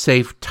about a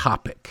safe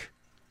topic.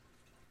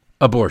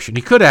 Abortion.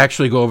 He could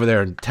actually go over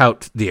there and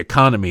tout the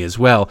economy as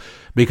well,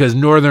 because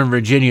Northern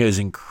Virginia is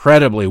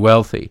incredibly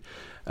wealthy.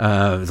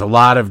 There's a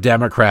lot of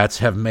Democrats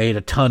have made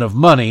a ton of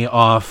money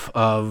off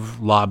of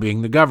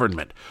lobbying the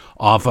government,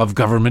 off of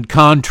government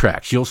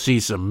contracts. You'll see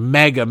some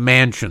mega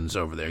mansions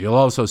over there. You'll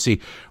also see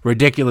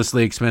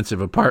ridiculously expensive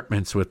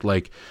apartments with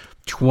like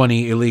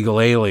 20 illegal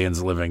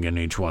aliens living in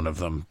each one of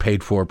them,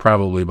 paid for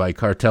probably by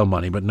cartel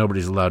money, but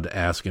nobody's allowed to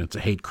ask, and it's a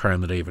hate crime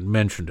that I even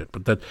mentioned it.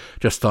 But that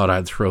just thought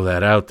I'd throw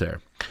that out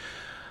there.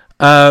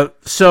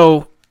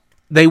 So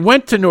they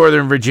went to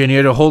Northern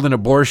Virginia to hold an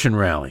abortion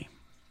rally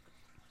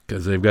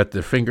because they've got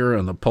their finger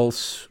on the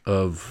pulse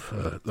of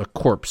the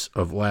corpse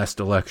of last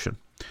election,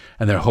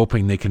 and they're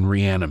hoping they can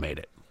reanimate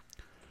it.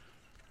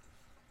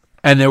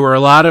 And there were a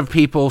lot of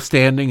people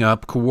standing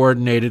up,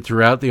 coordinated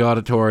throughout the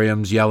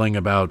auditoriums, yelling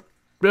about,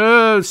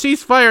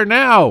 ceasefire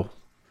now,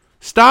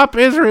 stop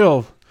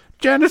Israel,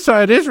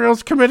 genocide,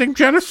 Israel's committing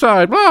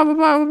genocide, blah, blah,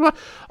 blah, blah, blah.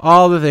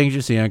 All the things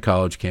you see on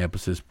college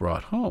campuses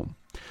brought home.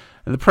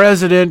 And the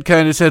president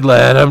kind of said,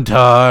 let them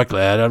talk,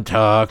 let them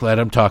talk, let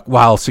them talk,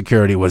 while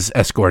security was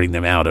escorting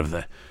them out of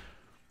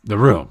the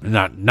room.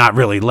 Not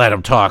really let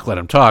them talk, let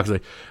them talk.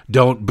 Like,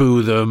 don't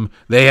boo them.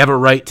 They have a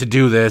right to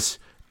do this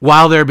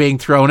while they're being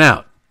thrown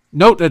out.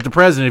 Note that the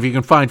president, if you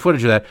can find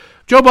footage of that,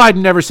 Joe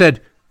Biden never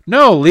said,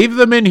 no, leave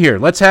them in here.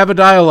 Let's have a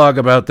dialogue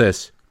about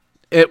this.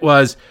 It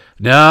was,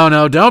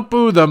 no, don't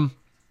boo them.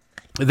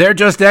 They're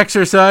just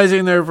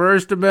exercising their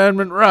First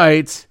Amendment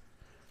rights.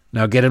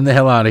 Now get him the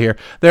hell out of here.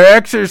 They're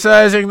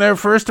exercising their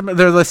First Amendment.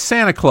 They're the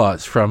Santa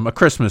Claus from A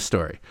Christmas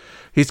Story.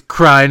 He's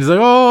crying. He's like,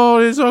 oh,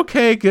 it's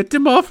okay. Get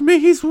him off me.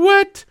 He's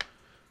wet.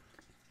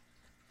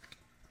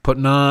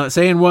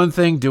 Saying one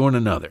thing, doing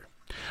another.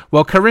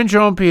 Well, Karine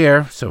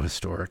Jean-Pierre, so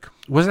historic,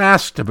 was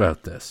asked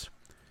about this.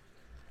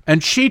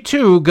 And she,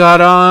 too,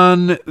 got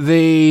on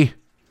the,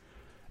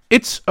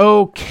 it's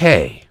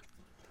okay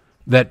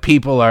that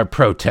people are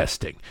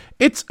protesting.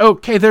 It's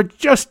okay. They're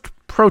just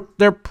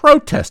they're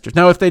protesters.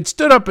 Now, if they'd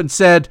stood up and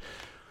said,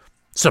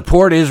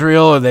 support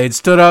Israel, or they'd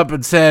stood up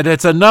and said,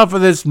 it's enough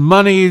of this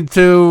money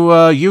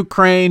to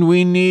Ukraine,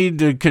 we need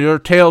to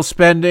curtail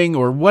spending,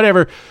 or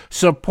whatever,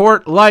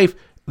 support life,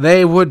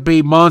 they would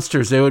be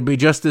monsters. They would be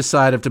just this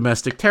side of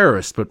domestic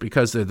terrorists. But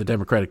because they're the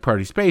Democratic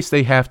Party's base,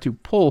 they have to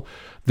pull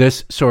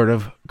this sort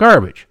of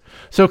garbage.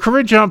 So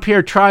Karine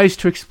Jean-Pierre tries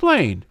to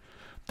explain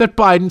that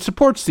Biden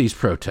supports these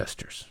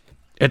protesters,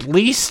 at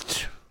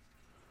least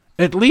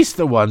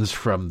the ones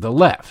from the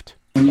left.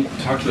 When you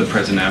talk to the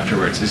president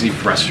afterwards, is he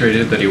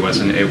frustrated that he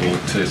wasn't able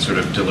to sort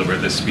of deliver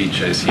the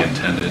speech as he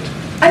intended?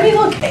 I mean,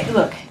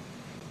 look,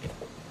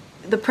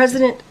 the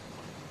president,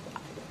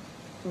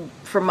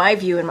 from my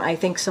view, and I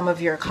think some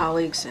of your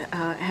colleagues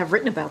have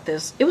written about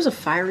this, it was a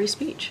fiery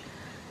speech.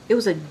 It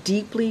was a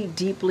deeply,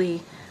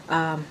 deeply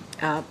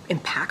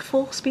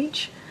impactful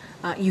speech.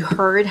 You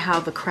heard how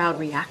the crowd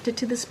reacted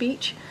to the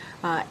speech.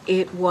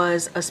 It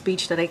was a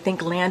speech that I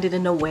think landed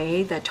in a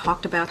way that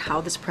talked about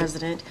how this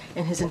president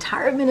and his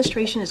entire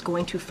administration is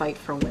going to fight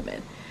for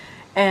women.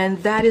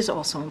 And that is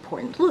also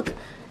important. Look,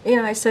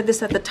 I said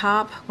this at the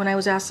top when I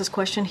was asked this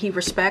question. He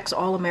respects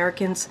all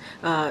Americans,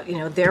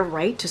 their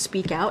right to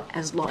speak out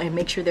and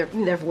make sure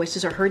their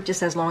voices are heard,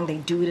 just as long as they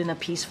do it in a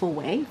peaceful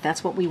way.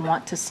 That's what we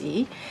want to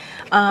see.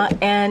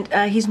 And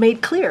he's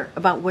made clear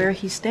about where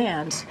he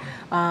stands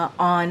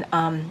on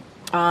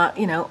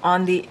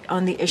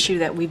the issue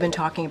that we've been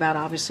talking about,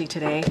 obviously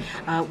today,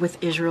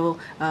 with Israel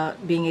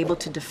being able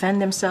to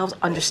defend themselves,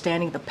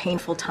 understanding the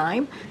painful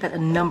time that a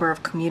number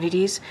of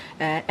communities,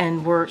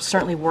 and we're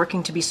certainly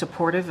working to be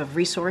supportive of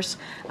resource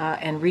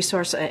and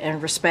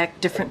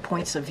respect different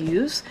points of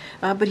views.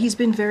 But he's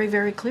been very,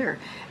 very clear.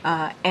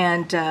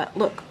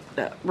 Look.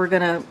 We're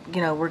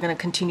gonna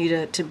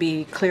continue to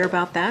be clear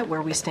about that,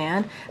 where we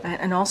stand,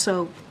 and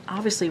also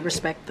obviously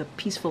respect the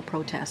peaceful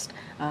protest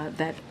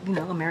that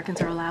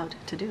Americans are allowed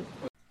to do.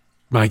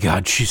 My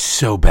God, she's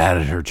so bad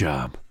at her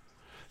job.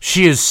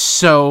 She is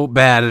so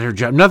bad at her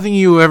job. Nothing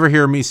you ever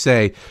hear me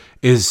say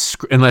is,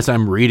 unless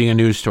I'm reading a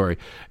news story,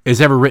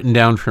 is ever written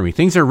down for me.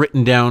 Things are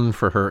written down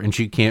for her, and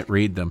she can't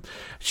read them.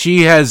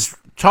 She has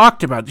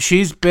talked about.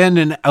 She's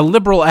been a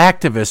liberal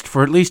activist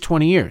for at least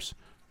 20 years.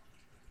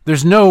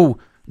 There's no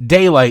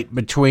daylight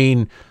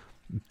between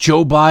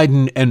Joe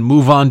Biden and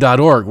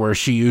MoveOn.org, where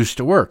she used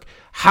to work.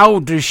 How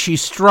does she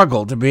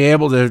struggle to be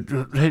able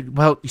to,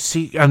 well, you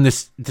see, on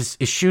this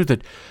issue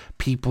that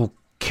people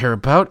care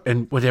about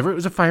and whatever, it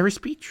was a fiery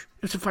speech.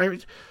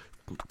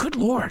 Good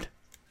Lord.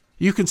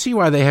 You can see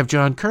why they have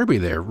John Kirby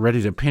there,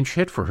 ready to pinch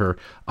hit for her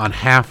on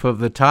half of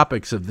the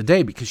topics of the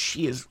day, because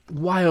she is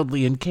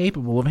wildly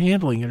incapable of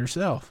handling it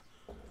herself.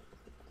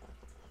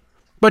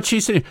 But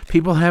she's saying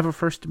people have a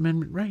First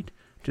Amendment right.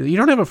 You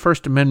don't have a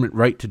First Amendment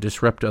right to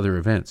disrupt other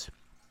events.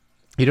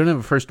 You don't have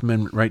a First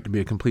Amendment right to be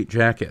a complete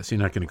jackass. You're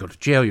not going to go to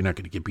jail. You're not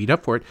going to get beat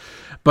up for it.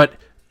 But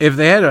if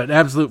they had an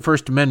absolute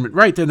First Amendment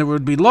right, then there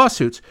would be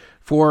lawsuits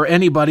for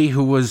anybody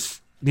who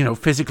was,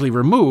 physically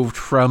removed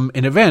from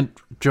an event,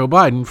 Joe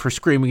Biden, for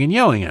screaming and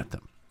yelling at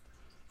them,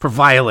 for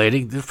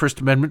violating the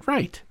First Amendment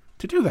right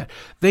to do that.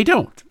 They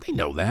don't. They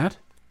know that.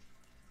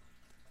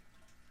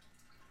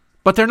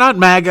 But they're not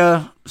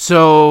MAGA,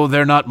 so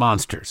they're not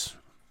monsters.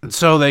 And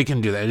so they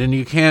can do that. And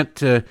you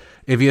can't,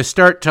 if you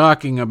start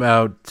talking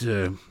about,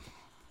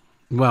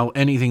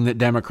 anything that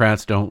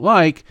Democrats don't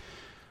like,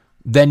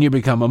 then you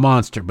become a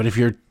monster. But if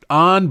you're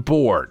on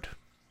board,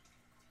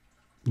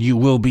 you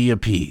will be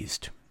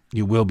appeased.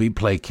 You will be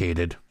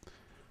placated.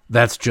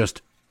 That's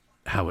just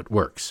how it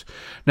works.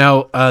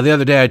 Now, the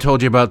other day I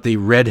told you about the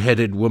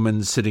red-headed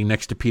woman sitting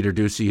next to Peter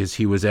Doocy as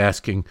he was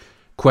asking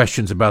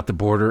questions about the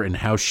border and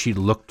how she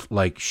looked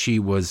like she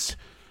was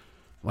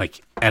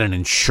at an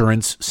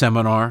insurance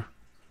seminar,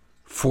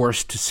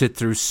 forced to sit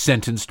through,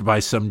 sentenced by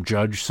some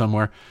judge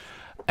somewhere.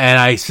 And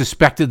I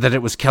suspected that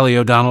it was Kelly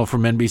O'Donnell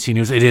from NBC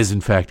News. It is, in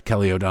fact,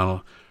 Kelly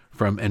O'Donnell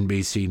from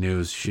NBC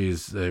News.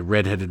 She's the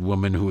redheaded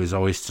woman who is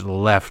always to the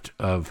left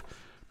of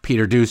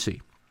Peter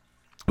Doocy,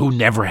 who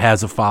never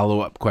has a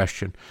follow-up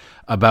question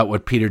about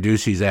what Peter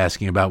Doocy's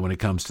asking about when it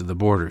comes to the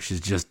border.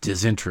 She's just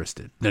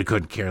disinterested. They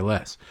couldn't care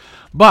less.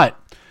 But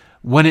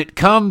when it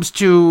comes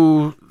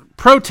to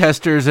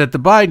protesters at the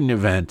Biden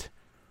event,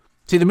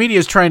 see, the media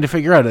is trying to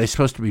figure out, are they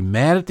supposed to be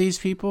mad at these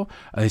people?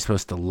 Are they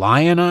supposed to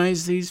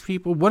lionize these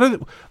people? What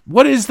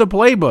is the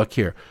playbook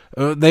here?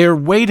 They are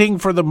waiting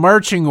for the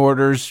marching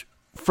orders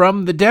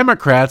from the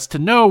Democrats to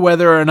know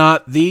whether or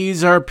not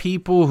these are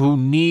people who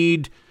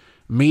need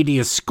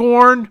media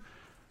scorn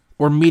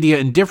or media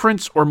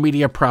indifference or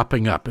media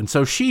propping up. And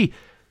so she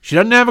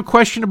doesn't have a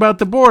question about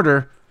the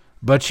border,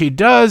 but she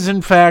does,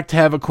 in fact,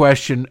 have a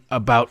question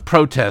about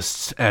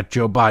protests at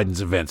Joe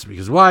Biden's events.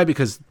 Because why?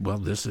 Because,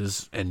 this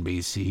is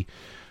NBC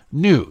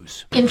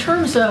News. In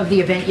terms of the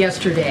event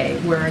yesterday,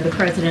 where the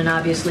president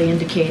obviously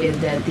indicated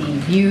that the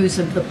views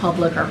of the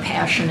public are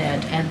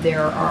passionate and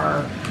there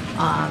are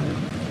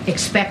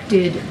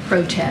expected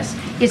protests,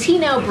 is he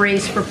now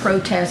braced for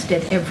protest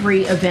at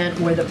every event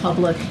where the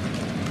public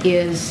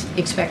is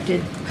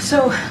expected?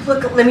 So,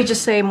 look, let me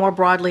just say more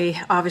broadly,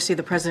 obviously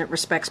the president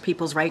respects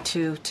people's right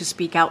to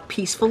speak out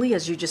peacefully,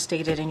 as you just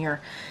stated in your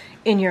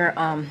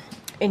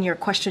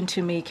question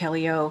to me,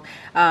 Kelly O.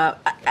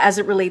 As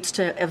it relates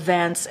to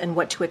events and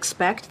what to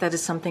expect, that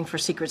is something for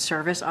Secret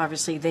Service.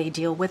 Obviously, they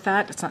deal with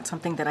that. It's not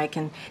something that I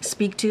can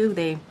speak to.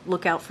 They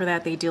look out for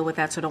that. They deal with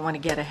that, so I don't want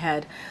to get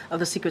ahead of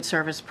the Secret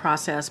Service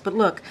process. But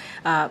look,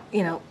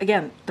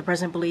 again, the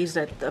president believes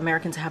that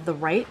Americans have the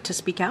right to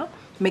speak out,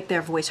 make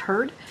their voice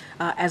heard,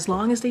 as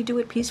long as they do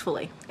it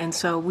peacefully. And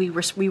so we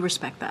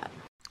respect that.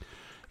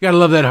 You got to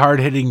love that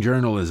hard-hitting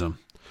journalism.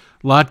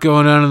 A lot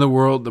going on in the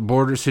world. The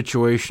border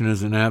situation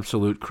is an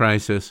absolute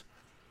crisis.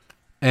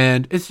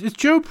 And is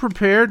Joe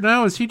prepared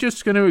now? Is he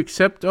just going to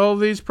accept all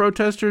these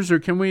protesters,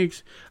 or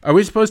are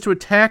we supposed to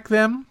attack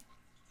them?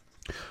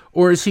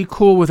 Or is he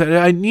cool with it?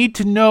 I need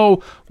to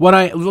know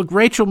look,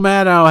 Rachel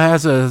Maddow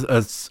has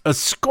a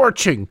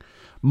scorching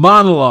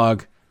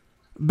monologue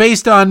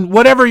based on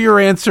whatever your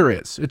answer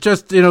is. It's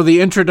just,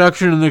 the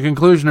introduction and the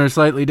conclusion are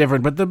slightly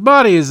different, but the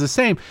body is the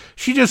same.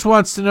 She just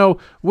wants to know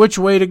which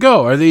way to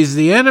go. Are these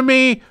the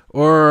enemy,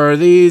 or are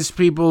these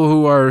people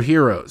who are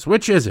heroes?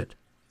 Which is it?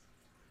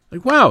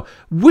 Like, wow,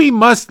 we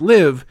must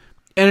live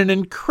in an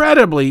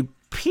incredibly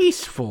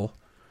peaceful,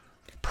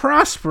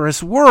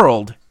 prosperous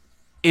world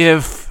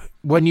if,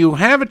 when you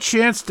have a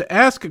chance to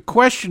ask a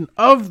question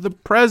of the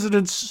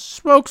president's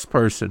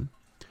spokesperson,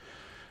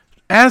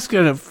 ask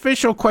an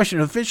official question,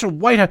 official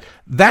White House,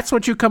 that's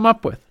what you come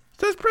up with.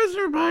 Does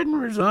President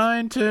Biden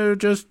resign to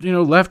just,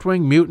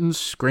 left-wing mutants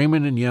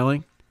screaming and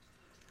yelling?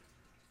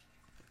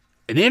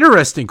 An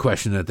interesting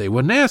question that they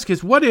wouldn't ask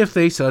is, what if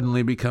they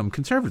suddenly become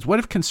conservatives? What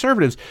if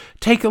conservatives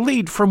take a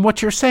lead from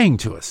what you're saying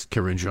to us,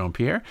 Karine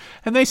Jean-Pierre,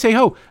 and they say,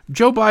 oh,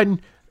 Joe Biden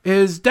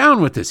is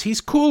down with this.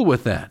 He's cool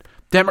with that.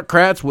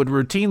 Democrats would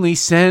routinely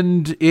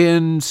send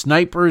in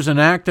snipers and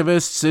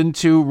activists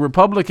into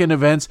Republican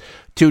events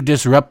to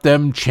disrupt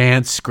them,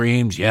 chants,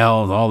 screams,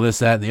 yells, all this,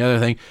 that, and the other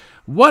thing.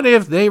 What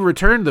if they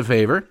returned the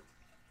favor?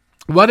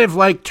 What if,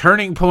 like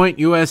Turning Point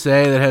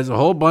USA, that has a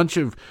whole bunch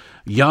of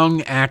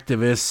young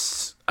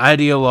activists,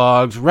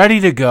 ideologues, ready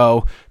to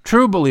go,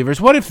 true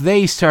believers, what if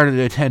they started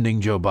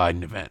attending Joe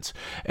Biden events?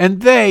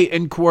 And they,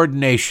 in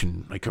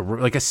coordination, like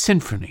a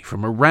symphony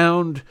from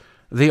around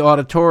the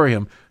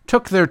auditorium,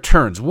 took their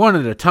turns one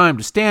at a time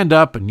to stand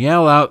up and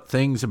yell out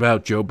things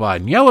about Joe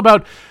Biden. Yell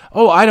about,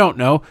 I don't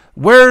know,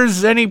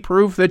 where's any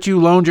proof that you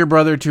loaned your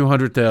brother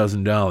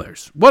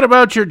 $200,000? What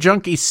about your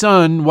junkie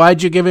son?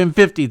 Why'd you give him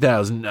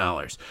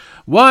 $50,000?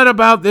 What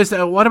about this?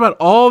 What about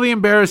all the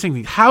embarrassing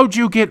things? How'd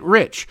you get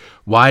rich?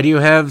 Why do you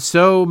have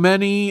so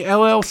many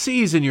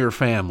LLCs in your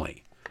family?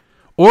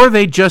 Or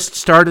they just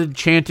started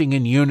chanting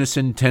in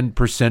unison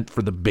 10%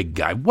 for the big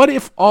guy. What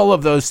if all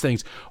of those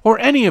things, or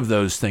any of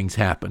those things,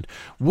 happened?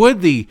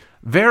 Would the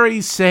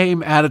very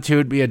same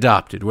attitude be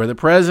adopted, where the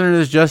president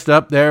is just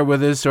up there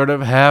with his sort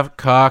of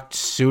half-cocked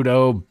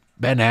pseudo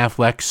Ben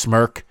Affleck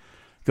smirk,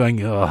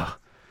 going, ugh,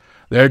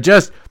 they're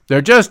just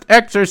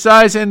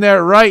exercising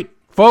their right,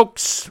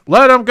 folks.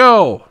 Let them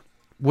go.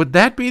 Would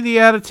that be the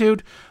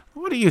attitude?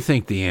 What do you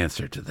think the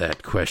answer to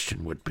that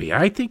question would be?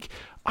 I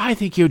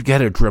think you'd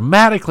get a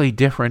dramatically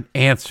different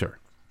answer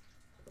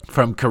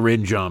from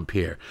Karine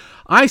Jean-Pierre.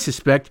 I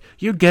suspect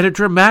you'd get a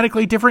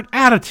dramatically different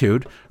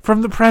attitude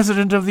from the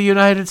President of the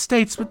United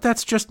States, but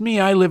that's just me.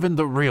 I live in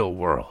the real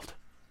world.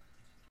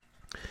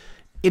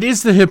 It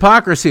is the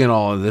hypocrisy in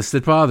all of this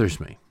that bothers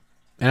me.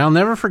 And I'll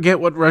never forget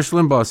what Rush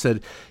Limbaugh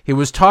said. He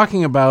was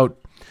talking about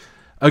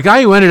a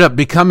guy who ended up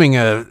becoming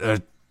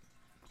a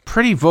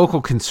pretty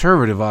vocal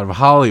conservative out of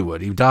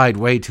Hollywood. He died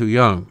way too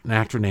young, an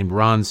actor named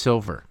Ron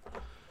Silver.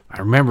 I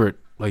remember it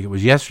like it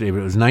was yesterday, but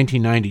it was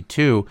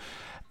 1992,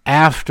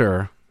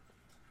 after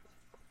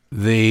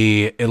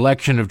the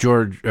election of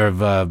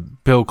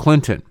Bill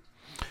Clinton.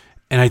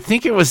 And I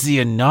think it was the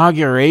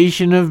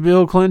inauguration of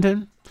Bill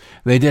Clinton.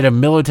 They did a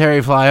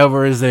military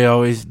flyover, as they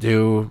always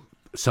do,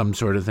 some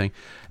sort of thing.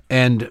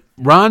 And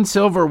Ron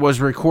Silver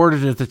was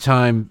recorded at the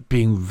time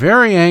being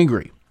very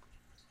angry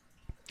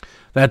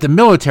that the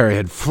military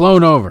had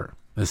flown over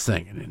this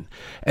thing.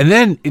 And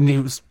then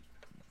it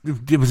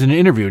was an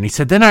interview, and he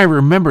said, then I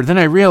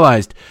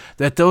realized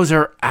that those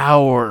are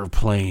our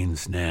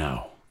planes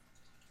now.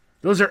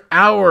 Those are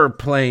our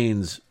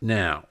planes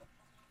now.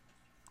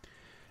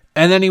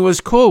 And then he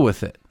was cool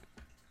with it.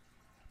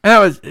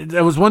 And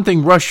that was one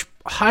thing Rush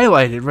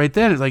highlighted right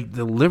then. It's like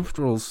the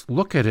liberals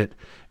look at it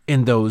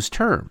in those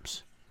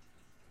terms.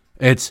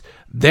 It's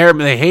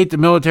they hate the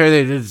military,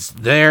 it's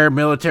their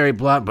military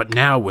bloc, but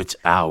now it's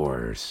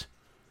ours.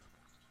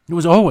 It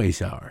was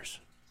always ours.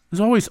 It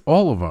was always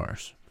all of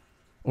ours.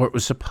 Or it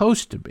was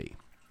supposed to be.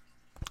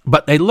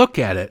 But they look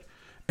at it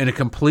in a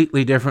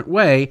completely different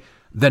way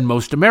than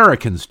most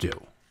Americans do.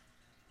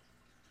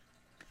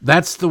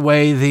 That's the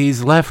way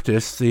these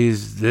leftists,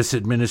 this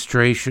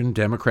administration,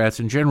 Democrats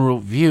in general,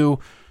 view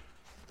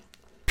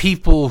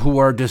people who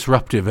are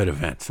disruptive at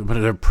events.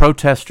 Whether they're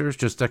protesters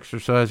just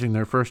exercising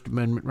their First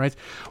Amendment rights,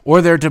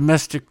 or they're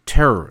domestic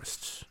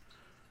terrorists.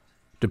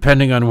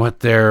 depending on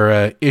what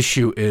their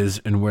issue is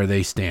and where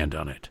they stand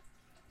on it.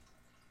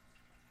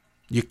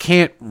 You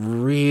can't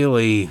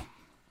really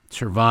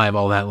survive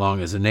all that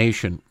long as a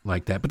nation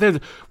like that.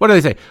 But what do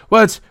they say?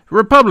 Well, it's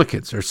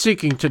Republicans are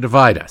seeking to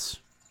divide us.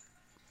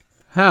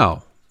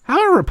 How? How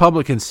are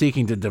Republicans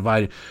seeking to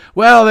divide?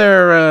 Well,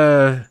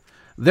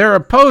 they're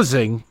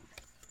opposing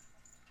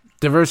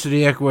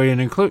diversity, equity,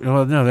 and inclusion.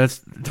 Well, no, that's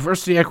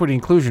diversity, equity,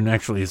 inclusion.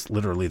 Actually, is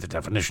literally the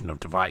definition of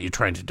divide. You're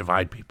trying to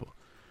divide people.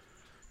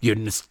 You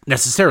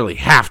necessarily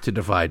have to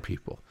divide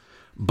people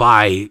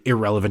by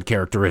irrelevant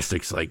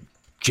characteristics like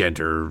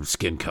gender,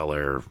 skin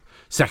color,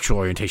 sexual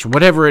orientation,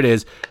 whatever it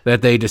is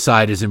that they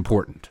decide is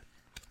important.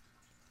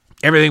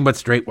 Everything but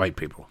straight white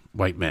people,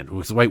 white men.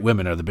 Because white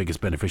women are the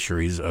biggest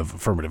beneficiaries of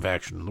affirmative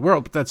action in the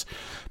world, but that's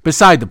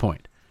beside the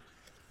point.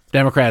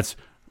 Democrats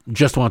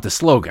just want the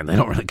slogan. They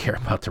don't really care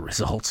about the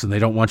results, and they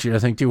don't want you to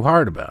think too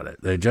hard about it.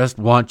 They just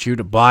want you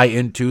to buy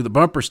into the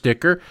bumper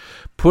sticker,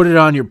 put it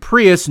on your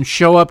Prius, and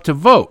show up to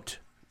vote.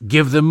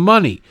 Give them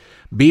money.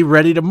 Be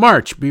ready to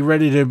march. Be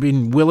ready to be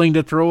willing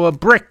to throw a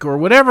brick or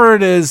whatever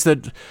it is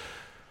that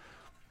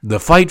the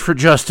fight for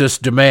justice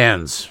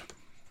demands,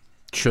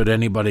 should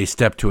anybody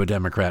step to a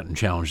Democrat and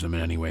challenge them in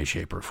any way,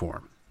 shape, or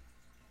form.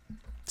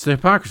 It's the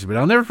hypocrisy. But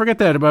I'll never forget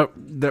that about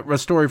that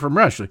story from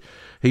Rush.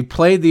 He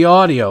played the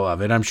audio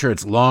of it. I'm sure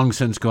it's long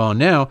since gone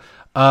now,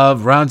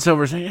 of Ron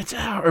Silver saying, it's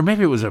our, or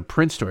maybe it was a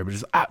Prince story,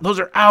 but those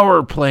are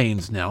our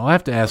planes now. I'll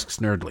have to ask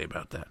Snerdley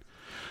about that.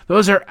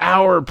 Those are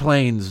our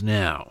planes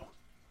now.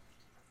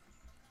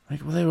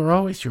 Like, well, they were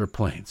always your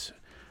planes.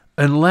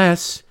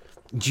 Unless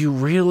you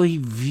really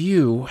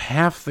view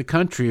half the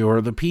country or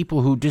the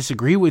people who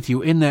disagree with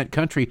you in that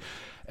country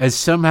as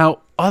somehow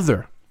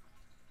other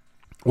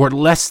or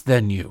less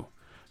than you.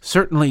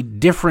 Certainly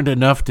different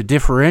enough to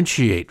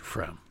differentiate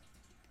from.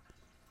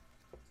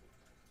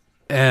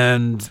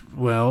 And,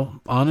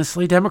 well,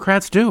 honestly,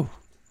 Democrats do.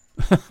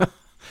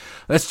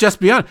 Let's just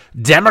be honest.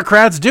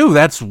 Democrats do.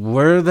 That's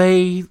where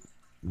they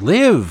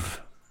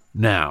live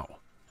now.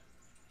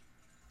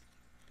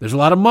 There's a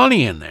lot of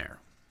money in there.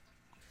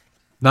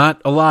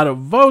 Not a lot of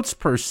votes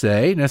per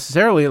se,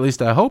 necessarily, at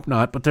least I hope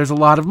not, but there's a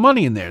lot of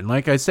money in there. And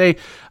like I say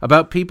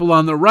about people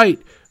on the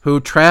right who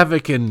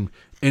traffic in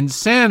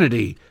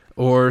insanity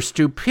or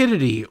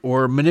stupidity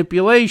or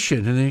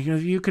manipulation,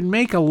 and you can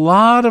make a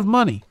lot of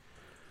money.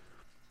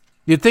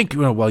 You'd think,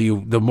 well,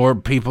 the more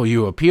people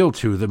you appeal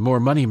to, the more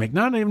money you make.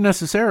 Not even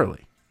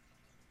necessarily.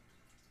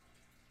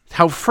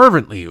 How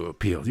fervently you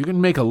appeal. You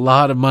can make a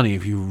lot of money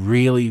if you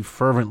really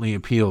fervently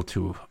appeal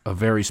to a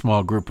very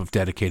small group of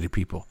dedicated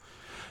people.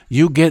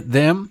 You get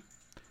them,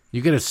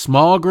 you get a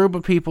small group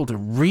of people to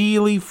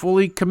really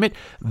fully commit.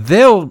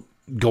 They'll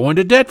go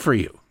into debt for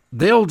you.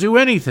 They'll do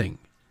anything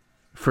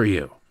for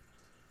you.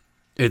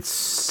 It's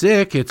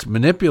sick, it's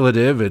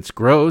manipulative, it's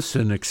gross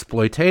and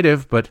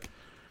exploitative, but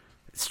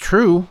it's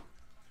true.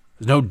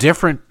 There's no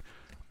different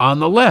on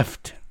the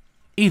left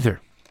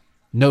either.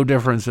 No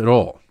difference at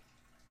all.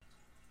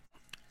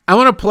 I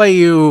want to play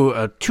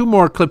you 2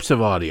 more clips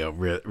of audio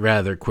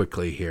rather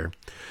quickly here.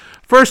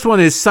 First one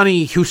is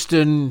Sonny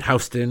Houston,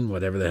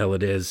 whatever the hell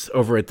it is,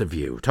 over at The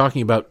View,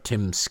 talking about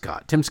Tim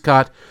Scott. Tim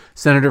Scott,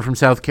 senator from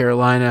South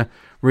Carolina,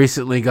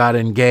 recently got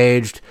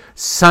engaged.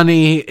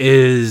 Sonny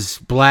is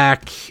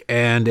black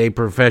and a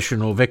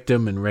professional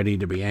victim and ready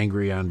to be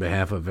angry on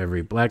behalf of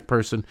every black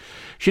person.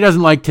 She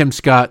doesn't like Tim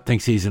Scott,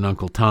 thinks he's an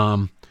Uncle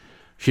Tom.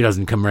 She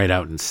doesn't come right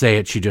out and say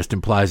it. She just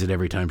implies it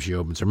every time she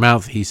opens her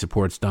mouth. He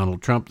supports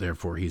Donald Trump,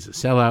 therefore he's a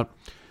sellout.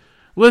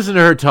 Listen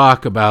to her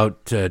talk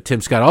about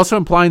Tim Scott, also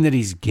implying that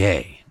he's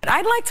gay.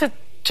 I'd like to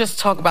just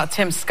talk about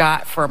Tim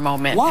Scott for a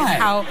moment. Why?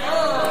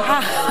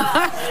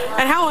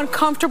 And how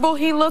uncomfortable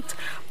he looked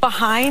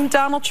behind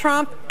Donald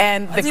Trump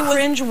and the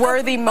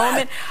cringe-worthy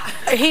moment.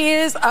 He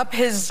is up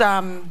his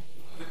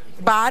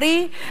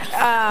body,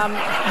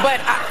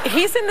 but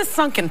he's in the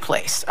sunken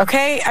place,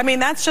 okay? I mean,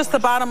 that's just the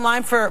bottom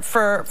line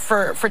for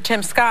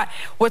Tim Scott.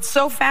 What's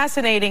so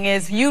fascinating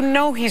is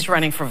he's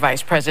running for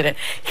vice president.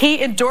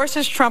 He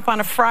endorses Trump on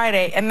a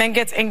Friday and then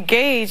gets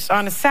engaged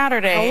on a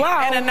Saturday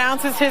and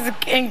announces his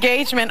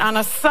engagement on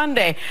a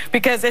Sunday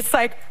because it's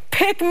like,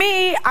 pick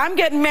me, I'm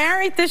getting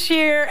married this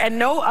year, and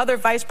no other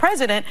vice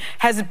president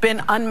has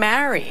been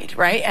unmarried,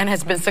 right, and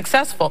has been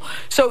successful.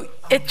 So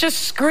it just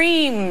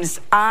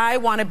screams, I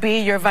want to be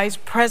your vice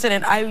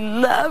president. I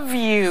love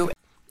you.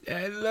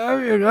 I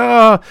love you.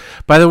 Oh.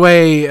 By the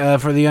way,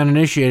 for the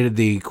uninitiated,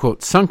 the,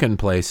 quote, sunken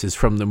place is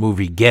from the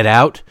movie Get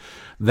Out.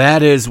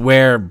 That is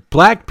where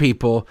black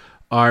people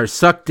are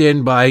sucked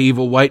in by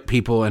evil white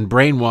people and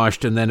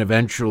brainwashed and then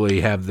eventually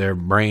have their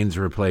brains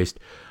replaced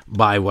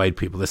by white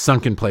people. The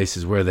sunken place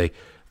is where they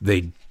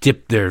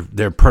dip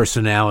their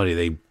personality.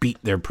 They beat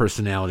their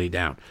personality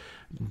down.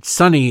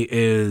 Sunny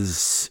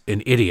is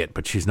an idiot,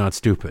 but she's not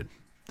stupid.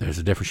 There's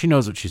a difference. She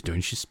knows what she's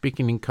doing. She's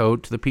speaking in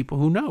code to the people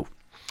who know.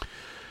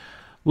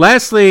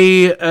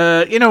 Lastly,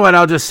 you know what?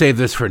 I'll just save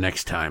this for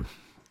next time.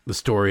 The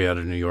story out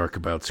of New York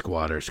about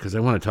squatters, because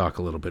I want to talk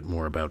a little bit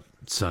more about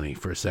Sunny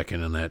for a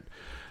second and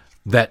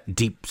that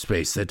deep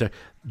space.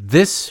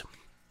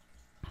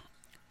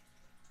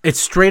 It's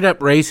straight up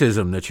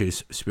racism that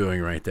she's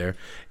spewing right there.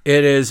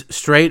 It is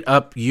straight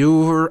up,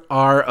 you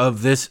are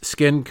of this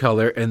skin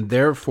color, and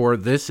therefore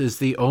this is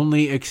the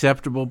only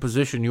acceptable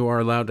position you are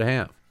allowed to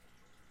have.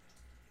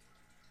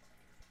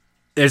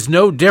 There's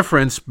no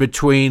difference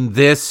between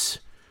this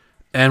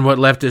and what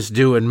leftists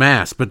do en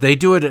masse, but they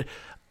do it.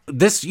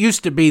 This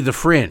used to be the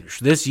fringe.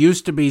 This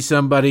used to be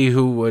somebody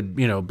who would,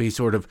 be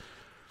sort of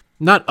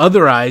not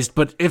otherized,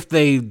 but if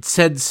they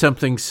said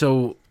something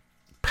so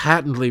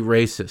patently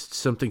racist,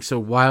 something so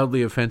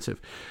wildly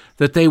offensive,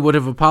 that they would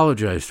have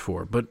apologized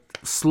for. But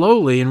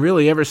slowly, and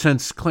really ever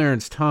since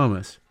Clarence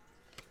Thomas,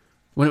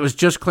 when it was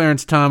just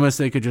Clarence Thomas,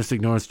 they could just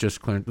ignore it's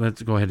just Clarence.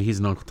 Let's go ahead. He's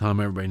an Uncle Tom.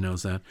 Everybody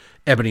knows that.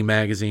 Ebony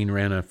Magazine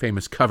ran a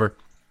famous cover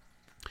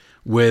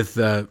with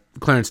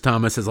Clarence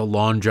Thomas as a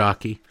lawn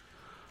jockey,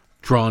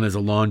 drawn as a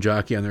lawn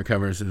jockey on their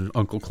covers, as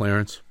Uncle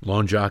Clarence,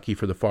 lawn jockey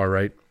for the far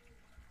right.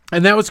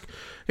 And that was,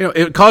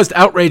 it caused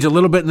outrage a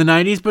little bit in the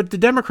 90s, but the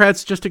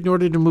Democrats just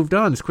ignored it and moved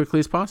on as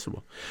quickly as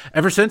possible.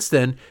 Ever since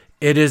then,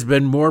 it has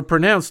been more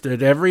pronounced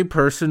that every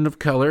person of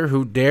color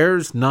who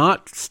dares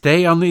not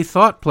stay on the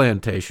thought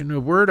plantation,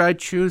 a word I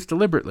choose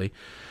deliberately,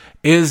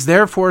 is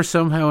therefore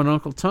somehow an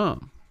Uncle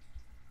Tom.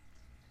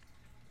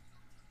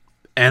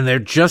 And they're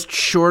just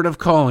short of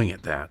calling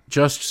it that,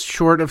 just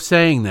short of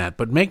saying that.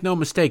 But make no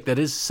mistake, that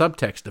is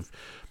subtext of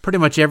pretty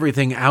much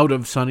everything out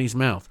of Sonny's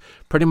mouth.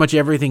 Pretty much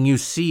everything you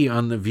see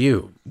on The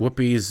View.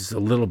 Whoopi's a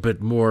little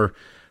bit more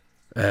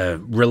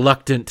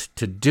reluctant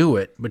to do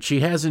it, but she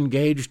has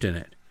engaged in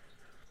it.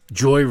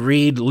 Joy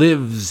Reid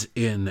lives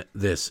in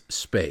this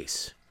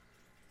space.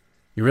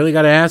 You really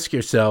got to ask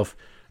yourself,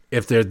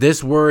 if they're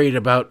this worried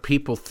about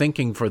people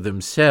thinking for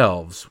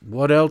themselves,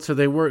 what else are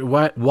they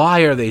worried?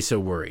 Why are they so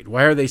worried?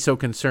 Why are they so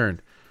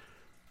concerned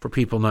for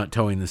people not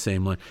towing the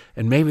same line?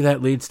 And maybe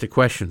that leads to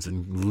questions,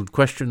 and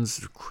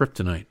questions are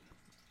kryptonite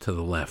to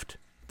the left.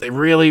 They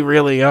really,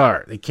 really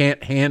are. They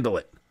can't handle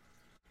it.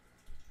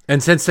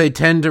 And since they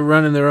tend to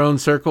run in their own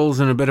circles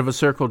and a bit of a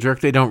circle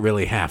jerk, they don't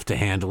really have to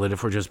handle it,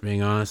 if we're just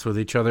being honest with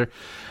each other.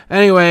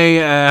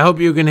 Anyway, I hope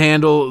you can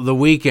handle the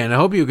weekend. I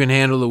hope you can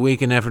handle the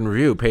Week in Effin'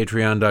 Review.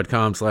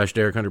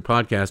 Patreon.com/Derek Hunter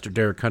Podcast or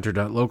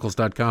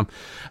DerekHunter.locals.com,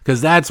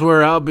 because that's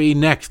where I'll be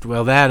next.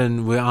 Well, that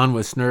and we're on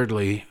with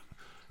Snerdly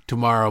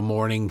tomorrow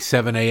morning,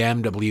 7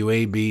 a.m.,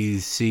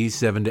 WABC,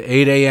 7 to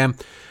 8 a.m.,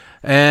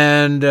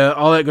 and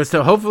all that good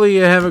stuff. Hopefully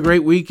you have a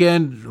great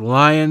weekend.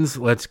 Lions,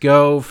 let's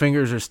go.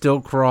 Fingers are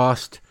still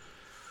crossed.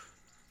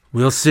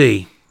 We'll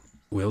see.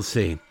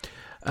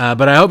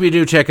 But I hope you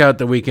do check out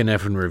the Week in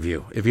Effin'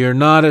 Review. If you're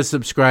not a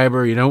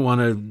subscriber, you don't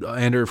want to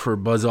enter for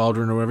Buzz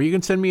Aldrin or whatever, you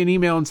can send me an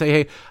email and say,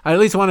 hey, I at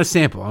least want a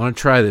sample. I want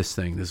to try this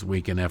thing, this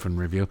Week in Effin'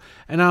 Review,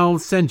 and I'll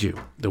send you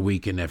the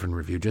Week in Effin'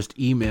 Review. Just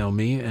email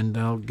me, and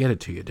I'll get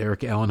it to you.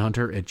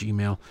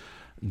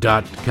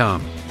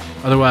 DerekAllenHunter@gmail.com.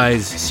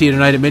 Otherwise, see you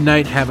tonight at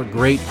midnight. Have a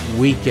great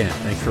weekend.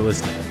 Thanks for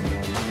listening.